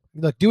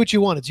 Look, do what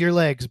you want. It's your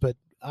legs, but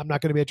I'm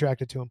not going to be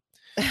attracted to them.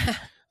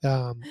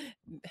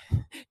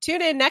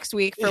 Tune in next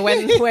week for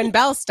when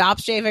Belle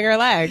stops shaving her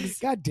legs.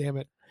 God damn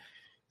it.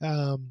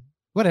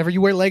 Whatever.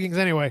 You wear leggings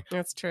anyway.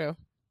 That's true.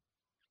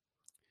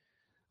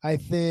 I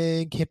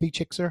think hippie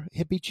chicks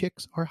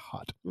are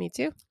hot. Me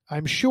too.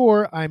 I'm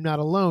sure I'm not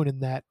alone in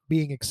that.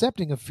 Being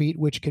accepting of feet,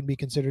 which can be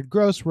considered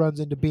gross, runs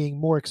into being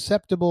more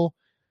accepting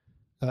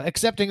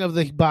of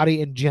the body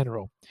in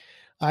general.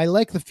 I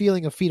like the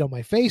feeling of feet on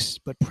my face,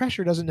 but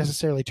pressure doesn't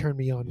necessarily turn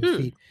me on with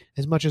feet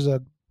as much as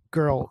a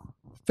girl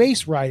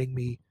face riding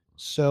me.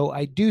 So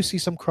I do see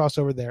some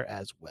crossover there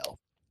as well.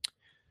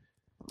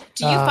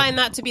 Do you find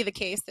that to be the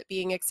case, that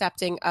being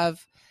accepting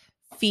of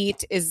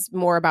feet is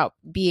more about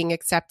being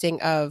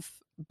accepting of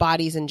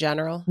bodies in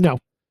general?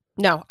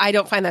 No, I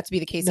don't find that to be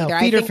the case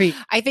either. Feet.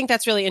 I think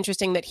that's really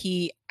interesting that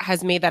he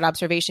has made that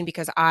observation,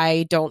 because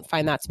I don't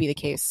find that to be the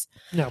case.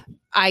 No.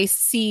 I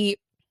see,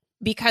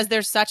 because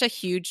there's such a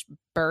huge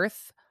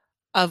birth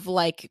of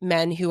like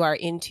men who are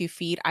into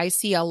feet. I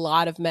see a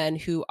lot of men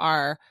who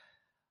are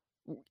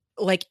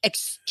like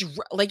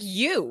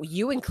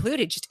you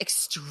included, just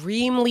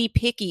extremely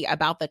picky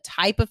about the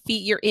type of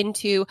feet you're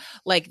into.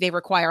 Like they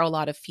require a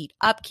lot of feet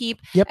upkeep.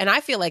 Yep. And I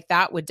feel like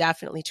that would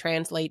definitely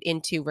translate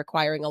into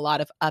requiring a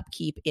lot of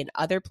upkeep in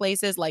other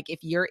places. Like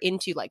if you're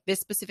into like this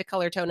specific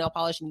color toenail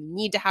polish and you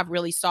need to have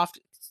really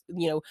soft,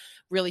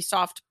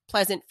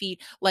 pleasant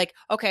feet, like,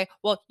 okay,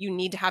 well, you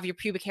need to have your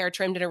pubic hair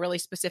trimmed in a really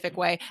specific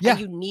way. Yeah. And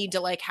you need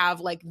to like have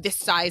like this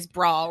size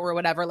bra or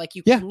whatever. Like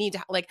you need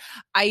to like,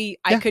 I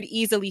could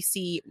easily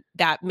see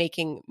that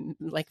making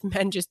like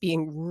men just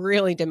being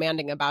really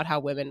demanding about how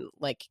women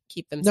like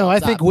keep themselves No, I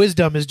think up.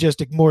 wisdom is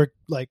just more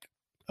like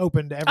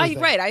open to everything.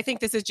 Right. I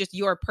think this is just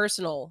your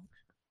personal.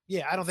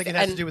 Yeah, I don't think it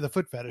has to do with a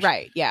foot fetish.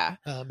 Right, yeah.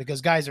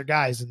 Because guys are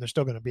guys and they're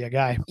still going to be a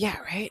guy. Yeah,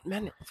 right.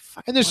 Men.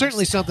 And there's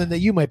certainly something that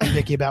you might be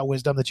picky about,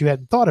 wisdom, that you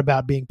hadn't thought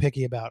about being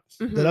picky about.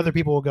 Mm-hmm. That other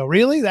people will go,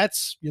 really?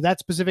 That's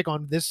specific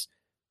on this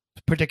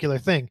particular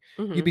thing.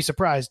 Mm-hmm. You'd be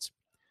surprised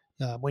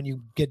when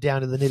you get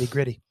down to the nitty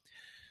gritty.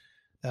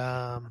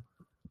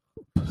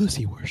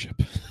 Pussy worship.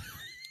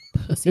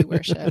 Pussy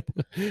worship.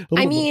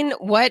 I mean,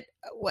 what?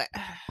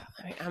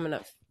 I'm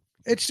gonna.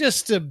 It's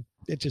just. I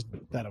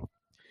don't.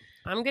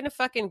 I'm gonna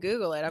fucking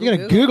Google it. You're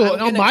gonna Google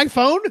it on my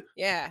phone?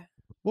 Yeah.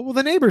 What will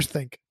the neighbors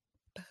think?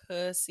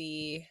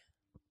 Pussy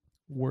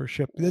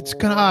worship. It's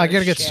kind of. I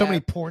gotta get so many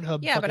Pornhub.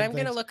 Yeah, but I'm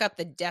things. gonna look up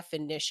the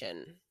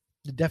definition.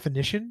 The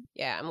definition?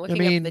 Yeah, I'm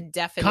looking up the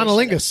definition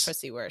of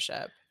pussy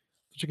worship.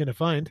 What you gonna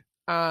find?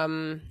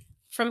 From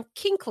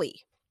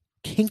Kinkley.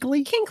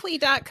 Kinkley?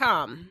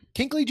 Kinkley.com.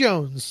 Kinkley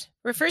Jones.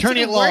 Refers to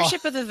the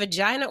worship of the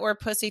vagina or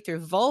pussy through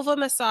vulva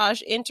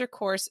massage,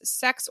 intercourse,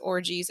 sex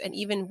orgies, and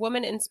even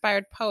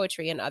woman-inspired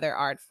poetry and other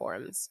art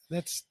forms.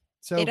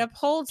 It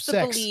upholds the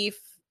belief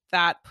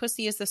that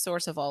pussy is the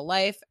source of all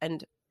life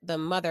and the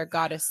mother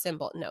goddess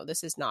symbol. No,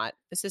 this is not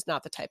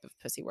the type of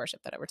pussy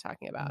worship that we're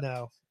talking about.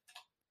 No.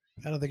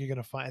 I don't think you're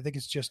gonna find. I think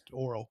it's just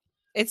oral.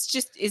 It's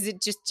just. Is it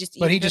just?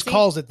 But he just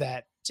calls it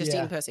that. Just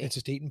eating pussy. It's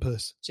just eating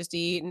puss. Just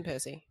eating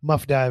pussy.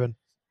 Muff diving.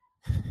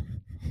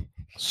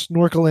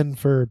 Snorkeling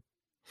for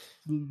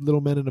little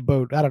men in a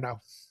boat. I don't know.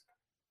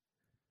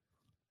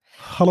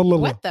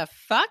 What the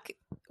fuck?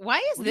 Why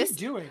is what this are you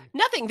doing?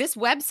 Nothing? This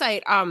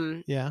website.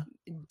 Yeah.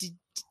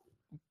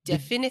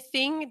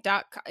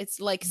 Definithing.com.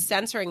 It's like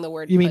censoring the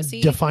word you pussy.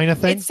 Mean define a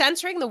thing? It's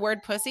censoring the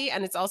word pussy,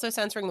 and it's also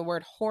censoring the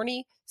word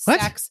horny, what?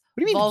 sex,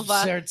 what do you mean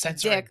vulva,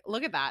 dick.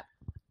 Look at that.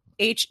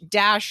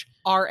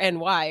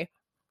 H-RNY.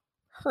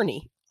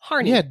 Herny.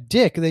 Yeah,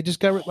 dick. They just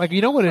got like,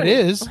 you know what it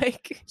is?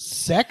 Like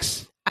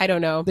sex? I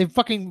don't know. They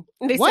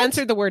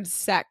censored the word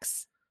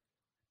sex.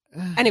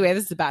 Anyway,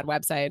 this is a bad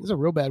website. This is a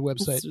real bad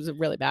website. This was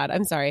really bad.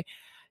 I'm sorry.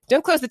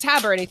 Don't close the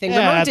tab or anything.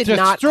 Yeah, Ramon did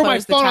not throw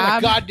close my phone the tab.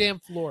 on the goddamn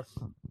floor.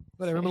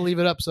 Whatever. I'm gonna leave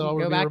it up so I'll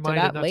go be back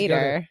reminded to that not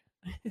later.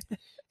 To go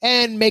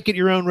and make it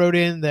your own. Wrote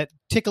in that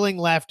tickling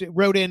laughter.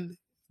 Wrote in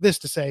this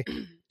to say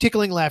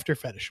tickling laughter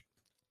fetish.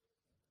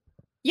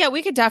 Yeah,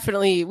 we could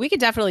definitely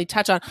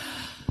touch on.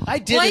 I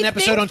did an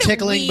episode on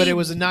tickling, but it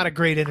was not a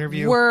great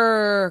interview.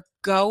 Today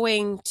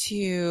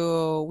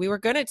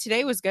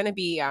was going to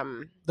be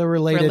the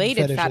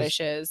related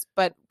fetishes,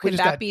 but could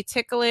that be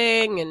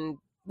tickling and...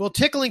 Well,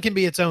 tickling can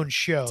be its own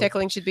show.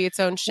 Tickling should be its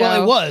own show.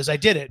 Well, it was. I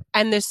did it.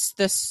 And the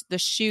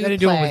shoe I didn't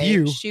do it with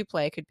you. Shoe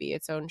play could be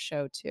its own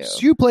show too.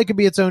 Shoe play could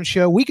be its own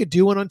show. We could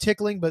do one on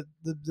tickling, but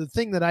the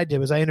thing that I did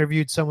was I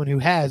interviewed someone who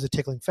has a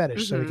tickling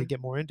fetish, so we could get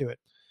more into it.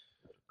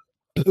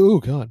 Oh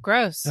God,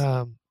 gross.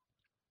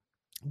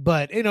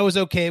 But it was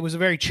okay. It was a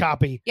very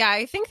choppy. Yeah,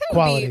 I think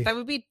that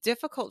would be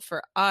difficult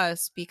for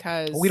us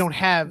because we don't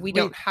have.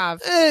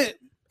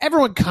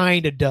 Everyone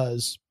kind of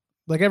does.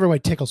 Like everyone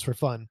tickles for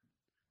fun.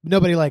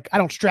 Nobody I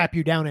don't strap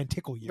you down and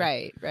tickle you.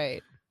 Right.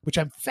 Which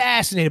I'm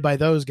fascinated by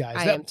those guys.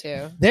 I am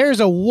too. There's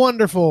a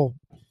wonderful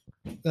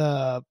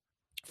fella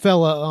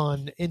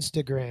on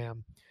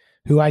Instagram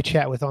who I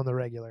chat with on the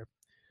regular,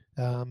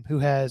 who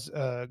has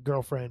a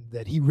girlfriend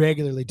that he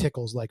regularly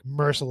tickles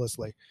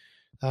mercilessly.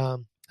 I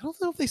don't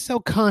know if they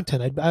sell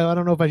content. I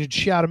don't know if I should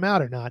shout them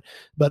out or not,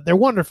 but they're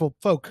wonderful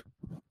folk.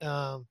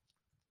 And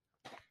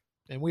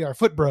we are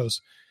Foot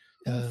Bros.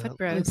 Foot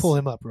Bros. Let me pull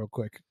him up real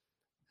quick.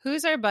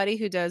 Who's our buddy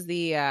who does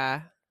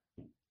the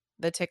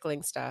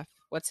tickling stuff?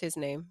 What's his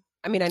name?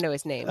 I mean, I know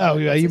his name. Oh,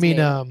 yeah, you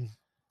mean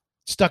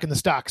Stuck in the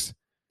Stocks?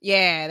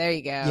 Yeah, there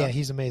you go. Yeah,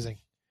 he's amazing.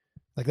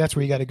 That's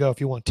where you got to go if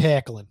you want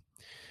tackling.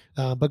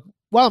 But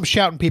while I'm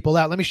shouting people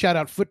out, let me shout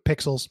out Foot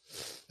Pixels,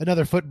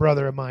 another foot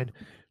brother of mine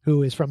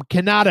who is from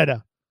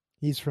Canada.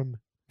 He's from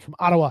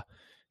Ottawa,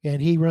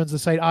 and he runs the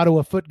site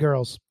Ottawa Foot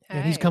Girls.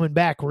 And he's coming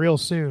back real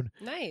soon.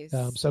 Nice.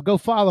 So go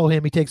follow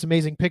him. He takes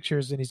amazing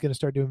pictures, and he's going to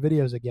start doing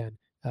videos again.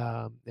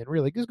 And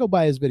really, just go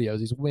buy his videos.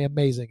 He's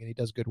amazing, and he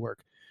does good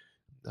work.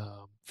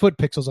 Foot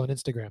Pixels on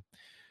Instagram.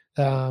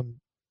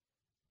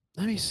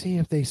 Let me see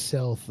if they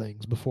sell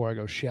things before I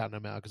go shouting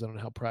them out, because I don't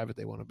know how private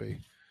they want to be.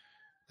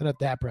 They're not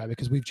that private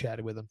because we've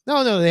chatted with them.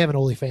 No, they have an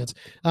OnlyFans.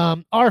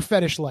 Our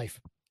Fetish Life.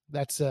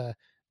 That's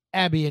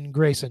Abby and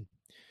Grayson.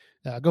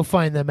 Go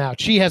find them out.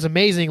 She has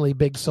amazingly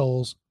big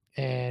soles,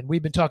 and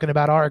we've been talking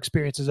about our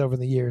experiences over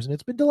the years, and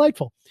it's been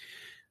delightful.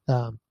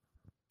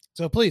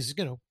 So please,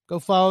 go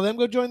follow them.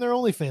 Go join their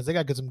OnlyFans. They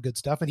got some good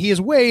stuff. And he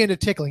is way into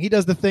tickling. He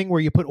does the thing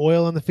where you put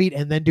oil on the feet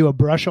and then do a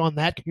brush on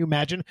that. Can you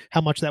imagine how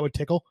much that would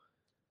tickle?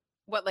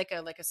 What, like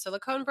a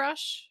silicone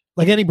brush?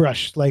 Like any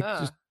brush.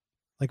 Just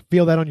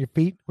feel that on your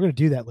feet. We're going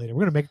to do that later.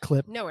 We're going to make a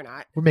clip. No, we're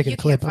not. We're making a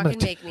clip. I'm going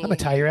to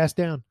tie your ass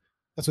down.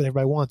 That's what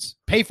everybody wants.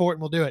 Pay for it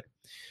and we'll do it.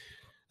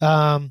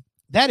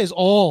 That is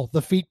all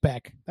the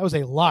feedback. That was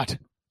a lot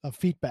of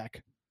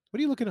feedback. What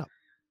are you looking up?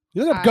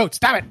 You're looking up goats.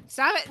 Stop it.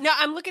 Stop it. No,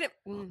 I'm looking at...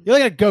 You're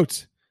looking at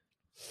goats.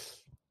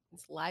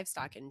 It's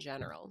livestock in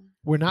general.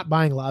 We're not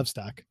buying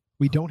livestock.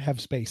 We don't have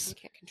space. You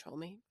can't control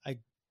me. I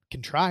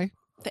can try.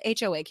 The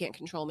HOA can't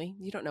control me.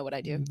 You don't know what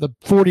I do. The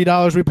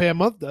 $40 we pay a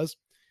month does.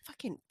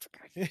 Fucking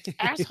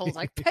assholes.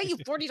 I pay you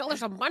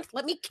 $40 a month.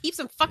 Let me keep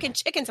some fucking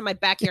chickens in my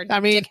backyard,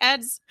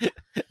 dickheads.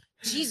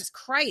 Jesus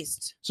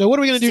Christ. So what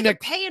are we going to do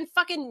next? Paying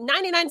fucking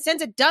 99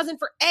 cents a dozen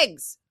for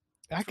eggs.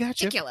 I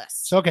got you.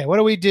 Ridiculous. So, okay, what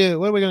do we do?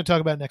 What are we going to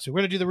talk about next week? We're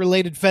going to do the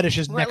related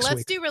fetishes next week.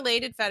 Let's do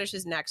related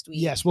fetishes next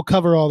week. Yes, we'll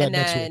cover all that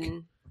next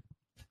week.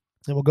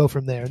 And we'll go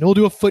from there. And we'll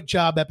do a foot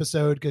job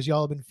episode because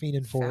y'all have been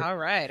fiending for it. All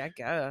right, I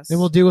guess. And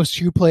we'll do a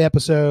shoe play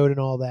episode and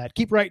all that.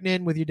 Keep writing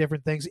in with your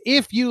different things.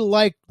 If you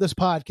like this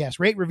podcast,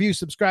 rate, review,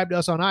 subscribe to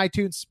us on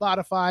iTunes,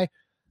 Spotify.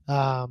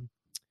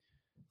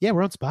 Yeah,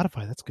 we're on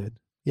Spotify. That's good.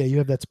 Yeah, you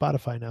have that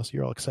Spotify now, so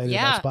you're all excited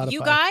about Spotify.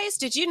 You guys,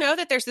 did you know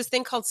that there's this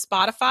thing called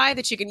Spotify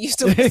that you can use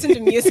to listen to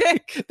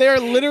music? They are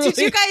literally... Did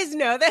you guys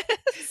know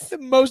this?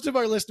 Most of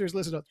our listeners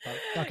listen to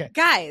Spotify. Okay.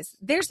 Guys,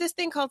 there's this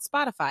thing called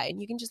Spotify,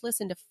 and you can just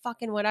listen to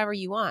fucking whatever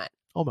you want.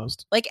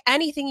 Almost. Like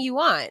anything you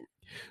want.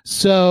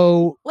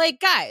 So...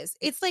 guys,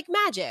 it's like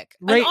magic.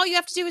 And all you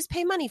have to do is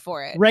pay money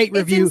for it.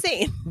 Review. It's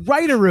insane.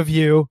 Write a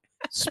review.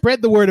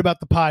 Spread the word about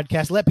the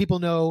podcast. Let people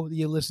know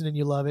you listen and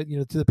you love it,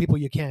 to the people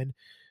you can.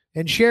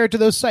 And share it to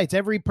those sites.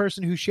 Every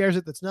person who shares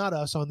it that's not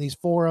us on these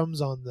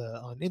forums, on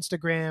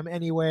Instagram,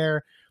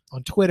 anywhere,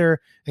 on Twitter,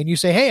 and you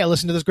say, hey, I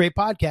listened to this great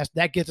podcast,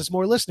 that gets us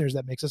more listeners.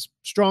 That makes us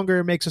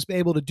stronger, makes us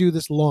able to do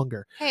this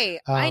longer. Hey,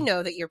 I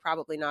know that you're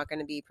probably not going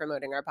to be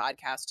promoting our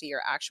podcast to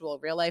your actual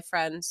real-life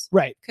friends.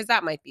 Right. Because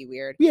that might be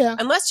weird. Yeah.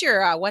 Unless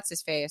you're,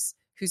 what's-his-face,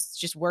 who's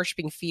just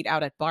worshiping feet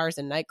out at bars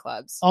and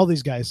nightclubs. All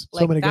these guys.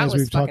 So many guys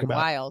we've talked about.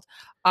 Wild.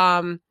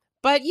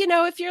 But,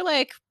 if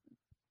you're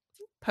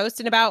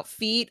posting about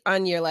feet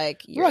on your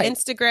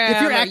Instagram.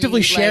 If you're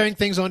actively sharing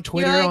things on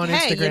Twitter, on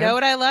hey, Instagram. You know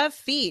what I love?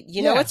 Feet.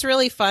 You know what's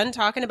really fun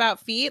talking about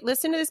feet?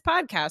 Listen to this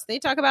podcast. They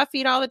talk about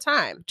feet all the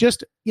time.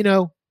 Just,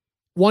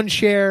 one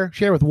share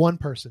with one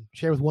person.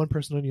 Share with one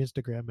person on your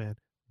Instagram, man.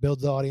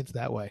 Builds the audience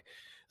that way.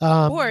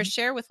 Or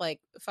share with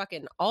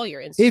fucking all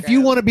your Instagram. If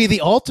you want to be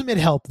the ultimate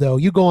help, though,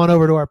 you go on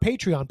over to our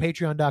Patreon,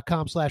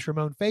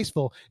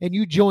 patreon.com/RamonFaceful, and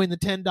you join the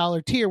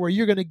 $10 tier where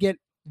you're going to get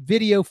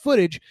video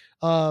footage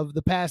of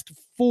the past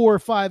 4 or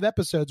 5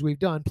 episodes we've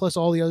done, plus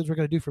all the others we're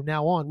going to do from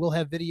now on. We'll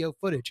have video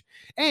footage.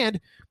 And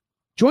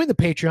join the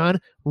Patreon,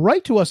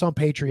 write to us on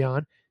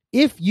Patreon,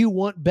 if you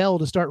want Belle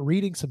to start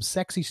reading some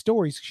sexy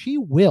stories, she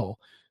will.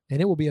 And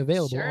it will be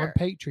available on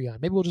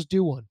Patreon. Maybe we'll just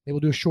do one. Maybe we'll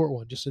do a short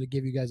one just so to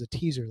give you guys a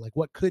teaser, like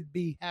what could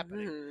be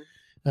happening.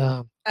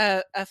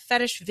 A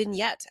fetish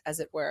vignette, as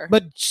it were.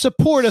 But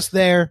support us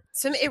there.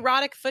 Some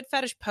erotic foot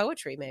fetish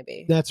poetry,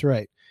 maybe. That's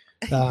right.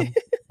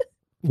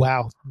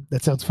 Wow,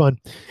 that sounds fun.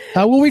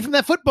 We'll read from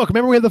that foot book.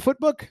 Remember we have the foot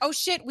book? Oh,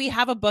 shit. We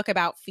have a book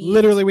about feet.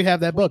 Literally, we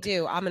have that book. We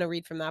do. I'm going to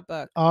read from that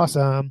book.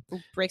 Awesome.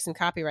 Break some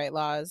copyright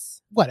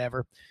laws.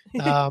 Whatever.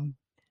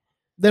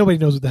 Nobody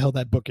knows what the hell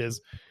that book is.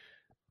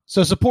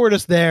 So support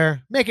us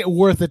there. Make it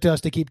worth it to us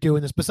to keep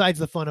doing this, besides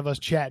the fun of us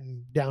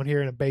chatting down here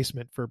in a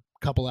basement for a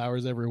couple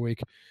hours every week.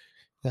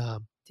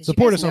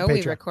 Support us on Patreon.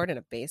 We record in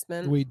a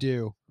basement? We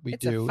do.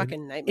 It's a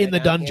fucking nightmare in the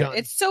dungeon. Here.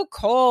 It's so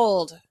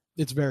cold.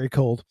 It's very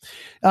cold.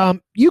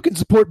 You can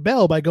support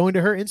Belle by going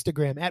to her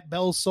Instagram at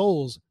Belle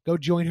Souls. Go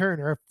join her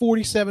and her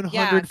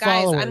 4,700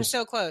 followers. I'm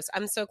so close.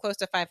 I'm so close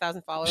to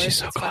 5,000 followers. She's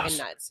so it's close. Fucking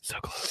nuts. So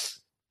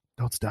close.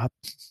 Don't stop.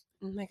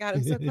 Oh my God,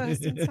 I'm so close.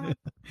 Don't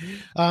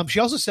stop. She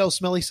also sells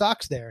smelly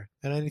socks there,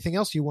 and anything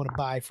else you want to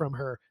buy from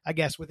her, I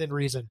guess, within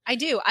reason. I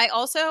do. I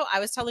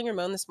was telling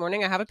Ramon this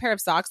morning, I have a pair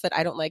of socks that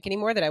I don't like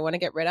anymore that I want to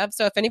get rid of.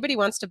 So if anybody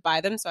wants to buy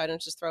them so I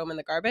don't just throw them in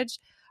the garbage,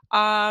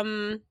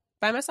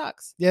 buy my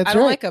socks. Yeah, I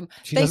don't like them.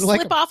 They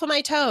slip off of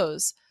my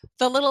toes.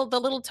 The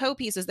little toe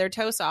pieces, they're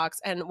toe socks,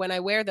 and when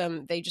I wear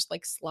them, they just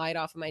like slide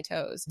off of my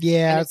toes.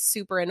 Yeah, and it's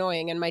super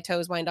annoying, and my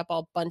toes wind up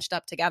all bunched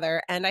up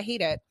together, and I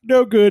hate it.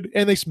 No good,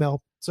 and they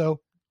smell.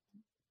 So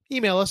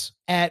email us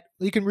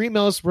you can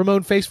email us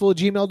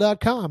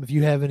ramonfaithful@gmail.com if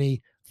you have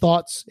any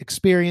thoughts,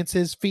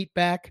 experiences,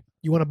 feedback.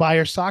 You want to buy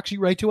our socks, you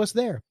write to us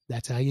there.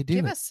 That's how you do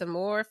Give it. us some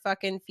more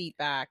fucking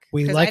feedback.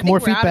 We like more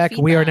feedback.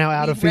 We are now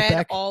out of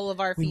feedback. Read all of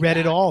our feedback. We read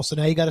it all, so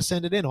now you got to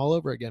send it in all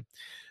over again.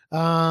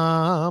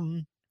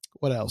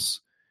 What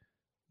else?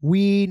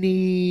 We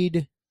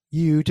need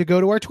you to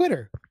go to our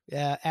Twitter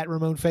at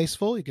Ramon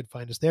Faithful. You can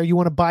find us there. You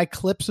want to buy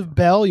clips of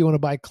Belle? You want to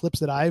buy clips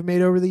that I've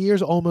made over the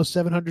years? Almost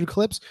 700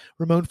 clips.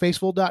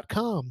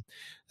 RamonFaithful.com.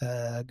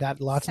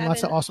 Got lots and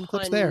lots of awesome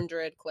clips there.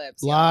 700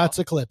 clips. Lots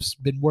of clips.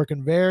 Been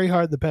working very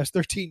hard the past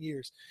 13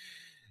 years.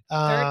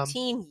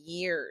 13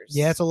 years.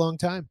 Yeah, it's a long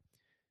time.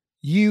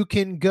 You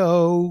can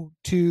go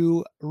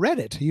to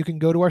Reddit. You can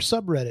go to our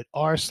subreddit,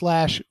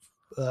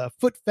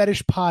 r/Foot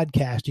Fetish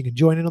Podcast. You can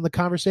join in on the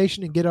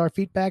conversation and get our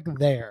feedback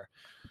there.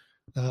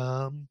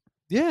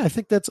 Yeah, I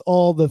think that's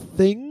all the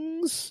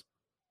things.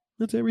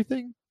 That's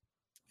everything.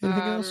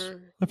 Anything else?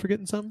 I'm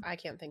forgetting something? I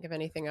can't think of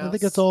anything else. I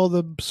think that's all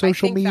the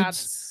social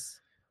medias.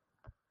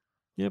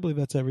 Yeah, I believe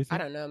that's everything. I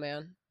don't know,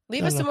 man.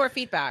 Leave us some more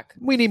feedback.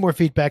 We need more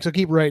feedback, so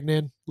keep writing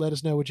in. Let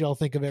us know what y'all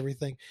think of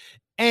everything.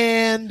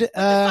 And what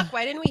the fuck?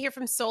 Why didn't we hear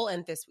from Soul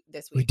End this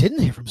week? We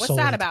didn't hear from Soul End.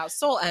 What's that about?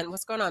 Soul End.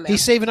 What's going on, man?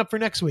 He's saving up for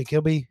next week.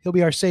 He'll be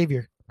our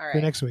savior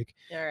for next week.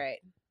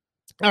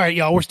 All right,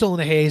 y'all. We're still in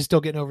the haze, still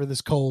getting over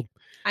this cold.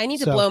 I need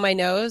to blow my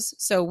nose,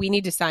 so we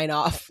need to sign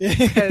off.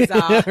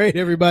 All right,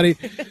 everybody.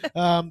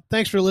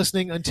 Thanks for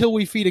listening. Until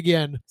we feed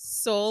again.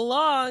 So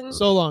long.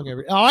 So long,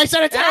 everybody. Oh, I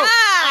said it too.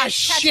 It's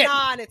shit.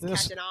 It's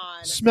catching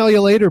on. Smell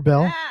you later,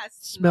 Belle. Yeah,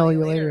 smell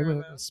you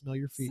later. Smell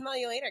your feet. Smell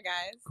you later,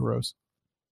 guys. Gross.